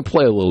we're going to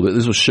play a little bit.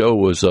 This show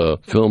was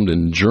filmed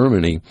in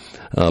Germany,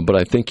 but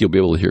I think you'll be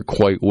able to hear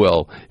quite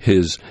well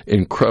his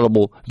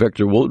incredible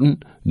Victor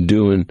Wooten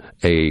doing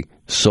a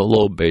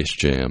solo bass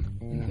jam.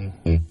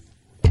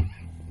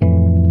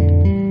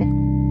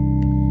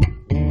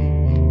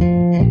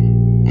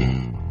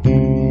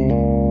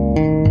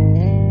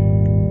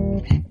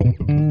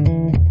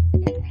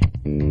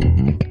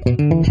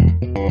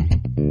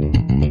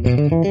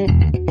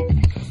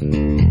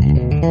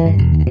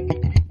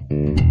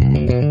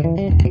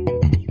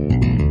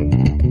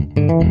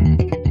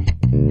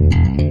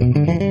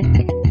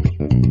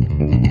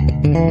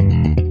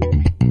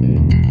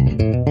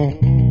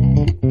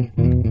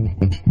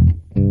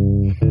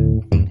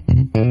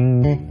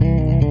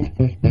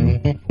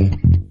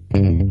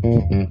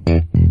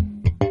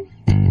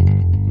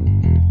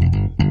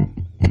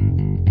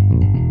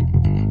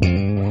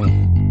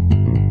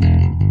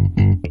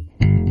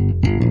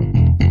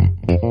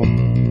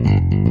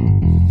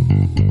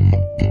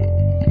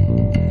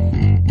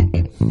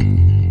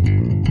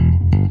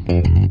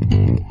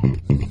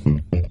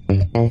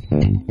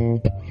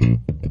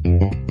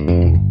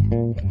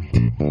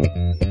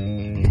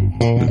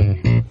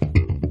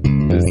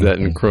 that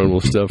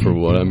incredible stuff or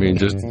what? I mean,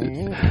 just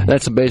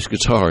that's a bass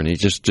guitar, and he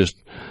just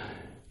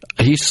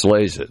he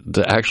slays it.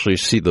 To actually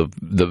see the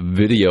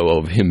video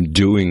of him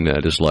doing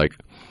that is like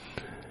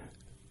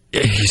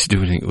he's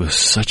doing it with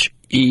such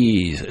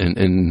ease and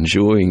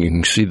enjoying. You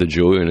can see the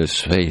joy in his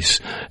face,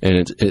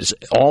 and it's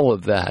all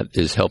of that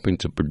is helping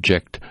to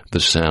project the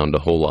sound a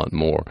whole lot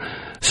more.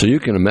 So you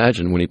can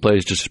imagine when he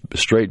plays just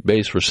straight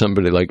bass for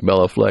somebody like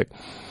Bela Fleck,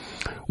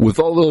 with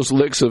all those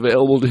licks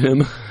available to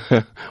him,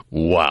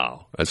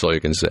 wow, that's all you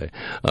can say.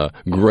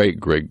 Great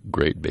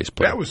bass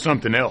player. That was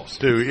something else,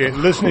 too.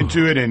 Listening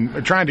to it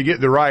and trying to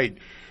get the right...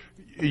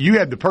 You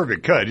had the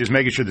perfect cut, just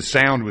making sure the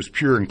sound was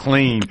pure and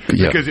clean,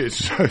 because it's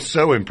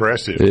so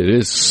impressive. It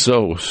is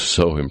so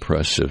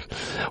impressive.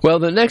 Well,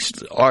 the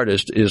next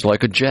artist is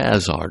like a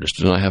jazz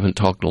artist, and I haven't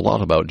talked a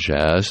lot about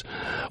jazz.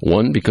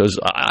 One, because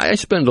I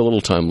spend a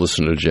little time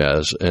listening to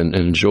jazz and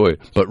enjoy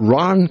it. But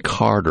Ron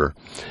Carter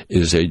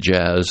is a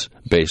jazz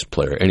bass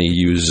player, and he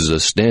uses a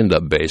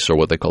stand-up bass, or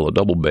what they call a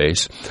double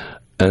bass.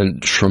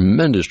 And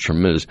tremendous.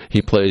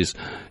 He's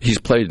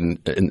played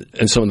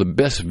in some of the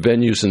best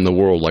venues in the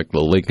world, like the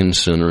Lincoln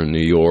Center in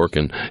New York,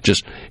 and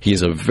just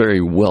he's a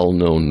very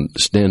well-known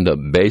stand-up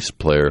bass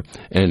player,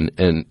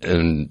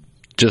 and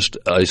just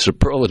a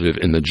superlative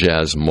in the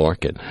jazz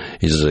market.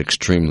 He's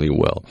extremely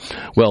well.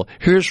 Well,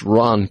 here's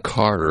Ron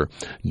Carter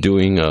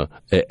doing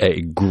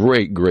a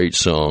great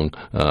song,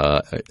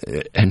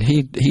 and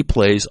he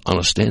plays on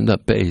a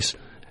stand-up bass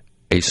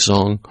a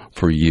song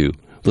for you.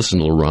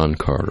 Listen to Ron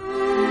Carter.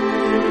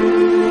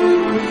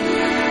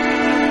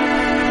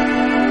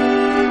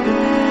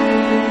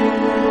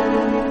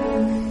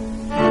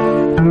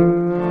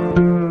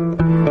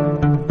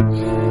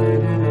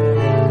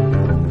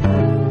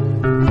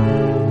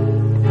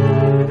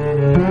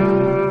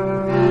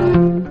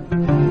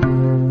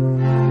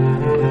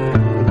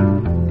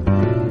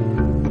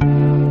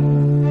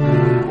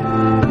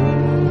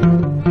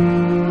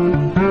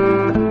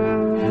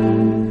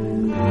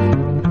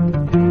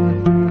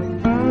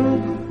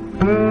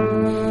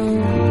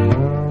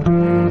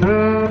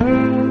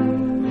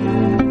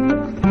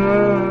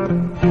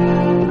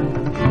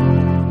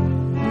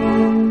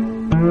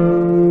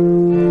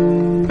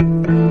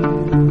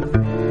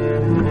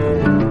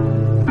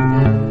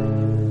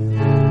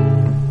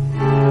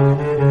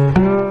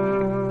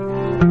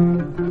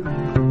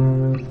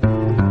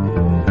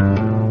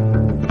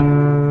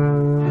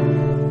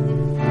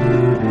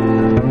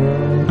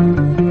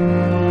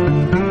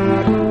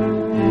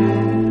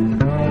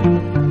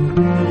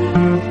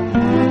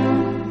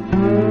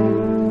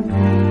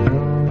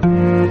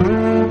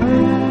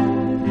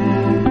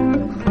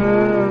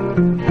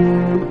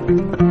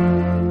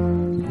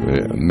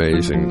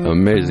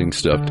 Amazing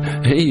stuff.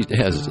 He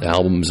has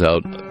albums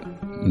out,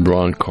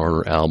 Ron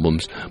Carter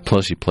albums,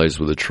 plus he plays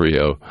with a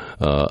trio,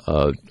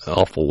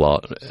 awful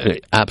lot.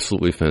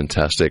 Absolutely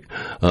fantastic.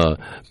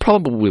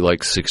 Probably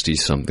like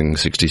 60-something,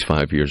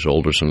 65 years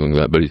old or something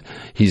like that, but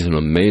he's an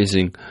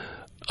amazing,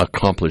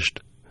 accomplished,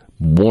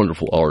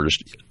 wonderful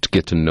artist to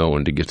get to know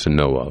and to get to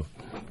know of.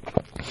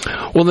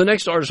 Well, the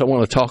next artist I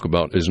want to talk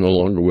about is no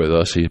longer with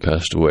us. He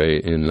passed away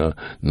in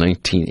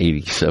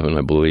 1987,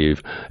 I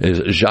believe, is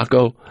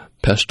Jaco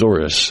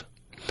Pastorius.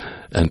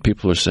 And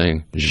people are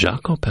saying,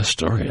 Jaco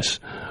Pastorius,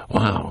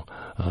 wow.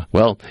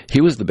 Well,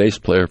 he was the bass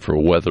player for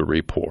Weather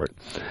Report.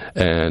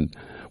 And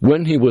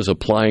when he was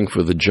applying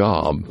for the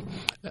job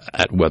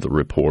at Weather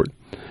Report,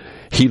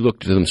 he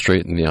looked at them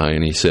straight in the eye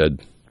and he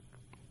said,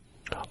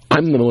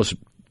 I'm the most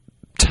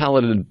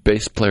talented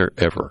bass player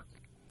ever.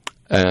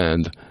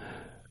 And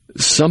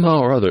somehow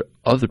or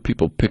other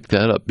people picked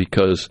that up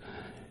because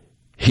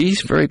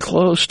he's very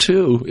close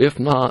to, if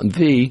not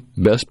the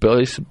best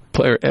bass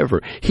player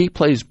ever. He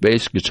plays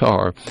bass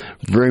guitar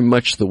very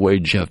much the way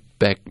Jeff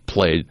Beck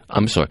played.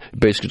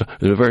 Bass guitar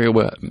very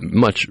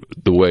much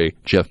the way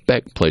Jeff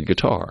Beck played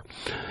guitar.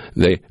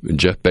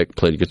 Jeff Beck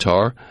played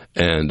guitar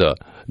and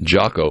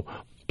Jaco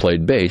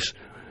played bass,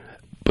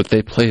 but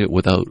they played it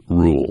without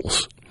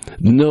rules.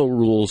 No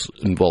rules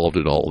involved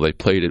at all. They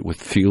played it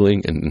with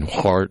feeling and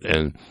heart,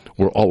 and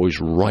were always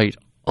right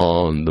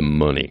on the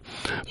money.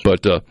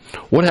 But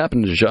what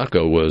happened to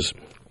Jaco was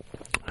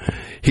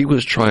he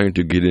was trying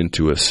to get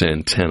into a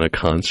Santana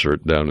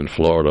concert down in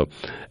Florida,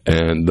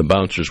 and the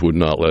bouncers would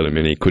not let him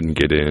in. He couldn't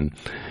get in.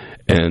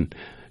 And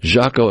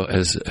Jaco,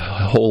 his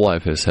whole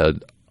life, has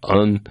had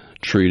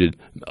untreated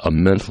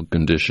mental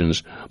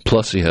conditions,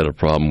 plus he had a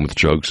problem with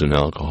drugs and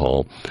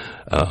alcohol.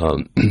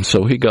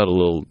 So he got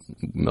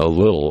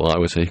I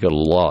would say he got a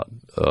lot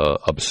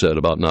upset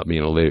about not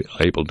being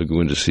able to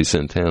go in to see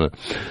Santana.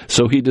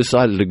 So he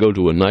decided to go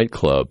to a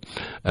nightclub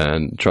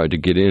and tried to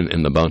get in,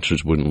 and the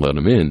bouncers wouldn't let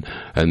him in,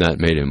 and that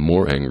made him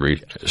more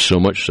angry, so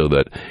much so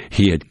that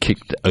he had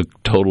kicked a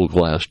total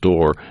glass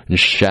door and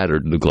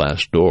shattered the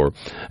glass door,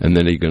 and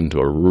then he got into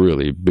a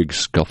really big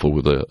scuffle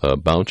with the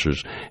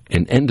bouncers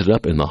and ended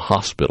up in the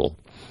hospital.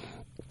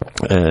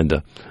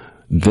 And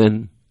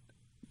then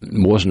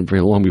it wasn't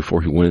very long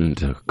before he went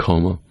into a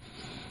coma,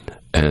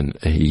 and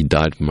he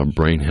died from a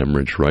brain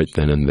hemorrhage right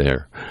then and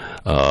there.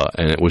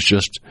 And it was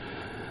just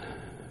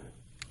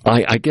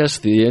I guess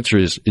the answer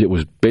is it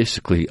was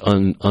basically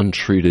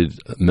untreated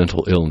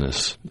mental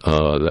illness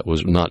that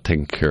was not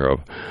taken care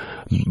of.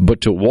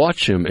 But to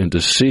watch him and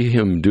to see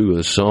him do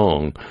the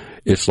song,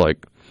 it's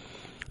like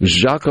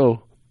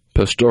Jaco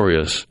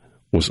Pastorius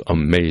was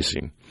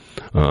amazing.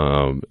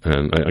 And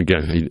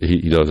again,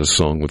 he does a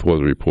song with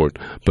Weather Report.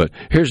 But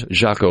here's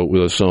Jaco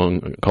with a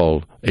song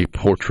called A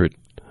Portrait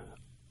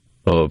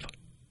of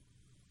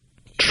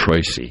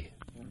Tracy.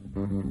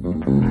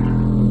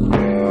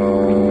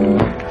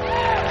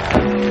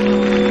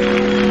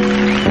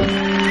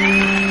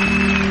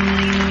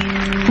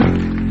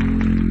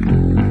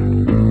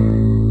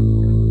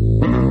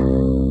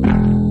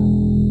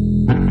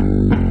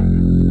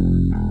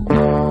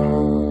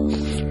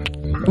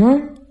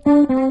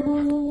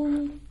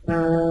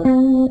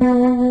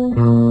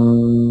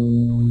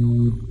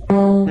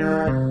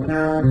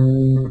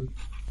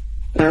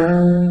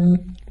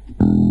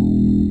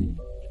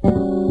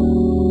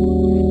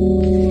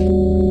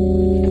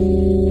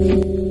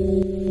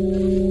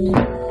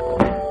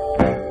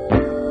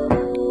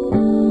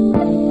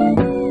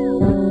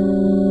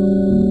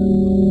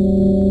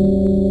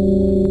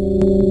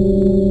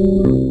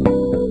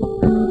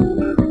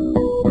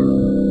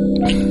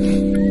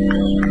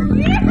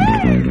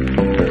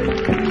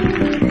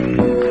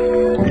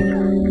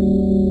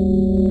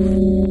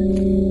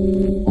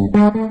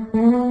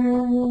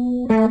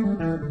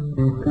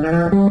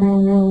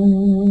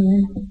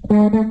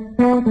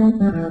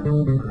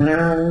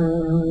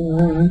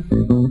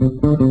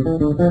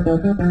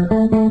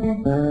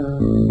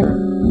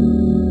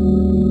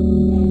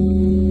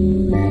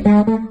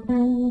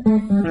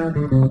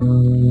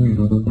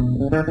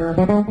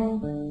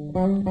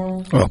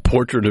 A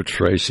Portrait of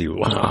Tracy.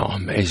 Wow,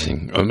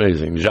 amazing.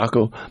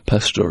 Jaco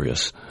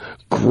Pastorius,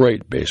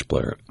 great bass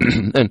player.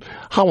 And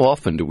how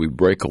often do we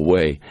break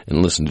away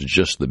and listen to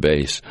just the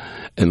bass?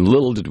 And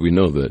little did we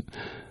know that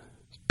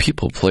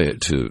people play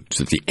it to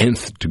the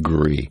nth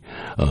degree.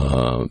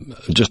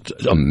 Just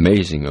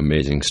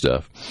amazing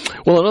stuff.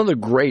 Well, another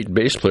great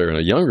bass player and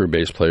a younger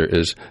bass player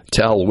is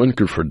Tal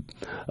Winkelford.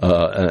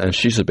 And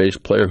she's a bass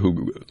player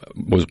who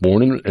was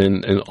born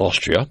in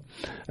Austria.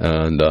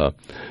 And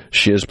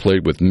she has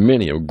played with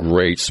many of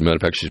greats. As a matter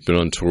of fact, she's been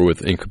on tour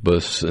with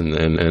Incubus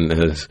and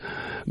has,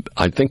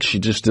 I think she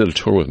just did a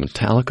tour with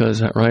Metallica, is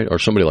that right? Or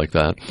somebody like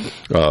that.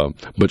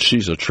 But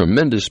she's a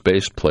tremendous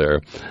bass player.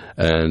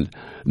 And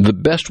the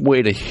best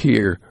way to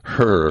hear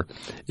her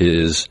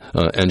is,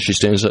 and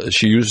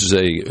she uses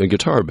a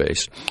guitar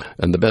bass.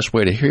 And the best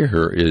way to hear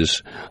her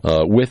is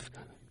with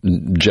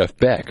Jeff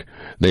Beck.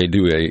 They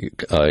do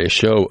a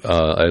show,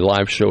 a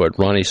live show at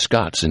Ronnie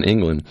Scott's in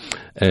England,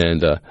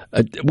 and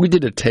we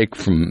did a take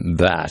from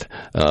that,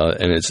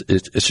 and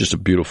it's just a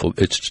beautiful.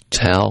 It's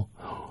Tal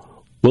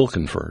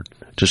Wilkenford.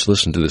 Just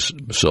listen to this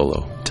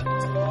solo.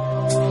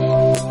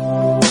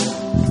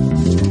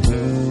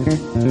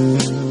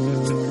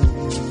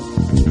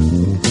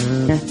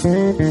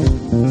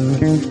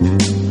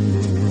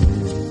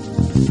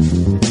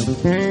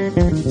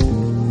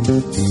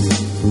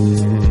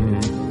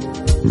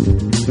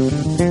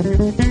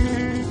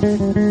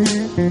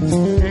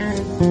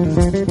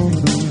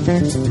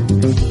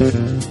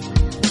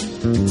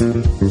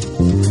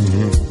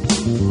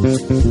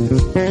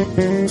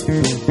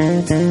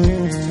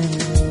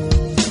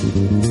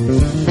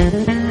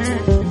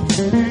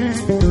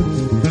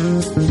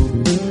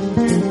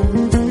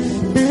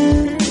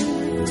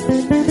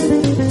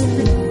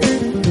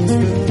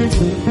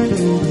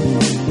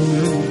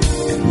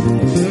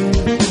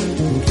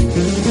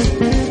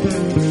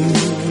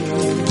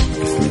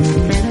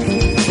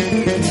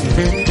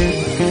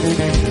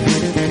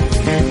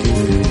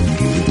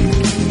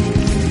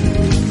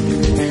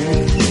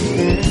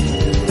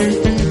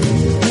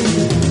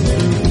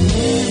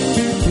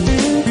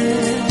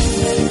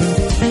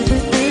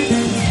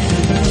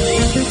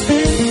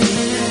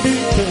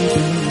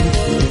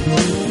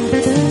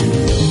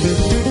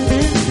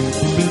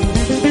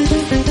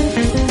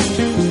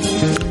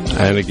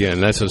 And again,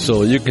 that's a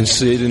solo. You can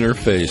see it in her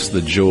face,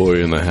 the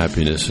joy and the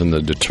happiness and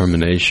the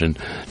determination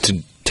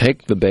to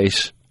take the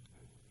bass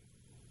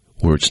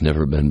where it's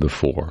never been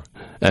before.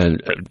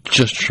 And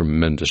just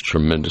tremendous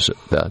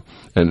at that.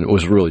 And it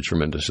was really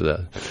tremendous at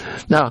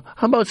that. Now,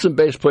 how about some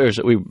bass players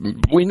that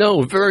we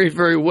know very,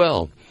 very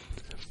well,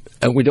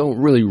 and we don't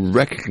really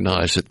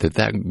recognize it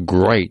that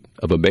great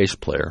of a bass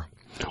player?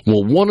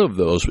 Well, one of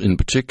those in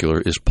particular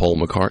is Paul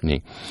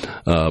McCartney.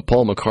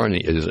 Paul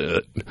McCartney is...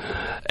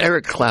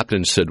 Eric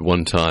Clapton said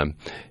one time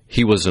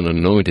he was an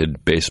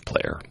anointed bass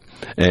player.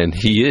 And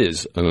he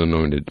is an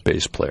anointed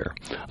bass player.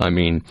 I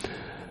mean,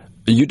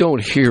 you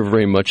don't hear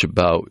very much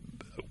about,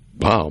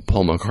 wow,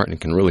 Paul McCartney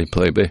can really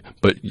play bass.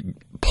 But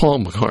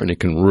Paul McCartney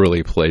can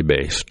really play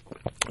bass.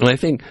 And I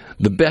think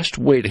the best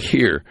way to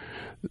hear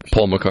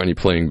Paul McCartney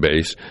playing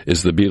bass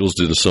is the Beatles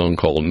did a song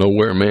called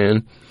Nowhere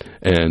Man,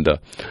 and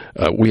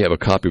we have a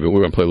copy of it.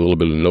 We're going to play a little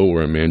bit of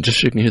Nowhere Man just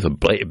so you can hear the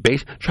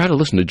bass. Try to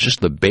listen to just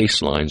the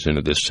bass lines in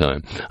it this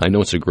time. I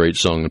know it's a great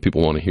song and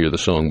people want to hear the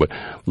song, but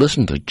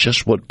listen to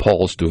just what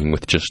Paul's doing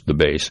with just the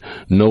bass.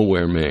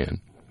 Nowhere Man.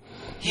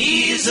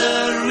 He's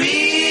a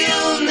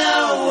real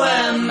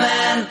nowhere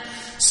man,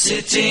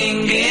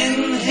 sitting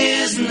in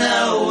his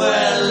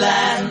nowhere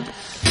land,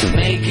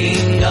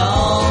 making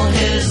all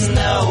his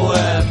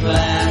nowhere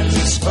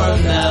plans for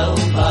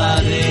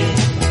nobody.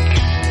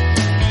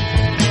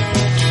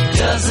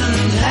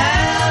 Doesn't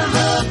have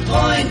a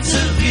point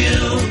of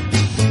view,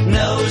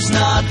 knows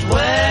not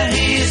where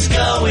he's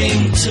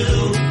going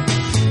to.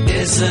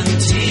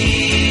 Isn't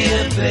he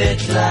a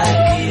bit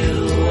like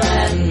you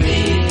and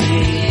me?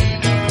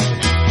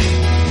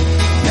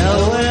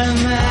 Nowhere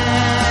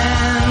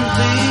man,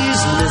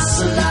 please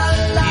listen.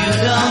 You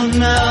don't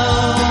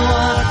know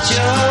what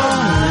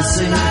you're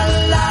missing.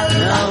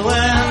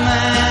 Nowhere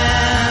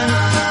man,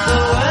 the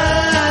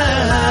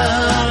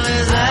world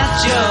is at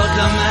your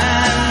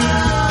command.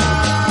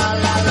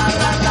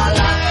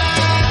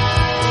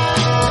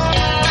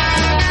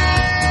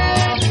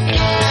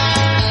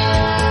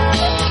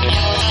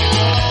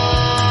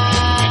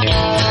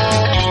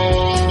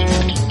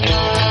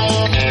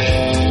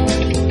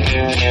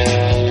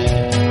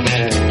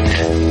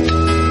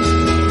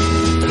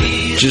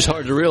 It's just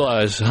hard to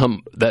realize how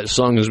that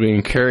song is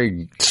being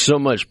carried so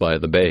much by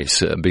the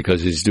bass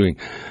because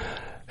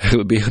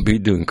he'll be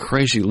doing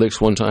crazy licks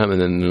one time,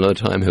 and then another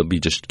time he'll be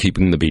just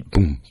keeping the beat.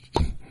 Boom,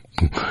 boom,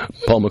 boom.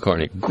 Paul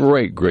McCartney,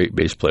 great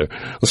bass player.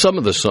 Well, some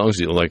of the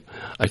songs, like,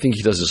 I think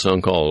he does a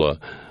song called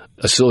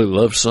A Silly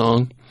Love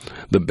Song.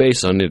 The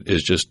bass on it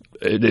is just,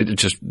 it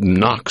just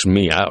knocks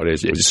me out.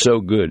 It's so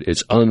good.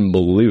 It's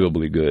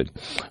unbelievably good.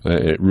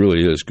 It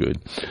really is good.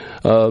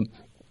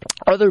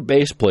 Other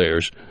bass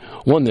players,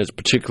 one that's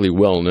particularly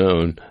well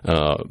known,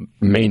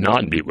 may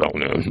not be well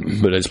known,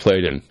 but has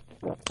played in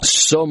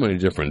so many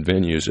different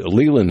venues.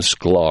 Leland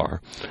Sklar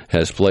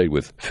has played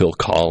with Phil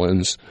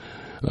Collins.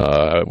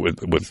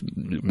 With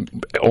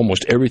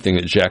almost everything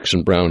that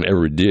Jackson Browne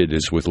ever did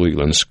is with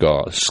Leland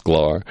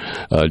Sklar,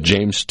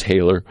 James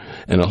Taylor,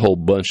 and a whole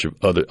bunch of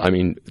other. I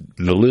mean,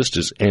 the list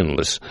is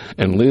endless.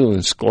 And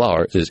Leland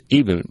Sklar is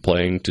even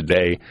playing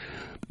today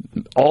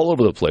all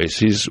over the place.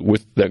 He's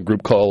with that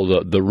group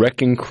called the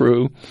Wrecking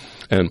Crew,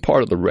 and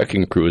part of the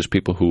Wrecking Crew is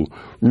people who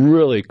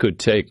really could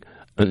take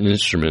an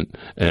instrument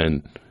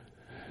and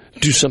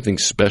do something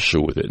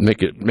special with it,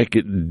 make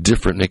it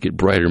different, make it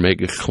brighter,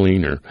 make it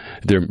cleaner.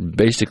 They're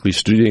basically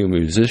studio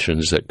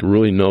musicians that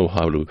really know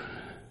how to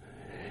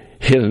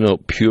hit a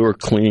note pure,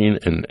 clean,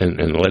 and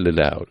let it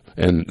out.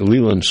 And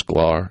Leland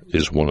Sklar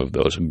is one of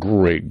those.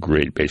 Great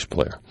bass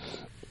player.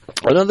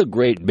 Another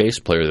great bass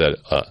player that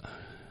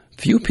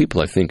few people,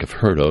 I think, have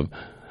heard of,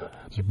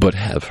 but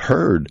have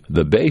heard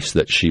the bass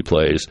that she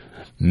plays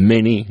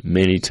many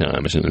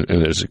times, and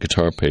there's a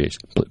guitar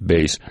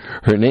bass.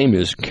 Her name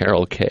is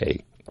Carol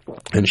Kay.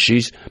 And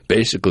she's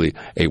basically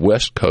a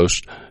West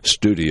Coast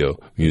studio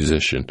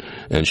musician.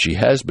 And she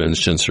has been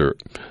since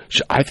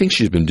I think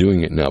she's been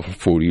doing it now for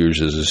 40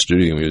 years as a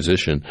studio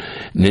musician.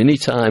 And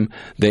anytime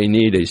they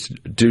need a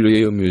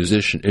studio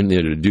musician in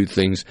there to do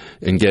things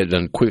and get it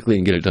done quickly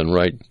and get it done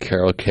right,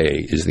 Carol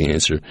Kay is the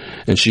answer.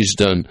 And she's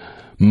done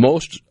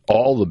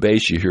all the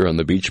bass you hear on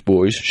the Beach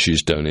Boys.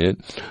 She's done it.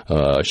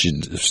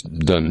 She's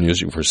done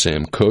music for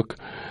Sam Cooke.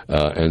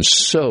 And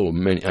so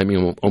many, I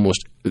mean,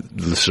 almost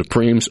the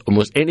Supremes,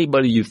 almost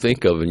anybody you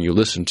think of and you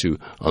listen to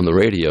on the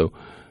radio,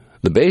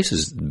 the bass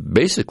is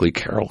basically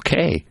Carol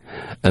Kay.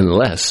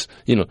 Unless,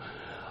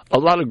 a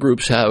lot of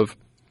groups have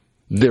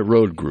their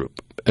road group,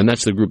 and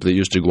that's the group they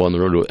used to go on the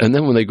road with. And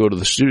then when they go to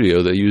the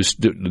studio, they use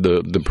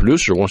the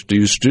producer wants to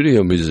use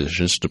studio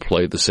musicians to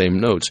play the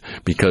same notes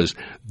because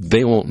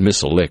they won't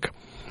miss a lick.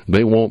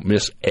 They won't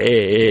miss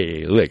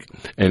a lick.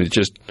 And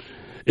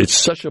it's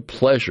such a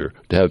pleasure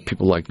to have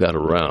people like that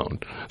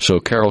around. So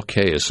Carol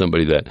Kay is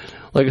somebody that,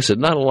 like I said,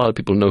 not a lot of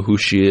people know who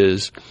she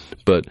is,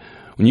 but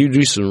when you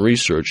do some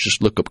research,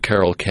 just look up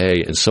Carol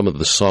Kay and some of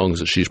the songs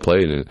that she's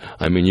played in.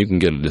 I mean, you can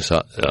get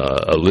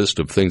a list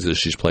of things that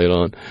she's played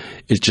on.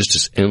 It's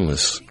just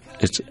endless.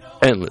 It's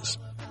endless.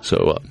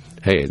 So,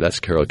 hey, that's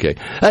Carol Kay.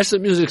 That's the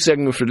music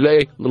segment for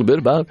today. A little bit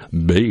about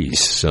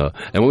bass. And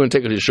we're going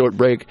to take a short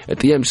break at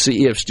the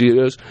MCEF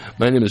Studios.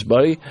 My name is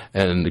Buddy,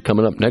 and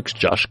coming up next,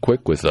 Josh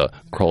Quick with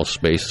Crawl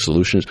Space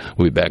Solutions.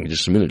 We'll be back in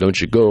just a minute. Don't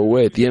you go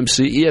away at the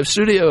MCEF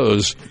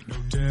Studios.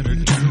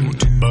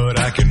 But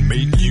I can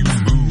make you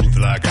move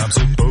like I'm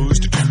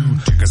supposed to do,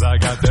 'cause I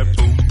got that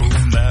boom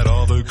boom that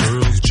all the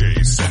girls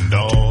chase, and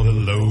all the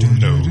low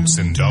notes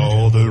and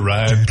all the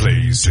right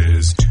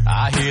places.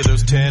 I hear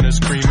those tenors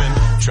screaming,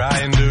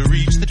 trying to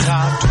reach the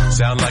top.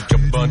 Sound like a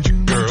bunch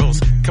of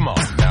girls. Come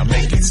on, now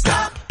make it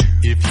stop.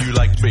 If you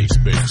like bass,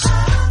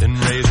 then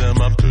raise them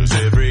up, 'cause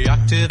every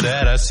octave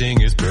that I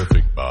sing is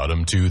perfect,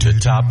 bottom to the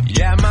top.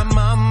 Yeah, my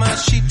mama,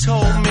 she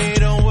told me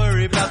don't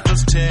worry about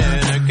those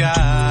tenor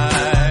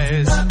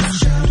guys.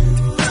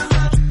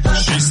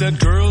 She said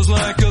girls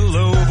like a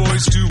low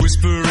voice to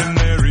whisper in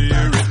their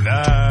ear at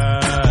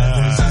night.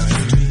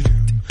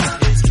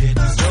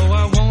 So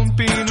I won't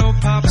be no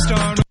pop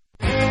star.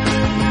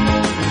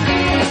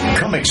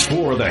 Come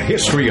explore the history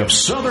history of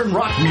Southern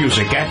rock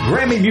music at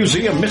Grammy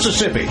Museum,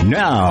 Mississippi.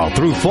 Now,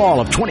 through fall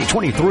of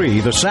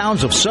 2023, the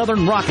Sounds of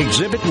Southern Rock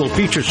exhibit will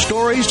feature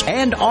stories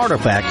and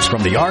artifacts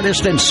from the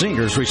artists and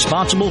singers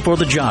responsible for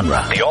the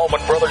genre. The Allman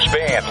Brothers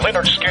Band,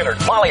 Leonard Skinner,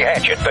 Molly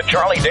Hatchet, the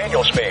Charlie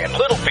Daniels Band,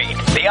 Little Feat,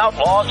 the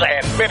Outlaws,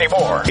 and many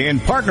more. In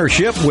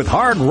partnership with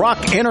Hard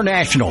Rock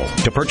International.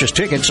 To purchase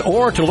tickets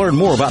or to learn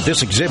more about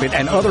this exhibit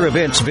and other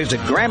events, visit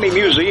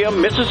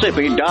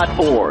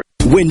GrammyMuseumMississippi.org.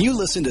 When you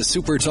listen to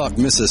SuperTalk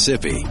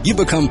Mississippi, you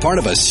become part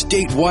of a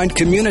statewide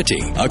community,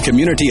 a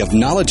community of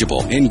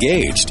knowledgeable,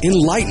 engaged,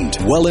 enlightened,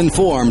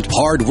 well-informed,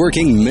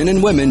 hard-working men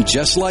and women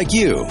just like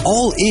you,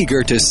 all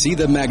eager to see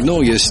the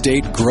Magnolia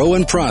State grow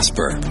and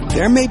prosper.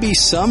 There may be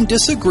some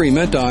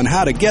disagreement on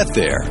how to get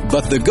there,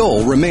 but the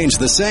goal remains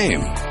the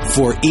same,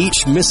 for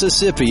each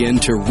Mississippian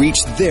to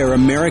reach their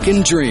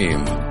American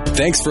dream.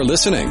 Thanks for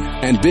listening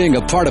and being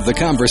a part of the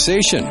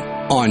conversation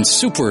on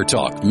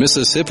SuperTalk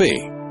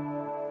Mississippi.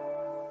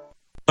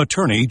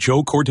 Attorney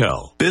Joe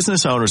Cordell.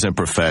 Business owners and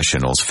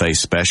professionals face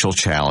special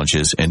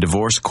challenges in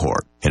divorce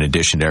court. In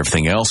addition to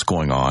everything else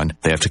going on,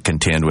 they have to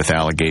contend with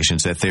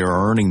allegations that they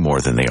are earning more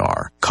than they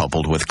are,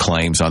 coupled with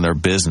claims on their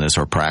business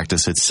or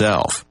practice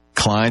itself.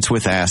 Clients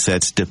with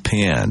assets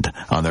depend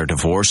on their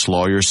divorce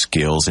lawyer's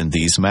skills in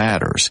these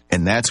matters,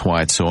 and that's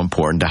why it's so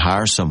important to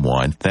hire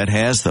someone that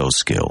has those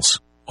skills.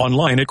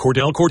 Online at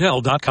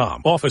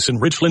CordellCordell.com. Office in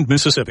Richland,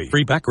 Mississippi.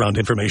 Free background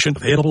information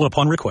available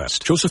upon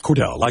request. Joseph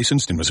Cordell,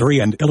 licensed in Missouri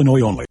and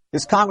Illinois only.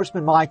 It's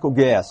Congressman Michael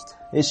Guest.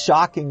 It's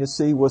shocking to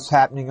see what's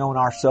happening on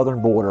our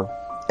southern border.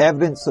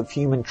 Evidence of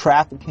human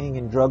trafficking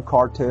and drug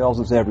cartels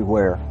is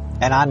everywhere.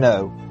 And I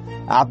know,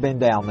 I've been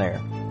down there.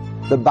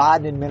 The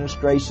Biden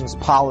administration's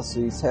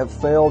policies have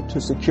failed to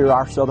secure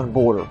our southern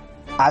border.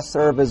 I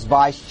serve as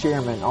vice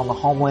chairman on the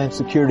Homeland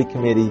Security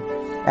Committee,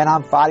 and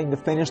I'm fighting to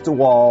finish the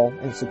wall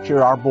and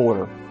secure our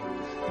border.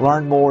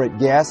 Learn more at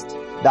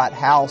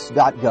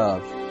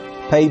guest.house.gov.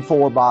 Paid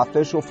for by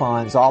official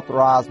funds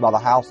authorized by the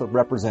House of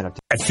Representatives.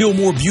 At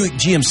Fillmore Buick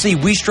GMC,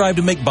 we strive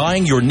to make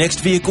buying your next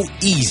vehicle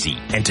easy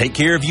and take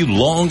care of you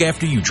long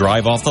after you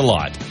drive off the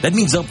lot. That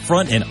means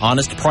upfront and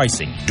honest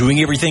pricing, doing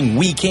everything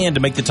we can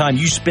to make the time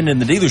you spend in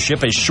the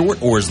dealership as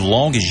short or as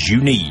long as you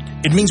need.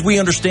 It means we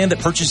understand that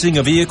purchasing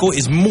a vehicle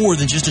is more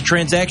than just a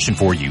transaction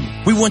for you.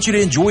 We want you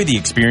to enjoy the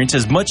experience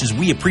as much as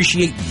we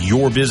appreciate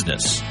your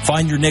business.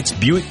 Find your next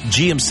Buick,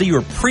 GMC,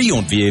 or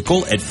pre-owned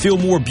vehicle at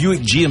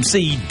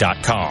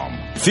FillmoreBuickGMC.com.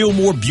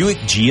 Fillmore Buick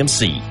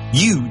GMC.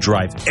 You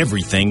drive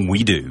everything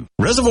we do.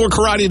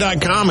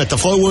 ReservoirKarate.com at the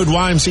Flowood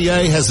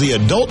YMCA has the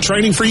adult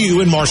training for you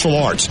in martial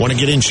arts. Want to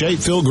get in shape,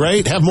 feel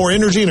great, have more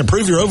energy, and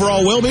improve your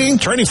overall well-being?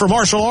 Training for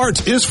martial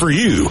arts is for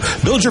you.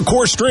 Build your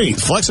core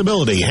strength,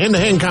 flexibility,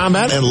 hand-to-hand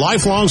combat, and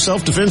lifelong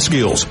self-defense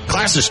skills.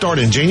 Classes start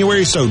in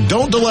January, so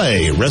don't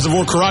delay.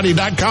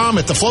 ReservoirKarate.com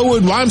at the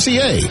Flowood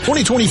YMCA.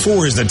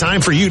 2024 is the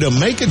time for you to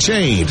make a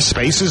change.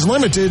 Space is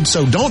limited,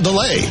 so don't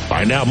delay.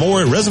 Find out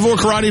more at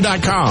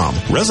ReservoirKarate.com.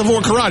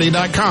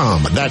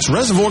 ReservoirKarate.com. That's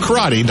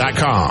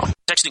ReservoirKarate.com.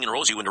 Texting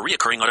enrolls you into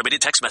recurring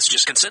automated text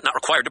messages. Consent not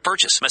required to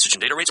purchase. Message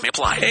and data rates may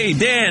apply. Hey,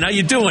 Dan, how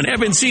you doing?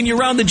 Haven't seen you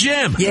around the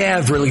gym. Yeah,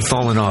 I've really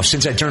fallen off.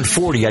 Since I turned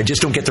 40, I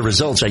just don't get the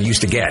results I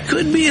used to get.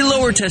 Could be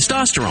lower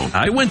testosterone.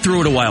 I went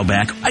through it a while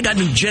back. I got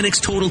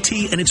Nugenix Total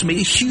T, and it's made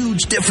a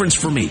huge difference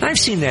for me. I've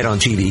seen that on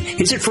TV.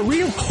 Is it for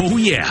real? Oh,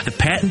 yeah. The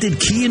patented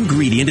key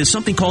ingredient is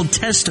something called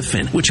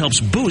Testofen, which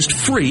helps boost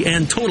free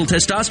and total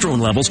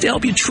testosterone levels to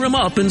help you trim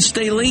up and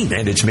stay lean.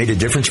 And it's made a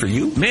difference for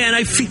you? Man,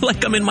 I feel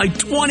like I'm in my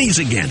 20s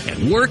again. At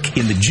work,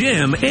 in the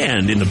gym,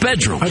 and in the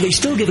bedroom. Are they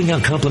still giving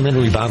out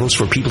complimentary bottles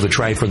for people to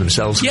try it for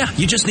themselves? Yeah,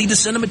 you just need to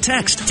send them a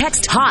text.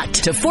 Text HOT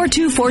to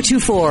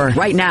 42424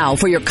 right now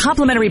for your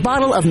complimentary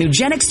bottle of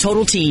Nugenix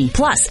Total T.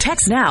 Plus,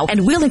 text now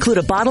and we'll include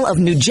a bottle of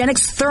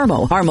Nugenix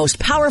Thermo, our most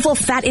powerful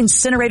fat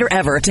incinerator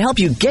ever, to help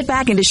you get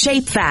back into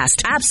shape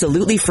fast.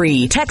 Absolutely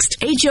free. Text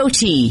HOT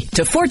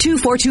to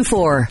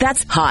 42424.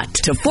 That's HOT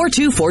to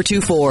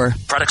 42424.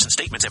 Products and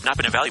statements have not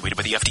been evaluated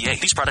by the FDA.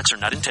 These products are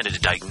not intended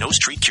to diagnose,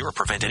 treat, cure, or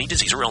prevent any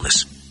disease or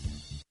illness.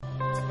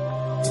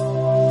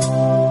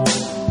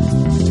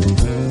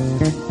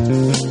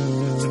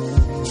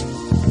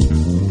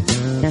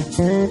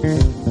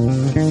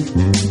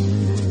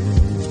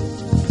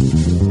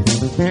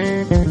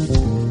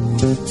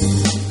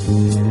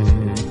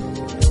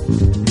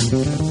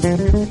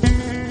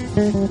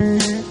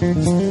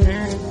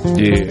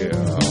 Yeah.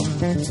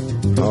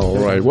 All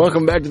right.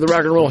 Welcome back to the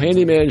Rock and Roll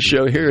Handyman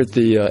Show here at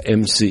the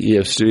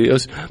MCEF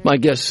Studios. My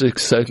guest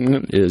this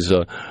segment is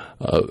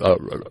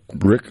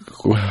Rick,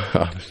 what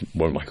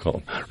am I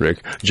calling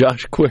Rick?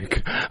 Josh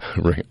Quick.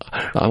 Rick,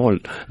 I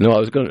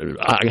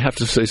have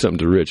to say something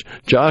to Rich.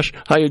 Josh,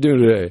 how you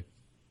doing today?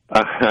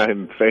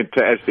 I'm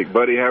fantastic,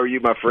 buddy. How are you,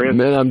 my friend?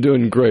 Man, I'm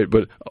doing great.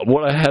 But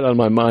what I had on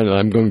my mind, and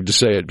I'm going to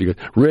say it because,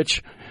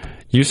 Rich,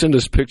 You send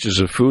us pictures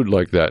of food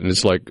like that, and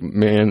it's like,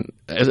 man,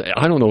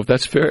 I don't know if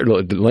that's fair to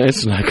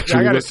Lance and I.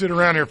 I got to sit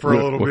around here for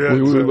a little bit.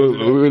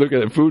 We look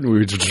at food and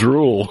we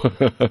drool.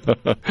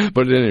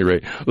 But at any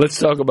rate, let's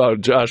talk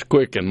about Josh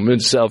Quick and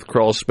Mid-South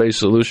Crawl Space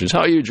Solutions.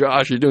 How are you,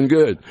 Josh? You doing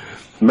good?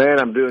 Man,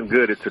 I'm doing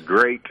good. It's a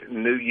great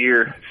New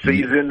Year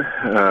season,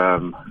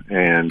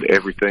 and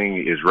everything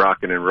is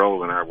rocking and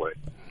rolling our way.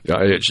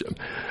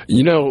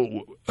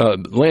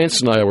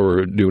 Lance and I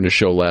were doing a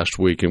show last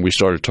week, and we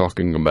started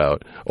talking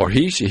about, or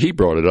he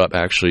brought it up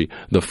actually,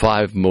 the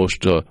 5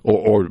 most,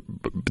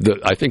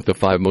 I think the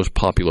 5 most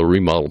popular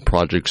remodel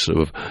projects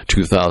of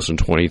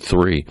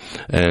 2023,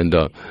 and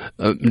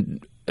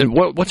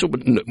what's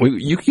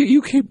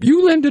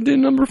you landed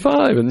in number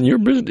 5, and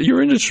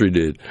your industry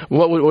did.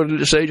 What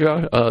did it say,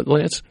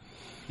 Lance?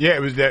 Yeah,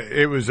 it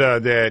was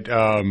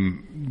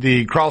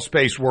the crawl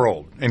space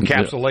world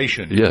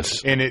encapsulation.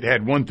 Yes, and it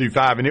had 1 through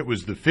 5, and it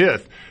was the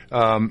 5th,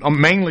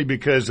 mainly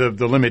because of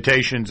the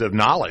limitations of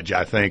knowledge.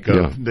 I think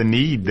of the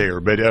need there,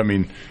 but I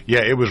mean,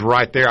 it was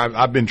right there.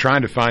 I've been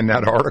trying to find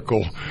that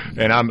article,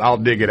 and I'll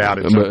dig it out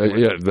at some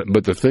point.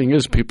 But the thing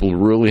is, people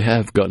really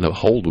have gotten a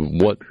hold of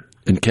what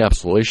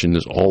encapsulation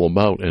is all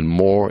about, and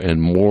more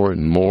and more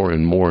and more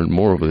and more and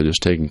more of it is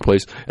taking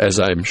place,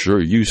 as I'm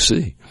sure you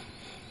see.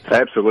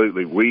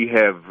 Absolutely. We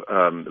have,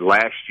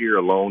 last year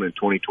alone in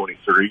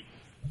 2023,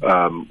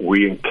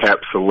 we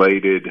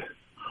encapsulated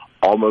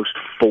almost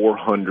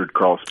 400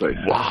 crawl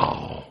spaces.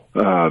 Wow.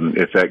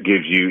 If that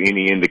gives you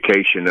any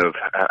indication of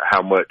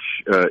how much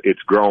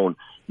it's grown.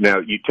 Now,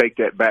 you take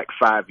that back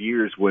 5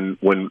 years when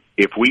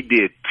if we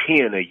did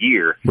 10 a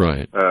year,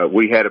 right,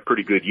 we had a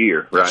pretty good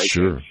year, right?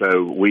 Sure.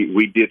 So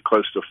we did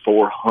close to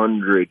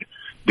 400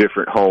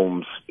 different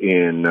homes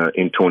in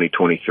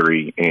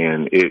 2023,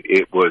 and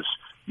it was...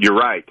 You're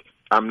right.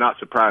 I'm not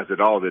surprised at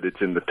all that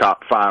it's in the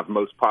top 5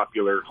 most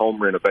popular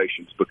home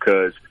renovations,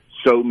 because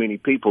so many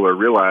people are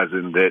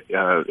realizing that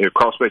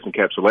crawl space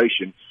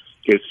encapsulation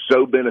is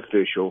so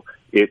beneficial.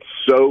 It's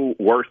so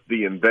worth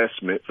the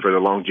investment for the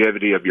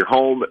longevity of your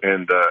home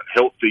and the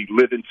healthy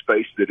living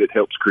space that it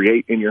helps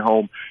create in your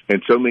home.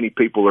 And so many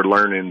people are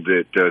learning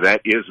that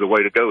that is the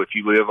way to go. If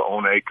you live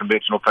on a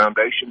conventional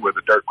foundation with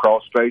a dirt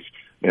crawl space,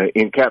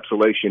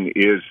 encapsulation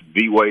is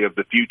the way of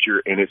the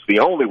future, and it's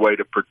the only way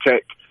to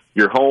protect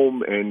your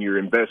home and your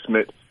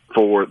investment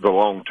for the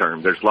long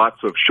term. There's lots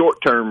of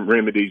short-term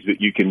remedies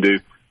that you can do,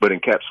 but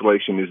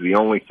encapsulation is the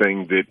only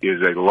thing that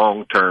is a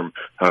long-term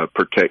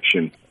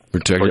protection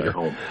for your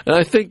home. And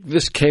I think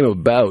this came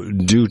about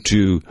due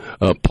to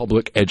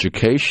public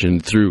education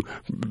through,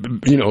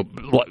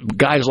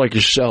 guys like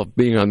yourself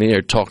being on the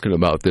air talking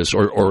about this,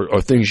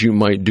 or things you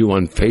might do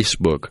on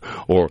Facebook,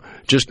 or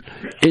just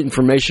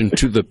information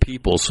to the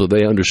people so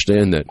they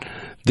understand that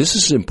this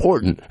is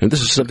important, and this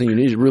is something you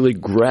need to really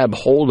grab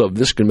hold of.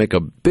 This can make a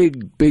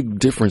big, big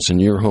difference in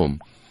your home.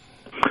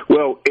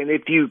 Well, and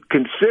if you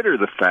consider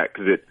the fact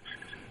that,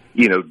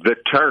 the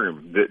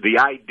term, the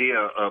idea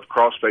of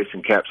crawl space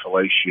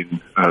encapsulation,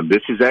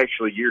 this is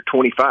actually year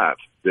 25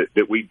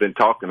 that we've been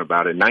talking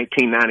about. In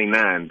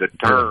 1999, the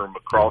term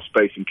crawl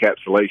space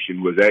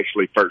encapsulation was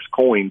actually first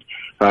coined,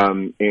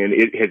 and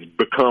it has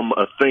become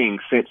a thing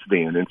since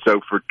then. And so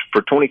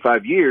for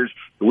 25 years,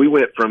 we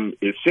went from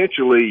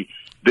essentially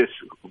this,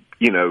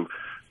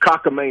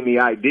 cockamamie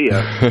idea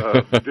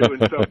of doing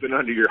something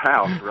under your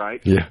house,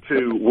 right,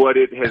 to what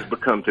it has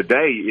become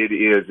today. It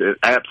is an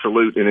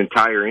absolute and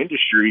entire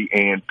industry,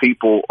 and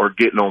people are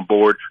getting on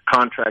board.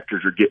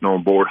 Contractors are getting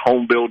on board.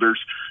 Home builders,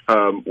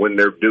 when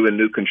they're doing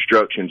new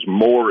constructions,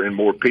 more and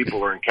more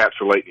people are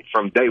encapsulating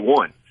from day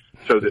one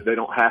so that they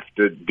don't have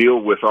to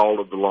deal with all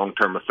of the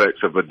long-term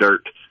effects of a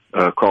dirt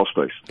crawl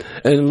space.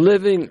 And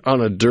living on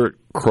a dirt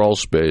crawl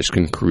space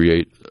can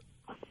create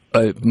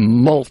a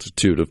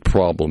multitude of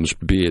problems,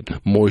 be it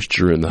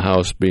moisture in the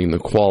house, being the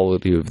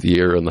quality of the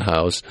air in the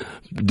house.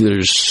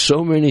 There's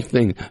so many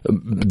things.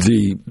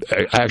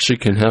 Actually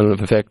can have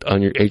an effect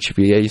on your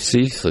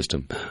HVAC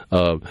system.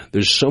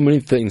 There's so many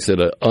things that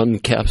an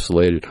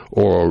unencapsulated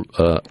or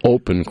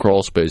open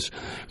crawl space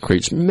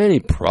creates many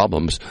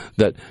problems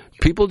that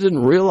people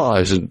didn't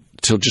realize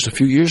until just a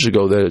few years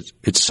ago that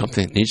it's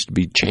something that needs to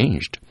be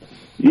changed.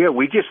 Yeah,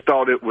 we just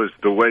thought it was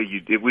the way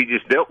we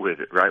just dealt with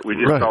it, right? We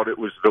just thought it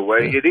was the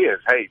way it is.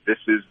 Hey, this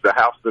is the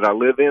house that I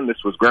live in.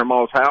 This was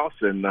Grandma's house,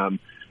 and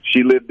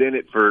she lived in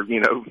it for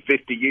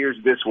 50 years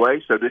this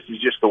way. So this is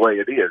just the way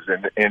it is.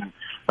 And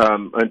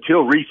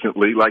until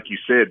recently, like you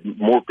said,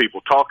 more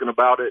people talking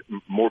about it,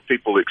 more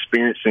people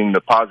experiencing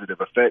the positive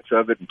effects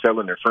of it, and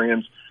telling their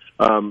friends.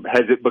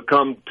 Has it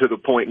become to the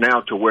point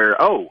now to where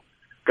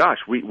gosh,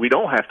 we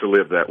don't have to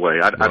live that way.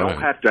 I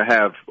don't have to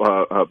have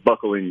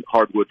buckling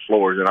hardwood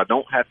floors, and I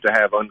don't have to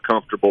have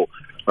uncomfortable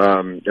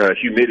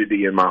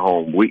humidity in my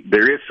home.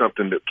 There is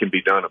something that can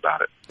be done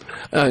about it.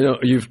 I know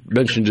you've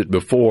mentioned it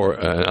before,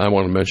 and I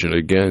want to mention it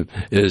again,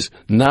 is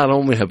not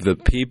only have the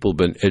people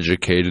been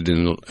educated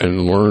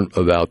and learned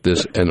about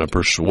this and are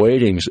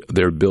persuading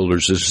their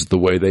builders this is the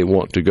way they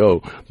want to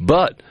go,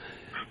 but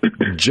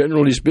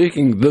generally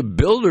speaking, the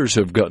builders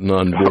have gotten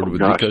on board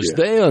with it because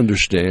they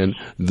understand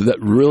that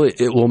really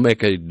it will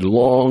make a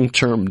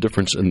long-term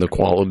difference in the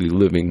quality of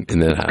living in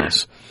that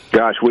house.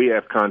 Gosh, we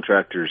have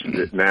contractors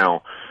that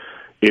now,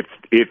 if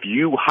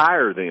you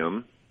hire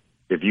them,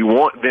 if you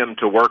want them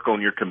to work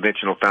on your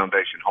conventional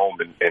foundation home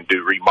and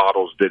do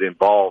remodels that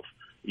involve,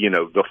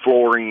 the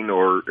flooring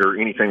or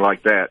anything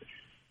like that,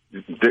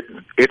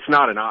 it's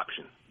not an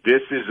option.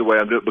 This is the way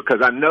I'm doing it,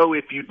 because I know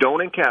if you don't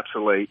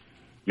encapsulate,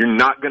 you're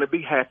not going to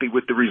be happy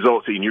with the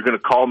results, and you're going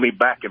to call me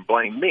back and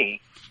blame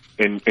me,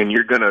 and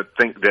you're going to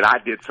think that I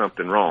did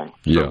something wrong.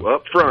 Yeah. So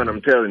up front,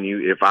 I'm telling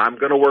you, if I'm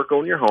going to work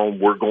on your home,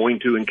 we're going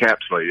to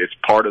encapsulate. It's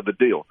part of the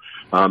deal.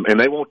 And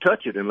they won't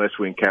touch it unless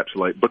we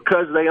encapsulate,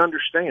 because they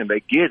understand.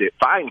 They get it.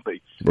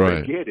 Finally,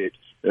 right. They get it.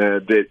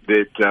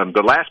 That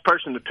the last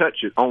person to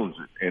touch it owns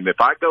it. And if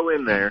I go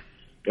in there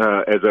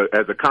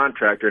as a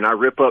contractor and I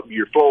rip up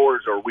your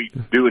floors, or we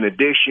do an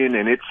addition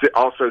and it's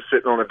also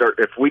sitting on the dirt,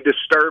 if we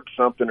disturb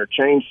something or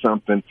change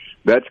something,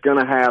 that's going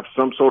to have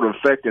some sort of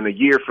effect in a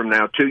year from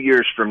now, 2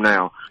 years from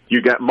now.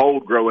 You got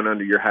mold growing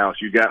under your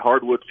house. You got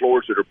hardwood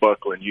floors that are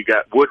buckling. You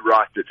got wood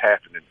rot that's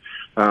happening.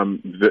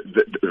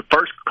 The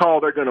first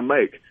call they're going to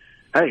make,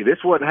 hey,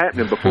 this wasn't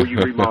happening before you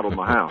remodeled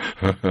my house.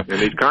 And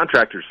these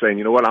contractors saying,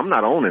 you know what, I'm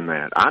not owning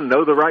that. I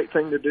know the right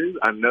thing to do.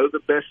 I know the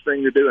best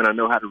thing to do, and I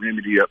know how to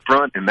remedy up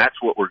front, and that's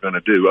what we're going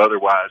to do.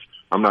 Otherwise,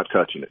 I'm not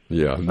touching it.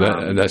 Yeah,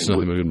 that's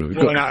nothing we're going to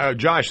do. Well, now,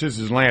 Josh, this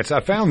is Lance. I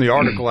found the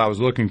article I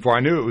was looking for. I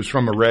knew it was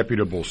from a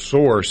reputable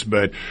source,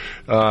 but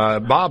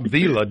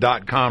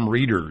BobVila.com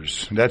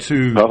readers, that's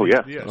who. Oh,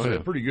 yeah. A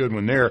pretty good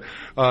one there.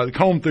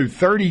 Combed through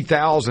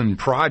 30,000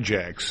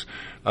 projects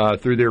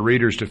through their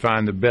readers to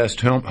find the best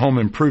home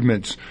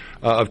improvements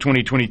of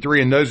 2023,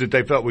 and those that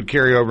they felt would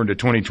carry over into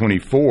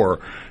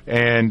 2024.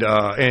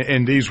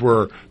 And these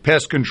were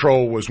pest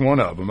control was one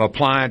of them,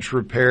 appliance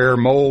repair,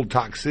 mold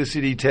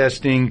toxicity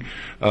testing,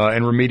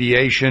 and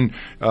remediation,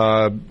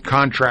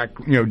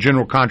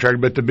 general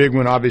contract. But the big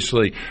one,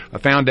 obviously, a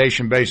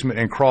foundation, basement,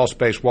 and crawl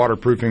space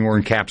waterproofing or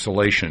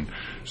encapsulation.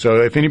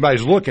 So if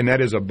anybody's looking, that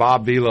is a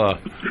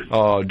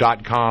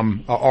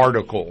BobVila.com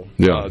article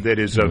that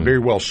is very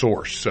well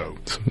sourced. So,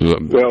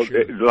 well,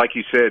 like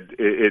you said,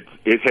 it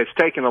has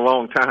taken a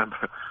long time.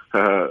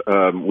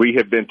 We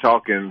have been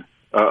talking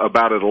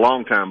about it a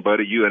long time,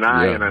 buddy, you and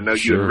I, and I know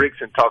you and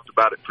Rickson talked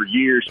about it for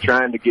years,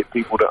 trying to get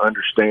people to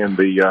understand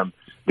the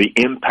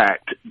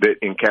impact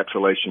that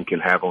encapsulation can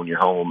have on your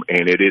home,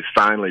 and it is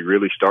finally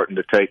really starting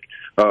to take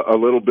a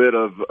little bit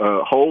of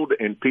hold,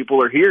 and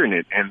people are hearing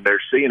it, and they're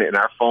seeing it, and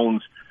our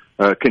phones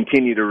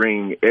continue to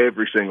ring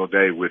every single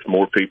day with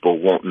more people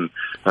wanting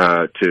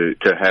to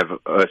have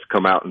us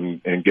come out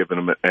and give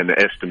them an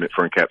estimate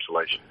for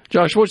encapsulation.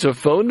 Josh, what's a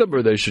phone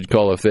number they should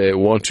call if they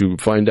want to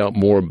find out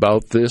more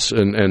about this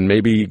and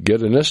maybe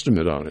get an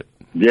estimate on it?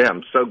 Yeah,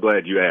 I'm so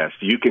glad you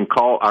asked. You can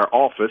call our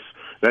office.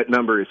 That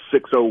number is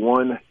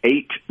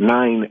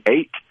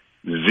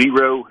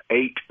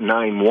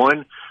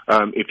 601-898-0891.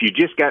 If you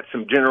just got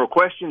some general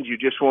questions, you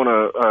just want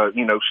to,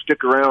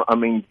 stick around,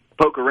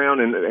 poke around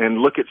and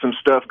look at some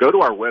stuff, go to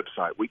our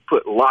website. We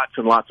put lots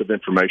and lots of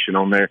information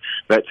on there.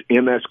 That's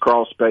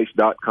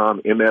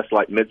mscrawlspace.com, MS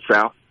like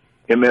Mid-South,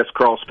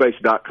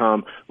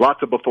 mscrawlspace.com.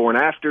 Lots of before and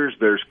afters.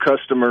 There's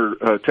customer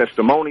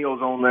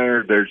testimonials on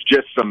there. There's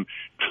just some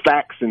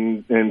facts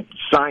and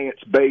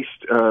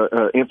science-based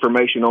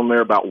information on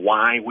there about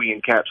why we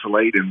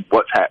encapsulate and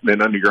what's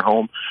happening under your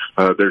home.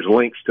 There's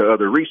links to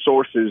other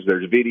resources.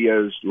 There's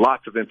videos,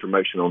 lots of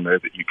information on there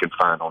that you can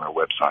find on our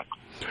website.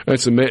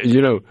 That's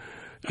amazing.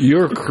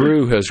 Your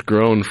crew has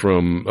grown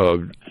from,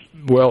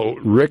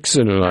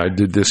 Rickson and I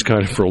did this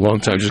kind of for a long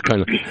time, just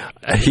kind of,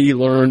 he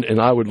learned and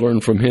I would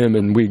learn from him,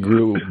 and we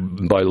grew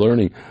by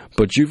learning.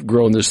 But you've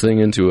grown this thing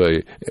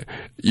into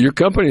your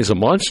company is a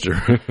monster.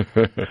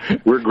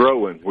 We're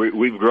growing.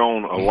 We've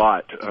grown a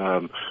lot.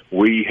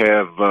 We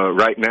have,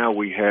 right now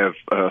we have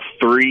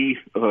 3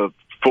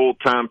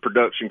 full-time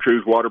production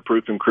crews,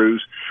 waterproofing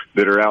crews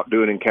that are out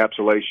doing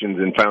encapsulations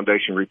and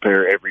foundation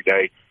repair every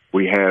day.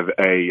 We have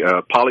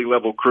a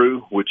poly-level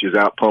crew, which is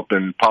out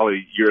pumping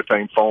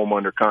polyurethane foam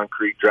under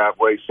concrete,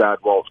 driveways,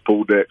 sidewalks,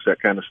 pool decks,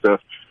 that kind of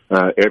stuff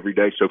every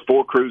day. So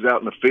 4 crews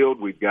out in the field.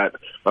 We've got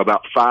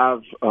about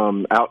 5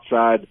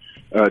 outside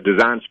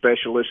design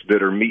specialists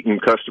that are meeting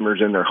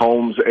customers in their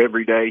homes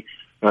every day.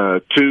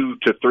 2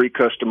 to 3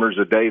 customers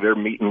a day they're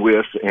meeting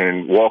with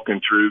and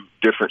walking through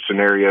different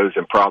scenarios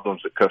and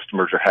problems that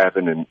customers are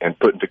having and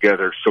putting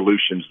together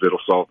solutions that'll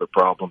solve their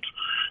problems.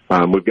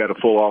 We've got a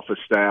full office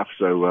staff,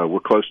 so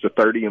we're close to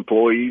 30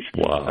 employees.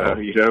 Wow.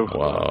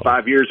 Wow.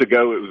 5 years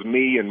ago it was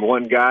me and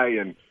one guy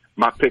and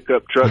my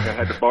pickup truck. I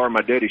had to borrow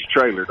my daddy's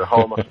trailer to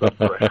haul my stuff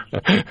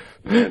around.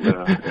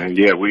 And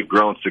we've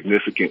grown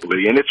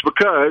significantly. And it's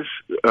because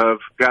of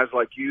guys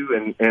like you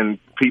and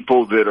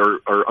people that are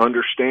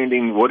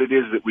understanding what it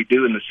is that we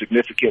do and the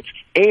significance.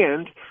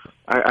 And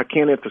I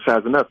can't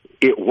emphasize enough,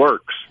 it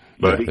works.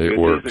 Buddy. Yeah, it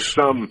works.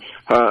 Some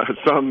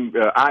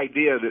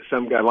idea that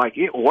some guy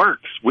it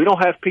works. We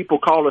don't have people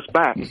call us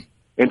back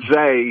and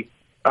say,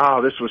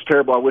 oh, this was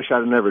terrible, I wish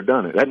I'd never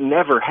done it. That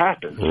never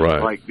happens.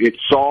 Right. Like, it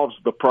solves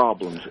the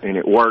problems, and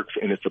it works,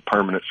 and it's a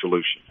permanent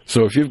solution.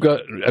 So if you're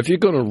going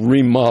to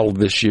remodel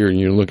this year and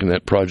you're looking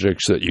at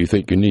projects that you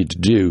think you need to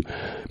do,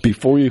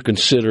 before you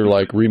consider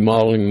like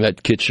remodeling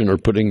that kitchen or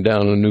putting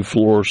down a new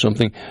floor or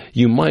something,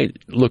 you might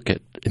look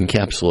at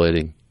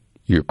encapsulating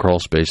your crawl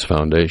space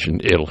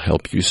foundation. It'll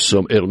help you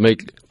it'll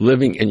make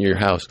living in your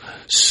house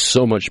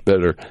so much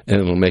better,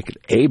 and it'll make it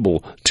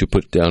able to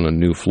put down a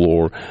new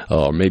floor,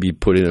 or maybe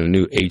put in a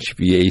new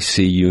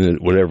HVAC unit,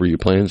 whatever your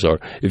plans are.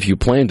 If you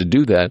plan to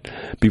do that,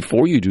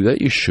 before you do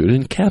that, you should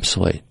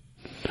encapsulate.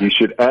 You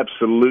should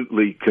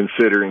absolutely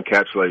consider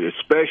encapsulating,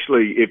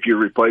 especially if you're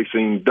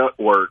replacing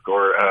ductwork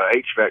or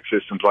HVAC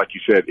systems, like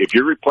you said. If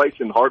you're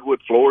replacing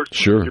hardwood floors,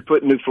 sure, you're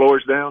putting new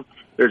floors down,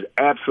 there's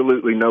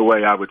absolutely no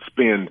way I would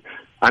spend.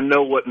 I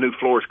know what new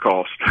floors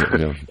cost,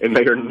 yeah. And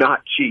they are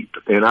not cheap.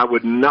 And I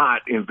would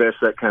not invest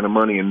that kind of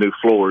money in new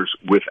floors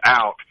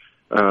without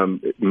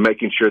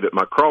making sure that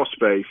my crawl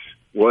space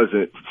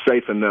wasn't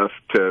safe enough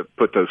to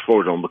put those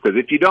floors on. Because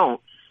if you don't,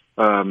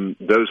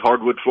 those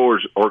hardwood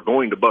floors are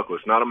going to buckle.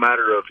 It's not a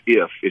matter of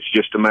if; it's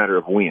just a matter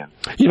of when.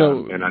 You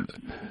know,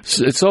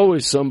 it's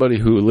always somebody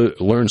who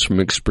learns from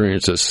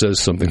experience that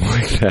says something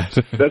like that.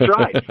 That's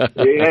right.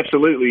 It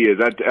absolutely is.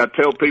 I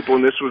tell people,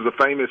 and this was a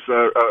famous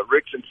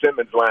Ricks and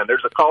Simmons line: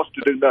 "There's a cost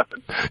to do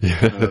nothing."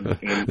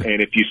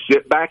 And if you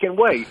sit back and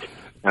wait,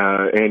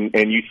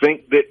 and you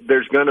think that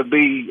there's going to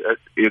be,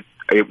 it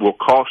will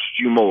cost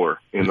you more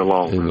in the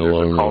long run.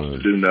 There's a cost to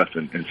do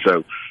nothing, and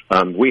so.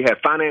 We have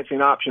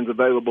financing options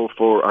available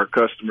for our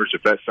customers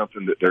if that's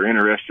something that they're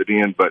interested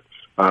in. But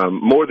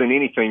more than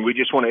anything, we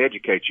just want to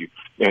educate you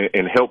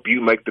and help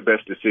you make the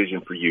best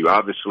decision for you.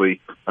 Obviously,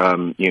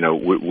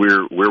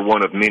 we're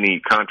one of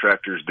many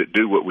contractors that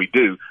do what we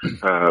do.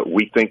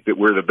 We think that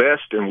we're the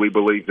best, and we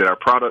believe that our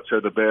products are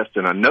the best.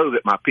 And I know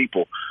that my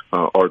people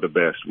are the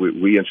best.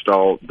 We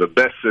install the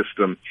best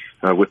system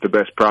with the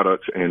best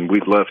products, and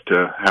we'd love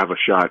to have a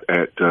shot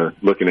at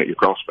looking at your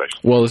crawl space.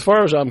 Well, as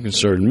far as I'm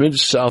concerned,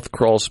 Mid-South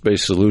Crawl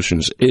Space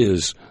Solutions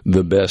is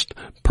the best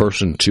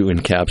person to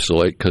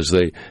encapsulate because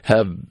they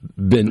have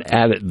been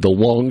at it the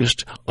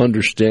longest,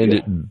 understand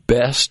it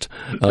best,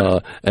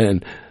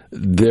 and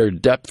their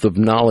depth of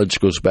knowledge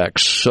goes back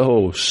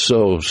so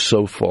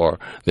far.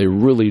 They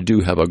really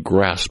do have a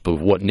grasp of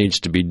what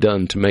needs to be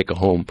done to make a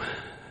home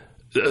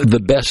the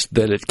best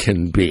that it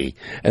can be.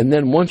 And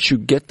then once you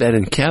get that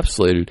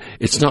encapsulated,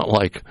 it's not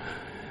like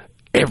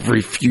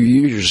every few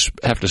years you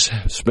have to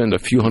spend a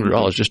few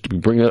 $100s just to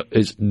bring it up.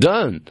 It's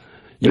done.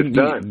 You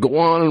go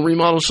on and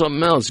remodel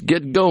something else.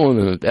 Get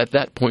going at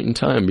that point in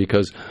time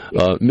because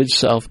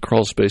Mid-South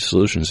Crawl Space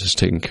Solutions is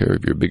taking care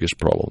of your biggest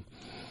problem.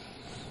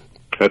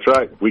 That's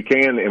right. We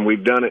can, and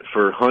we've done it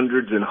for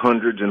hundreds and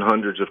hundreds and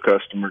hundreds of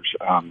customers.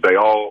 They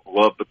all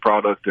love the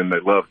product, and they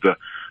love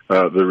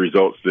the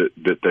results that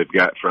they've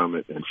got from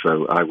it. And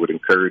so I would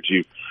encourage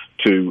you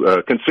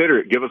to consider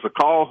it. Give us a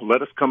call.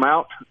 Let us come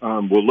out.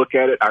 We'll look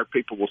at it. Our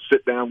people will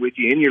sit down with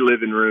you in your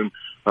living room,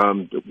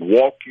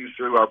 walk you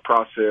through our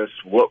process,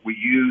 what we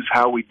use,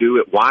 how we do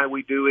it, why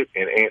we do it,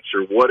 and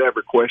answer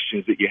whatever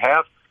questions that you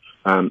have.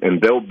 And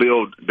they'll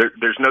build.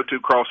 There's no two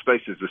crawl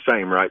spaces the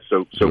same, right?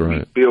 So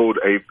right. We build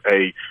a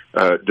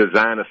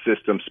design a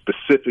system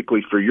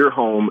specifically for your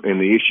home and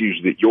the issues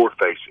that you're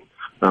facing.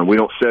 We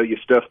don't sell you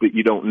stuff that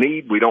you don't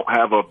need. We don't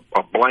have a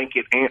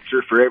blanket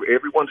answer for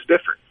everyone's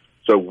different.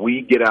 So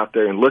we get out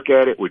there and look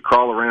at it. We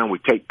crawl around. We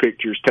take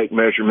pictures, take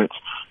measurements,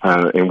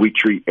 and we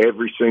treat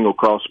every single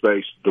crawl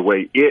space the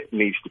way it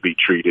needs to be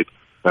treated,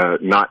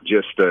 not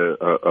just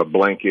a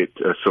blanket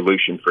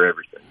solution for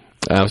everything.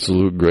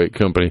 Absolute great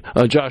company.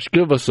 Josh,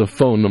 give us a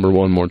phone number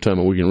one more time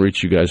and we can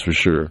reach you guys for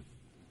sure.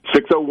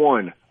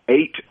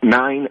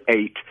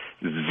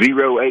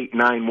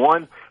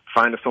 601-898-0891.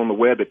 Find us on the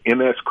web at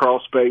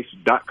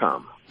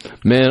mscrawlspace.com.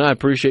 Man, I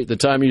appreciate the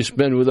time you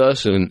spend with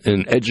us and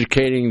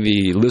educating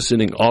the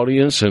listening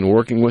audience and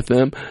working with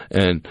them.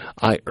 And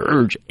I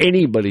urge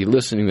anybody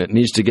listening that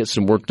needs to get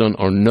some work done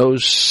or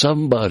knows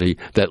somebody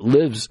that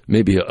lives,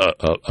 maybe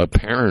a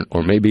parent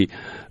or maybe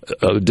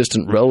a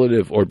distant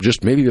relative or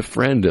just maybe a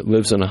friend that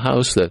lives in a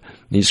house that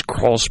needs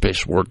crawl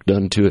space work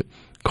done to it,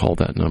 call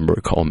that number.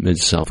 Call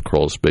Mid-South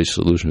Crawl Space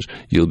Solutions.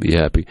 You'll be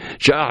happy.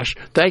 Josh,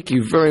 thank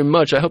you very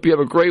much. I hope you have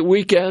a great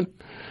weekend.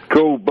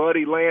 Cool,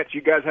 buddy. Lance,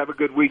 you guys have a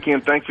good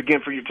weekend. Thanks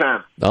again for your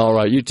time. All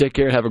right. You take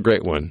care. Have a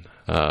great one.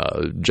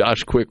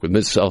 Josh Quick with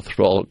Mid-South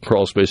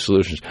Crawl Space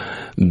Solutions.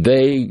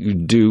 They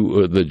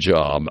do the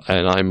job,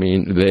 and I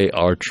mean, they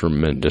are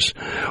tremendous.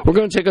 We're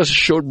going to take us a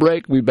short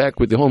break. We'll be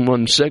back with the home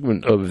run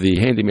segment of the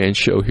Handyman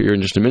Show here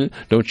in just a minute.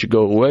 Don't you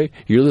go away.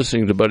 You're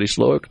listening to Buddy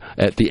Slowick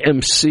at the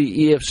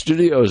MCEF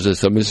Studios.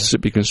 It's the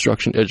Mississippi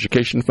Construction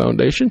Education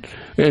Foundation,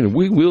 and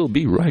we will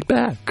be right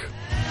back.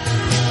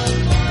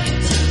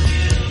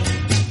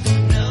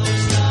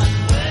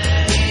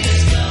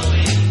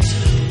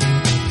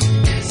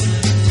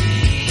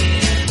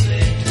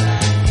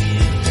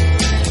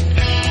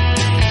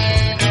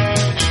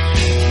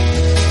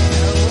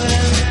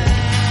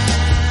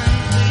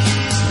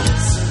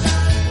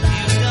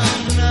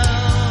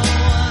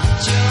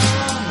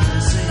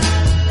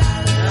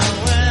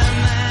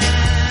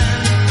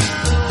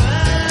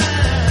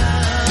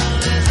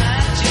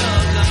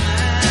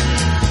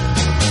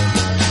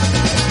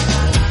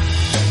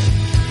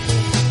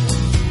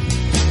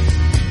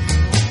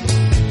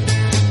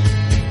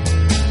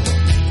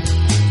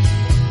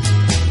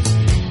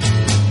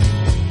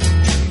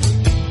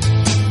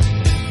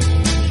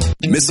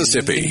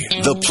 Mississippi.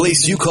 The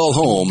place you call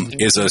home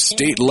is a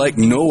state like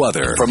no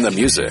other. From the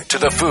music to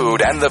the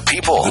food and the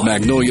people, the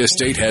Magnolia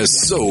State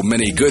has so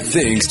many good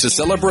things to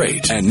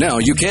celebrate. And now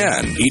you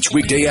can, each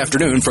weekday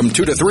afternoon from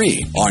 2 to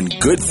 3 on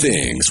Good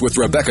Things with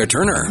Rebecca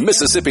Turner,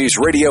 Mississippi's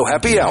Radio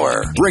Happy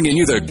Hour, bringing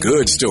you the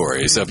good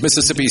stories of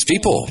Mississippi's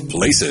people,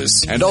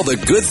 places, and all the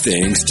good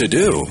things to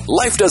do.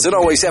 Life doesn't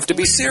always have to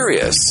be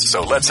serious,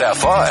 so let's have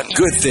fun.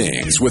 Good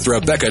Things with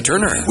Rebecca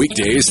Turner,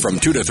 weekdays from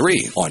 2 to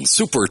 3 on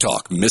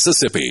SuperTalk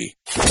Mississippi.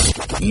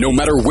 No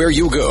matter where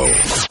you go,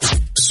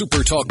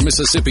 SuperTalk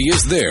Mississippi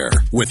is there.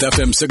 With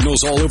FM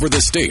signals all over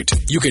the state,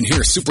 you can hear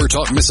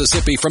SuperTalk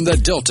Mississippi from the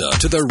Delta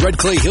to the Red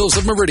Clay Hills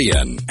of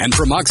Meridian and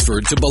from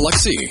Oxford to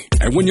Biloxi.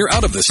 And when you're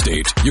out of the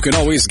state, you can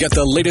always get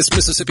the latest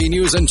Mississippi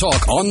news and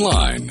talk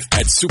online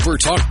at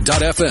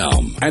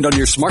supertalk.fm and on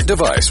your smart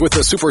device with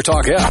the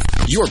SuperTalk app.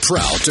 You're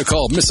proud to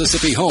call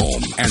Mississippi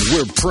home, and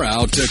we're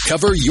proud to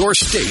cover your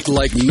state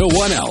like no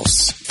one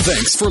else.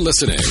 Thanks for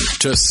listening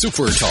to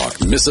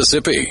SuperTalk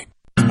Mississippi.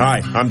 Hi,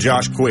 I'm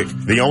Josh Quick,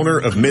 the owner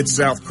of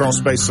Mid-South Crawl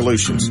Space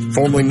Solutions,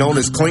 formerly known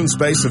as Clean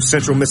Space of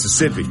Central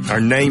Mississippi.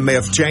 Our name may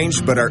have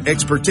changed, but our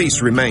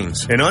expertise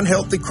remains. An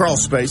unhealthy crawl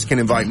space can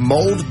invite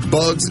mold,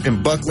 bugs,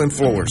 and buckling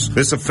floors.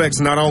 This affects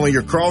not only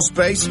your crawl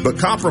space, but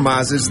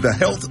compromises the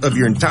health of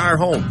your entire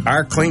home.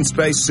 Our Clean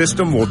Space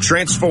system will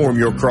transform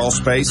your crawl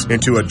space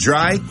into a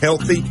dry,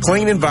 healthy,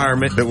 clean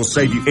environment that will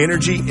save you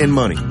energy and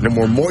money. No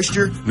more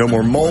moisture, no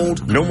more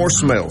mold, no more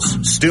smells.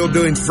 Still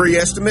doing free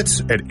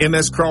estimates at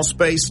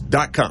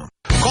mscrawlspace.com.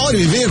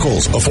 Quality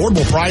vehicles,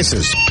 affordable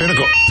prices.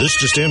 Pinnacle. This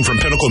just in from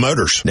Pinnacle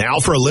Motors. Now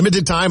for a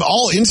limited time,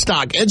 all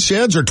in-stock Ed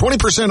sheds are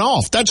 20%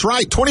 off. That's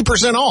right,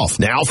 20% off.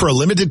 Now for a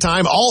limited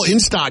time, all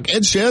in-stock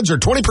Ed sheds are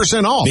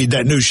 20% off. Need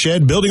that new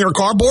shed, building, or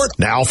carport?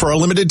 Now for a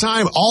limited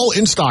time, all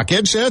in-stock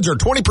Ed sheds are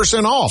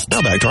 20% off.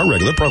 Now back to our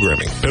regular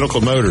programming.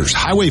 Pinnacle Motors,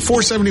 Highway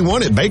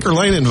 471 at Baker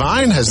Lane and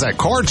Vine has that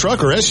car,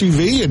 truck, or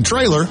SUV and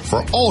trailer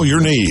for all your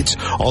needs.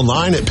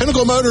 Online at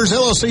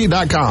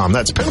PinnacleMotorsLLC.com.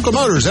 That's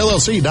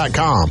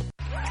PinnacleMotorsLLC.com.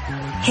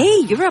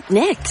 Hey, you're up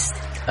next.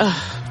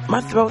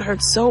 My throat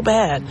hurts so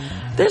bad.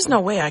 There's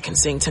no way I can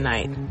sing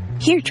tonight.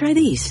 Here, try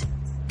these.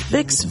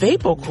 Vicks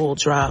VapoCool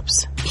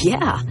Drops.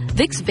 Yeah,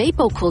 Vicks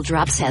VapoCool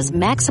Drops has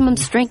maximum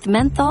strength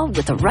menthol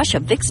with a rush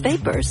of Vicks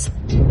Vapors.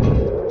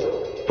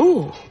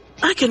 Ooh,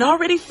 I can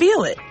already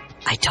feel it.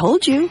 I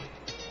told you.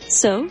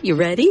 So, you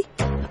ready?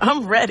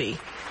 I'm ready.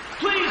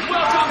 Please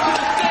welcome to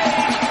the stage.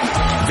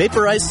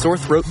 Vaporize sore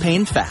throat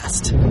pain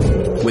fast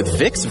with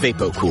Vicks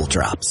VapoCool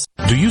Drops.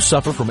 Do you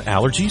suffer from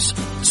allergies,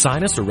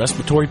 sinus, or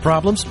respiratory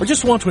problems, or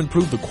just want to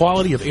improve the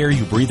quality of air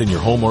you breathe in your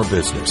home or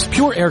business?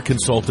 Pure Air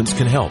Consultants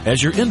can help.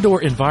 As your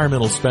indoor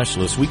environmental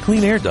specialist, we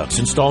clean air ducts,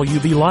 install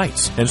UV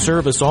lights, and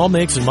service all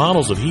makes and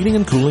models of heating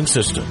and cooling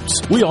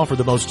systems. We offer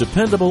the most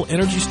dependable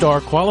Energy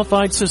Star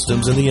qualified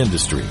systems in the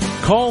industry.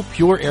 Call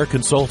Pure Air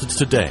Consultants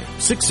today,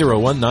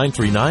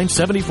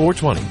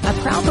 601-939-7420. A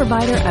proud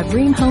provider of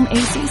Rheem Home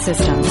AC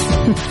systems.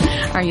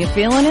 Are you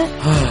feeling it?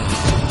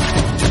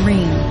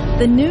 Rheem,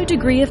 the new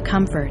degree of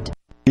comfort.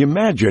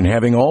 Imagine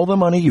having all the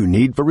money you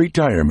need for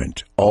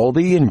retirement, all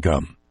the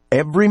income,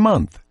 every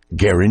month,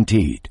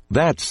 guaranteed.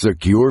 That's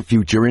Secure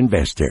Future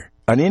Investor,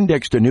 an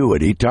indexed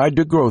annuity tied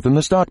to growth in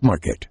the stock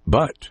market,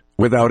 but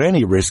without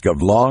any risk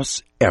of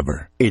loss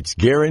ever. It's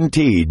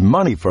guaranteed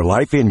money for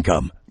life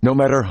income, no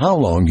matter how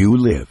long you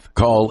live.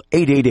 Call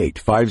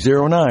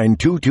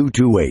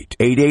 888-509-2228.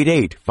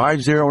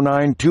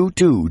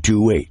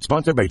 888-509-2228.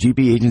 Sponsored by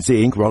GP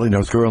Agency, Inc., Raleigh,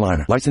 North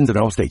Carolina. Licensed in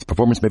all states.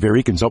 Performance may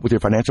vary. Consult with your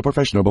financial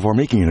professional before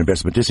making an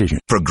investment decision.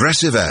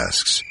 Progressive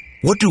asks,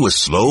 what do a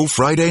slow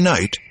Friday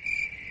night,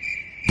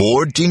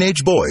 bored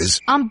teenage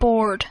boys, I'm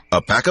bored,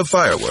 a pack of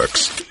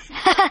fireworks,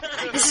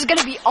 this is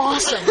gonna be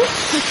awesome,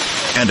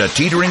 and a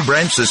teetering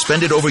branch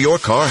suspended over your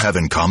car have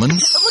in common?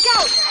 Look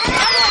out!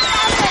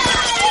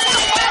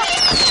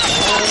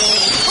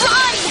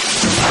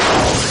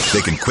 They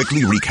can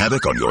quickly wreak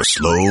havoc on your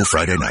slow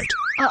Friday night.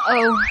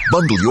 Uh-oh.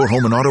 Bundle your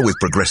home and auto with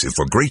Progressive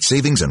for great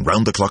savings and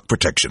round-the-clock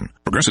protection.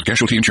 Progressive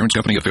Casualty Insurance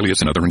Company,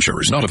 affiliates, and other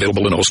insurers. Not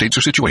available in all states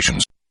or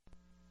situations.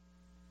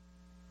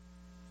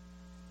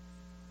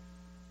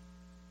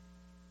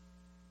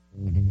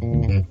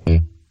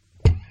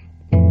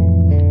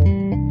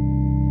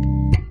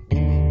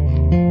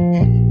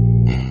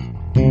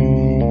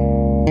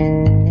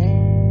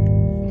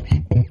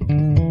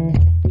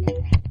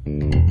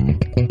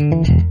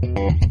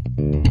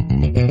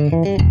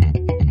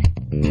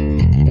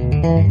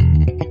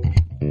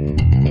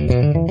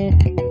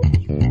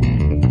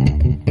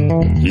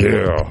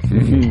 Yeah,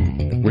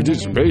 we did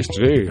some bass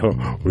today.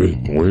 We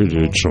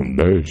did some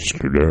bass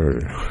today.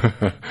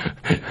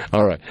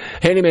 All right.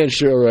 Handyman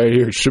Show right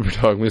here at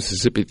SuperTalk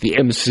Mississippi at the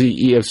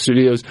MCEF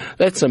Studios.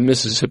 That's a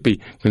Mississippi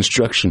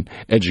Construction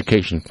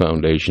Education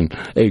Foundation,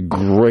 a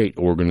great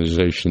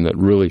organization that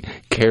really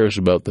cares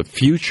about the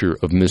future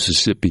of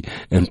Mississippi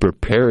and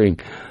preparing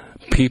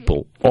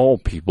people, all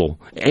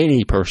people,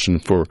 any person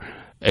for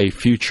a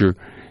future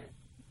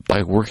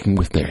by working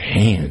with their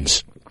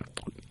hands.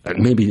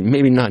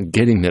 maybe not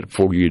getting that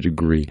 4-year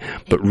degree,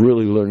 but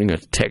really learning a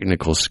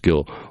technical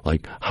skill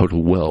like how to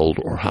weld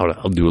or how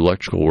to do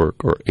electrical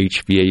work or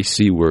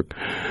HVAC work.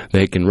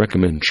 They can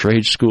recommend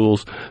trade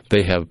schools.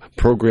 They have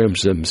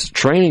programs,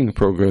 training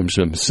programs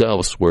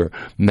themselves where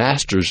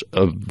masters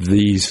of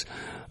these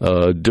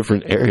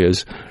different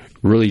areas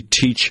really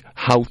teach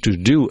how to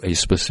do a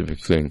specific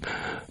thing.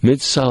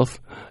 Mississippi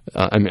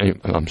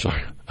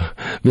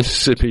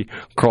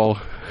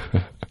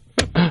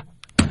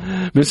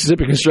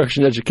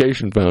Construction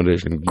Education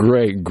Foundation,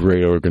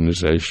 great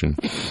organization.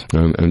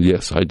 And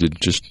yes, I did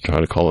just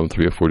try to call them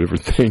 3 or 4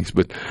 different things,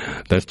 but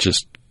that's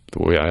just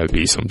the way I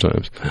be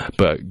sometimes.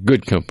 But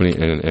good company,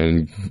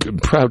 and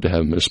proud to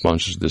have them as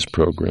sponsors of this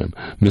program.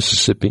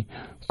 Mississippi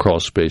Crawl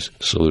Space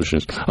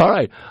Solutions. All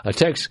right, a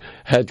text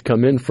had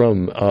come in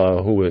from,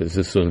 who is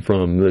this one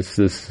from? This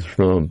is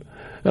from...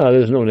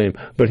 there's no name,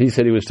 but he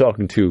said he was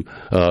talking to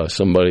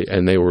somebody,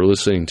 and they were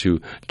listening to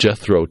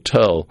Jethro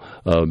Tull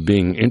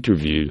being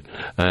interviewed,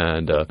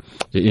 and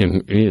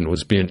Ian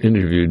was being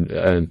interviewed,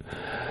 and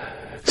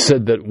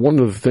said that one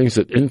of the things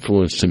that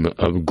influenced him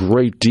a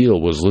great deal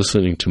was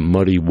listening to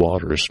Muddy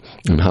Waters,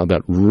 and how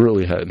that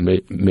really had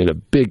made a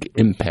big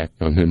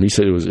impact on him. He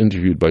said he was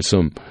interviewed by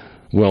some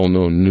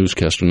well-known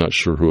newscaster, not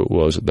sure who it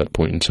was at that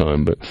point in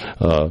time, but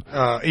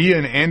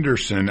Ian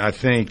Anderson, I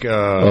think.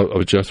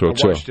 Of Jethro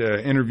Tull. I watched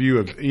an interview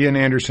of Ian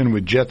Anderson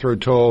with Jethro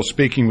Tull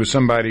speaking with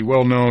somebody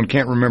well-known,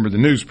 can't remember the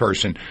news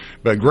person,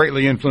 but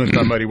greatly influenced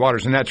by Muddy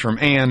Waters, and that's from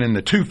Ann in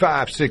the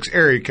 256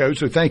 area code.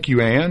 So thank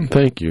you, Ann.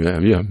 Thank you.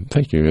 Yeah,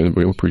 thank you, Ann.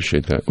 We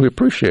appreciate that. We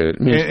appreciate it.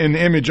 And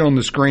the image on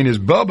the screen is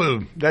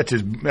Bubba. That's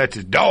his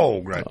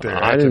dog right there.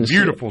 That's a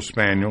beautiful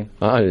spaniel.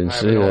 I didn't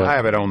see that. I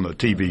have it on the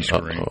TV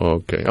screen.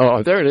 Okay.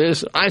 Oh, there it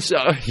is. I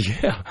saw.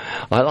 Yeah,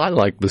 I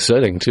like the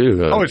setting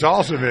too. It's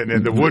awesome, isn't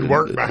it? The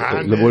woodwork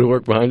behind it. The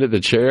woodwork behind it. The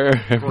chair.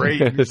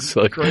 Great. It's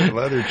like great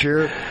leather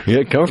chair.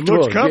 Yeah,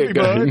 comfortable. It looks comfy,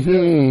 bud.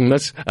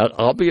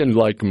 I'll be in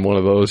like one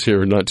of those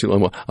here not too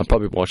long. I'll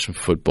probably watch some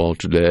football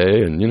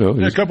today, and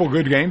a couple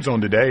good games on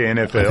today.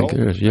 NFL.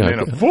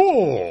 And a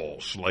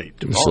full slate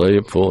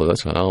tomorrow. Full.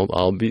 That's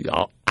I'll be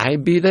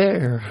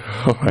there.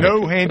 Right.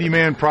 No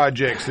handyman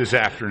projects this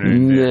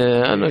afternoon.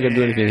 Nah, I'm not going to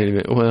do anything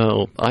handyman.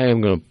 Well, I am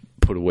going to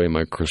put away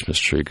my Christmas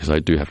tree because I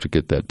do have to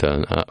get that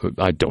done.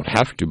 I don't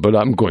have to, but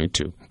I'm going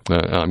to.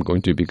 I'm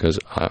going to because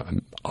I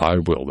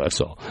will.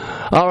 That's all.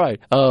 All right.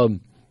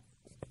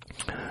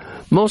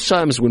 Most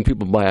times when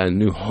people buy a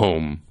new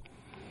home,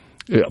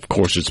 of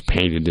course it's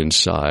painted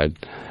inside,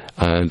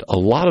 and a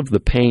lot of the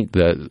paint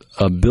that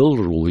a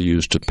builder will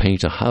use to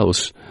paint a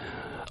house,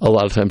 a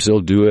lot of times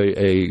they'll do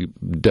a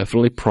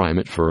definitely prime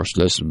it first.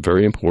 That's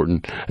very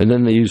important. And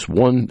then they use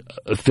one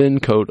thin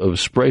coat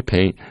of spray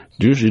paint,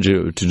 usually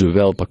to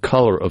develop a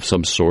color of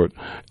some sort,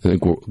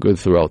 and go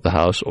throughout the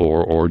house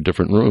or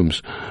different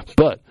rooms.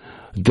 But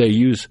they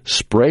use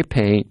spray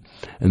paint,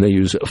 and they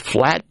use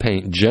flat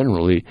paint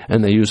generally,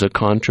 and they use a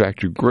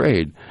contractor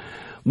grade.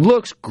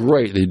 Looks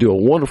great. They do a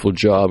wonderful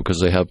job because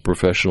they have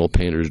professional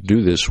painters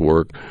do this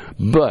work.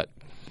 But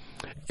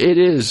it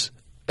is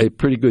a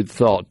pretty good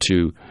thought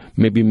to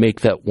maybe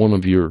make that one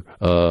of your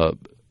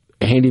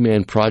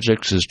handyman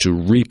projects is to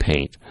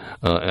repaint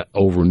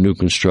over new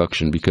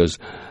construction, because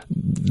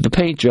the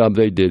paint job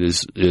they did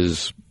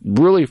is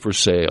really for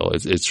sale.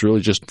 It's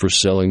really just for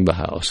selling the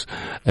house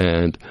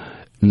and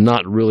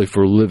not really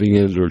for living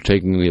in it or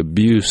taking the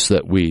abuse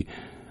that we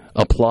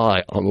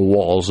apply on the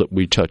walls that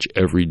we touch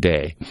every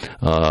day.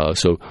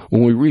 So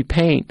when we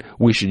repaint,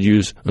 we should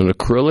use an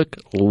acrylic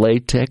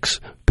latex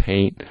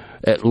paint,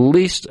 at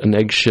least an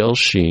eggshell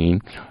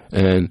sheen.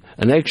 And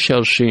an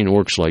eggshell sheen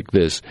works like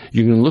this.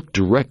 You can look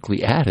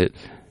directly at it,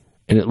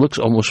 and it looks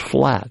almost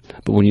flat.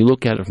 But when you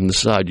look at it from the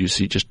side, you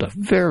see just a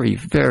very,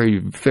 very,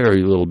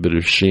 very little bit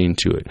of sheen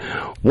to it.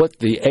 What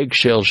the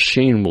eggshell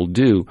sheen will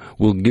do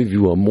will give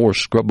you a more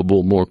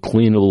scrubbable, more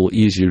cleanable,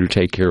 easier to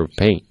take care of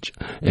paint.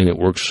 And it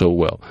works so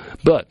well.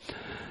 But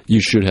you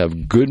should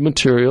have good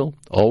material.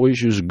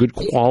 Always use good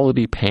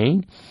quality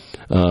paint.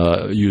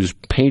 Use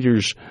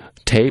painter's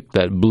tape,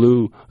 that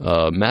blue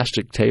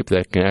mastic tape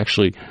that can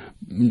actually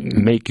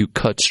make you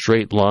cut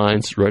straight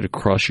lines right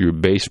across your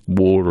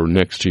baseboard or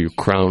next to your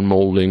crown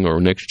molding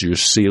or next to your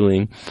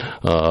ceiling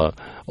or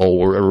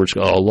wherever it's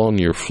along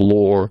your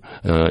floor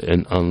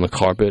and on the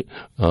carpet,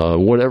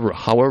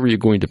 however you're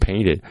going to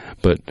paint it.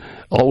 But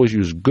always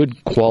use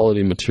good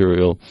quality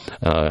material,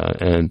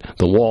 and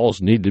the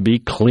walls need to be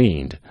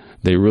cleaned.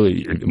 They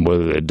really,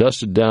 whether they're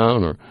dusted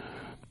down or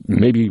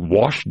maybe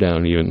washed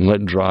down even,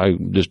 let dry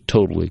just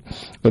totally.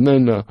 And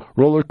then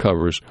roller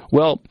covers.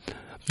 Well,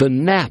 the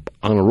nap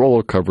on a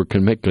roller cover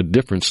can make a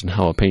difference in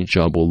how a paint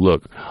job will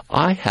look.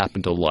 I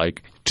happen to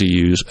like to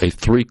use a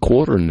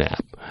 3/4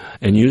 nap,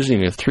 and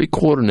using a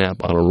 3/4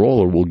 nap on a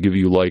roller will give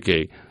you like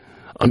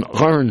an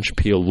orange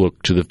peel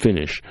look to the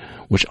finish,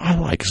 which I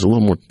like. It's a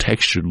little more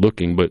textured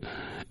looking, but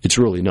It's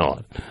really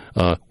not.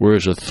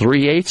 Whereas a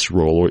 3/8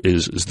 roller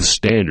is the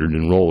standard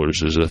in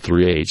rollers, is a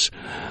 3/8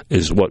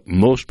 is what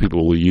most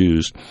people will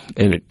use,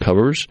 and it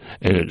covers,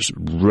 and it's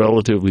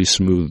relatively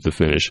smooth to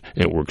finish,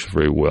 and it works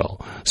very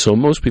well. So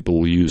most people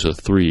will use a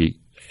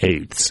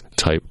 3/8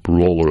 type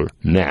roller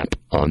nap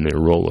on their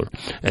roller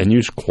and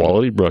use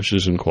quality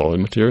brushes and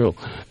quality material.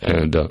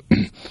 And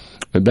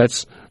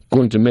that's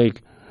going to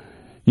make,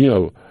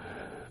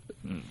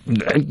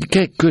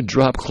 get good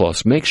drop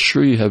cloths. Make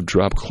sure you have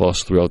drop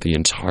cloths throughout the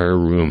entire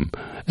room.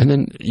 And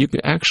then you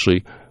can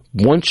actually,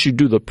 once you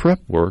do the prep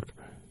work,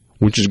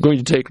 which is going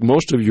to take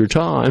most of your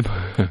time,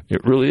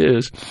 it really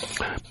is,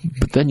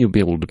 but then you'll be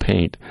able to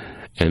paint.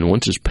 And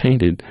once it's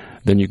painted,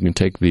 then you can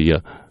take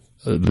the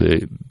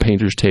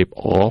painter's tape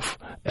off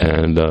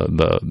and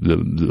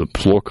the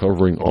floor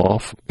covering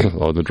off,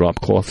 or the drop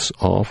cloths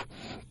off.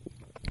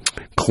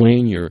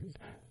 Clean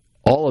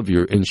all of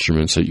your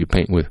instruments that you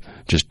paint with,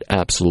 just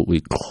absolutely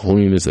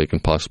clean as they can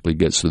possibly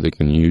get so they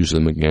can use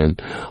them again.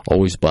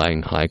 Always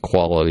buying high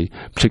quality,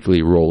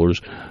 particularly rollers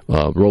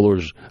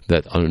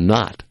that are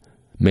not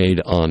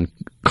made on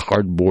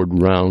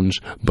cardboard rounds,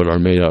 but are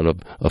made out of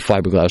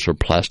fiberglass or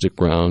plastic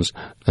rounds,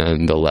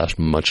 and they'll last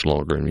much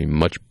longer and be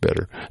much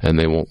better, and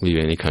they won't leave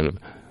any kind of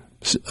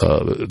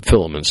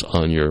filaments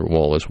on your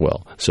wall as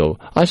well. So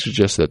I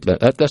suggest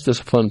that's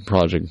just a fun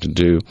project to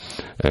do,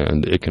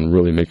 and it can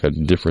really make a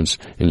difference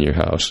in your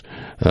house.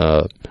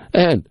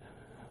 And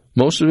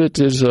most of it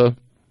is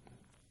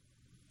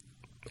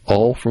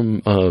all from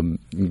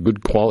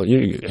good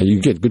quality. You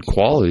get good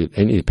quality at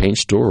any paint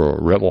store or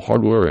Rebel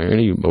Hardware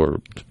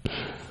or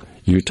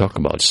you talk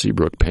about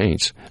Seabrook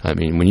Paints. I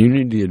mean, when you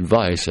need the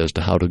advice as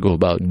to how to go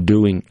about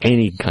doing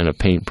any kind of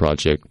paint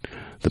project,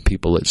 the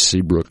people at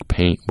Seabrook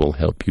Paint will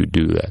help you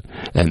do that.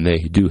 And they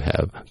do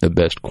have the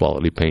best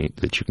quality paint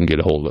that you can get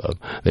a hold of.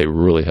 They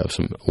really have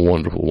some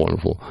wonderful,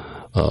 wonderful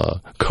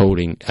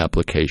coating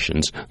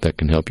applications that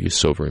can help you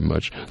so very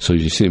much. So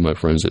you see my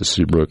friends at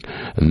Seabrook,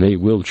 and they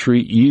will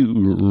treat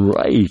you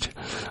right.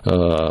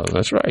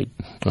 That's right.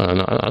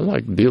 I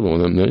like dealing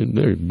with them.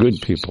 They're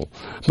good people.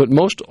 But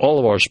most all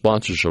of our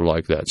sponsors are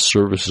like that.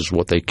 Service is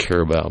what they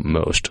care about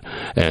most.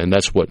 And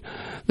that's what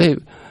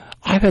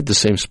I've had the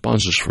same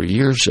sponsors for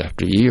years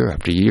after year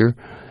after year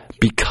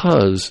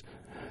because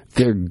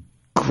they're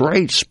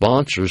great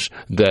sponsors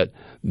that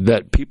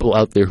people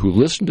out there who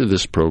listen to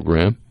this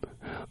program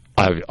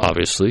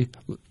obviously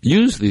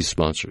use these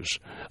sponsors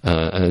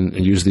and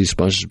use these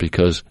sponsors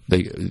because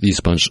these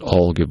sponsors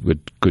all give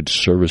good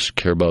service,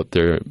 care about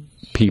their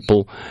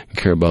people,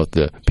 care about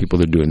the people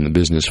they're doing the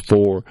business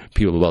for,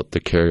 care about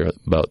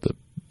the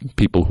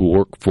people who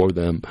work for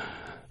them.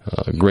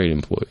 Great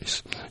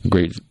employees,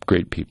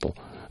 great people.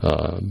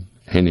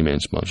 Handyman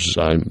sponsors.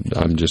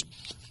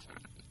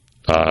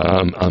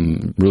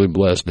 I'm really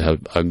blessed to have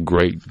a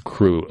great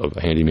crew of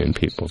handyman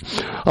people.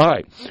 All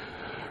right.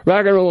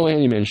 Rock and Roll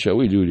Handyman Show.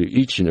 We do it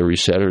each and every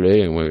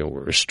Saturday, and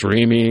we're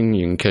streaming.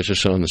 You can catch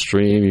us on the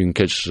stream. You can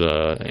catch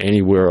us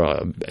anywhere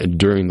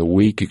during the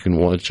week. You can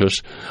watch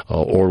us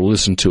or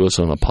listen to us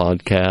on a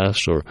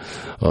podcast or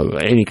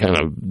any kind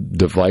of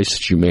device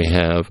that you may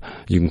have.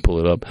 You can pull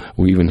it up.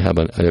 We even have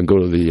go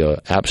to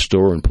the App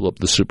Store and pull up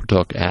the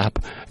SuperTalk app,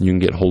 and you can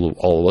get hold of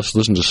all of us.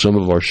 Listen to some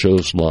of our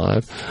shows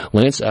live.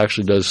 Lance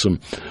actually does some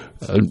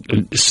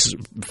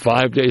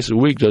 5 days a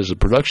week does the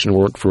production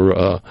work for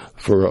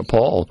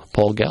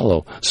Paul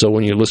Gallo. So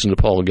when you listen to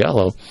Paul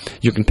Gallo,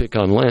 you can pick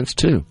on Lance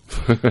too.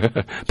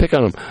 Pick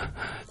on him.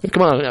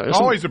 Come on.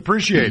 Always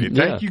appreciate it.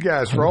 Thank you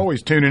guys for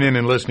always tuning in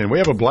and listening. We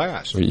have a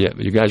blast. Yeah,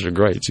 you guys are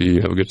great, so you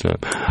have a good time.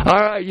 All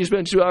right, you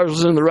spent 2 hours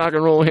listening to the Rock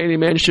and Roll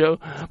Handyman Show.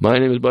 My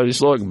name is Buddy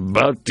Slowick,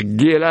 about to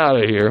get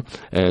out of here,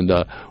 and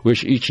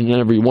wish each and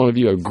every one of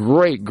you a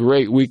great,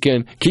 great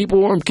weekend. Keep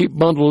warm, keep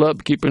bundled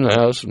up, keep in the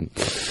house, and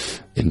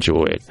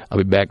enjoy it. I'll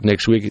be back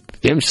next week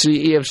at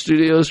MCEF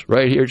Studios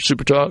right here at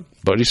SuperTalk.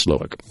 Buddy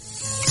Slowick.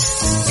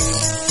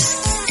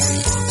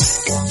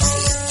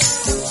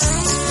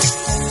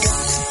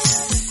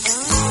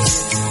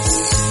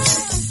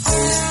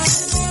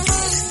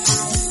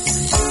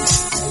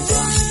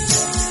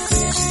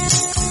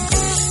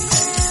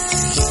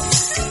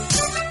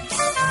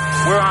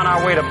 We're on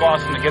our way to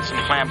Boston to get some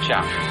clam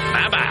chowder.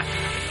 Bye-bye.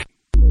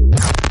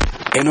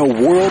 In a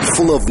world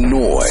full of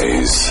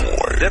noise,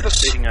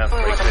 Devastating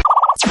earthquake.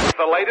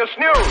 The latest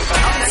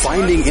news.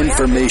 finding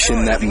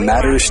information that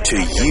matters to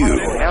you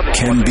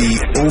can be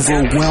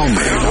overwhelming.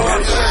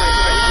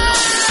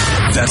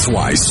 That's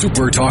why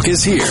SuperTalk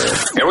is here.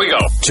 Here we go.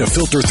 To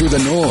filter through the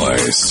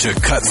noise, to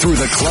cut through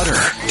the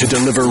clutter, to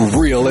deliver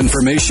real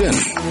information,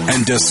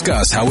 and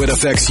discuss how it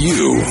affects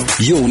you.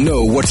 You'll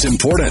know what's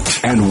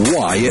important and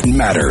why it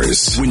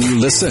matters when you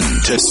listen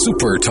to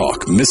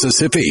SuperTalk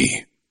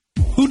Mississippi.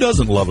 Who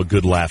doesn't love a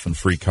good laugh and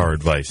free car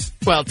advice?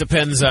 Well, it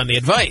depends on the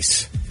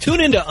advice. Tune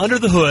into Under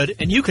the Hood,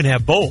 and you can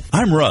have both.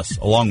 I'm Russ,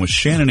 along with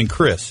Shannon and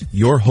Chris,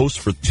 your hosts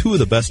for 2 of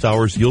the best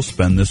hours you'll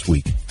spend this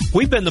week.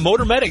 We've been the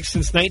Motor Medics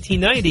since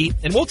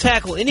 1990, and we'll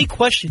tackle any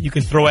question you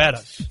can throw at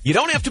us. You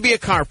don't have to be a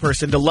car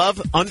person to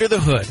love Under the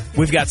Hood.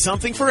 We've got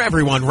something for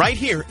everyone right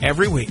here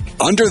every week.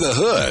 Under the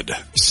Hood,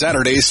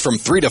 Saturdays from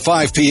 3 to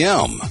 5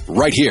 p.m.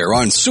 right here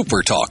on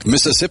SuperTalk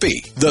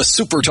Mississippi, the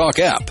SuperTalk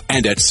app,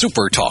 and at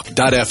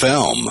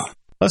supertalk.fm.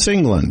 Us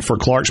England for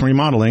Clark's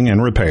Remodeling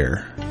and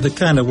Repair. The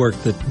kind of work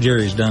that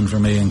Jerry's done for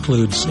me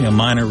includes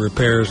minor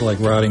repairs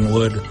like rotting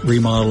wood,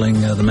 remodeling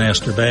the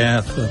master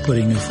bath,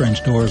 putting new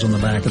French doors on the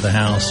back of the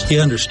house. He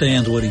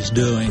understands what he's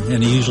doing,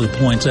 and he usually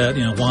points out,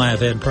 why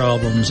I've had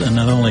problems, and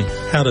not only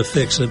how to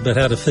fix it, but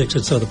how to fix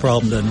it so the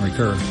problem doesn't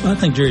recur. I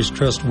think Jerry's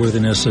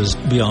trustworthiness is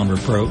beyond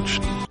reproach.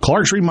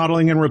 Clark's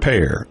Remodeling and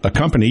Repair, a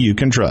company you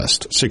can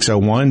trust.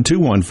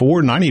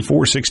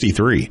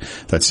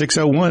 601-214-9463. That's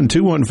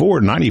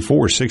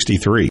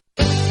 601-214-9463.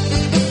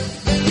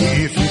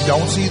 If you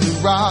don't see the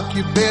rock,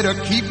 you better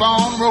keep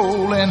on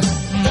rolling.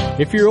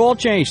 If your oil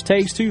change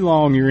takes too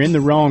long, you're in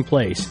the wrong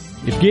place.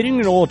 If getting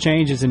an oil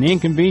change is an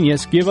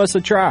inconvenience, give us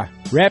a try.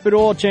 Rapid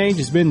Oil Change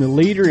has been the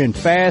leader in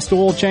fast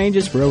oil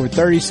changes for over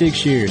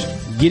 36 years.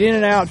 Get in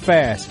and out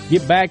fast.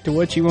 Get back to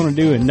what you want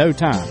to do in no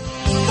time.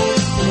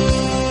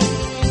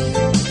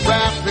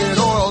 Rapid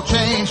Oil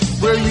Change,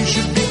 where you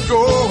should be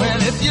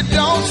going. If you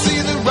don't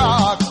see the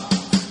rock,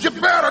 you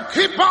better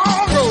keep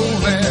on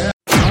rolling.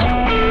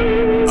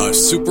 A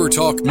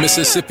SuperTalk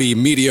Mississippi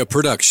Media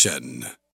production.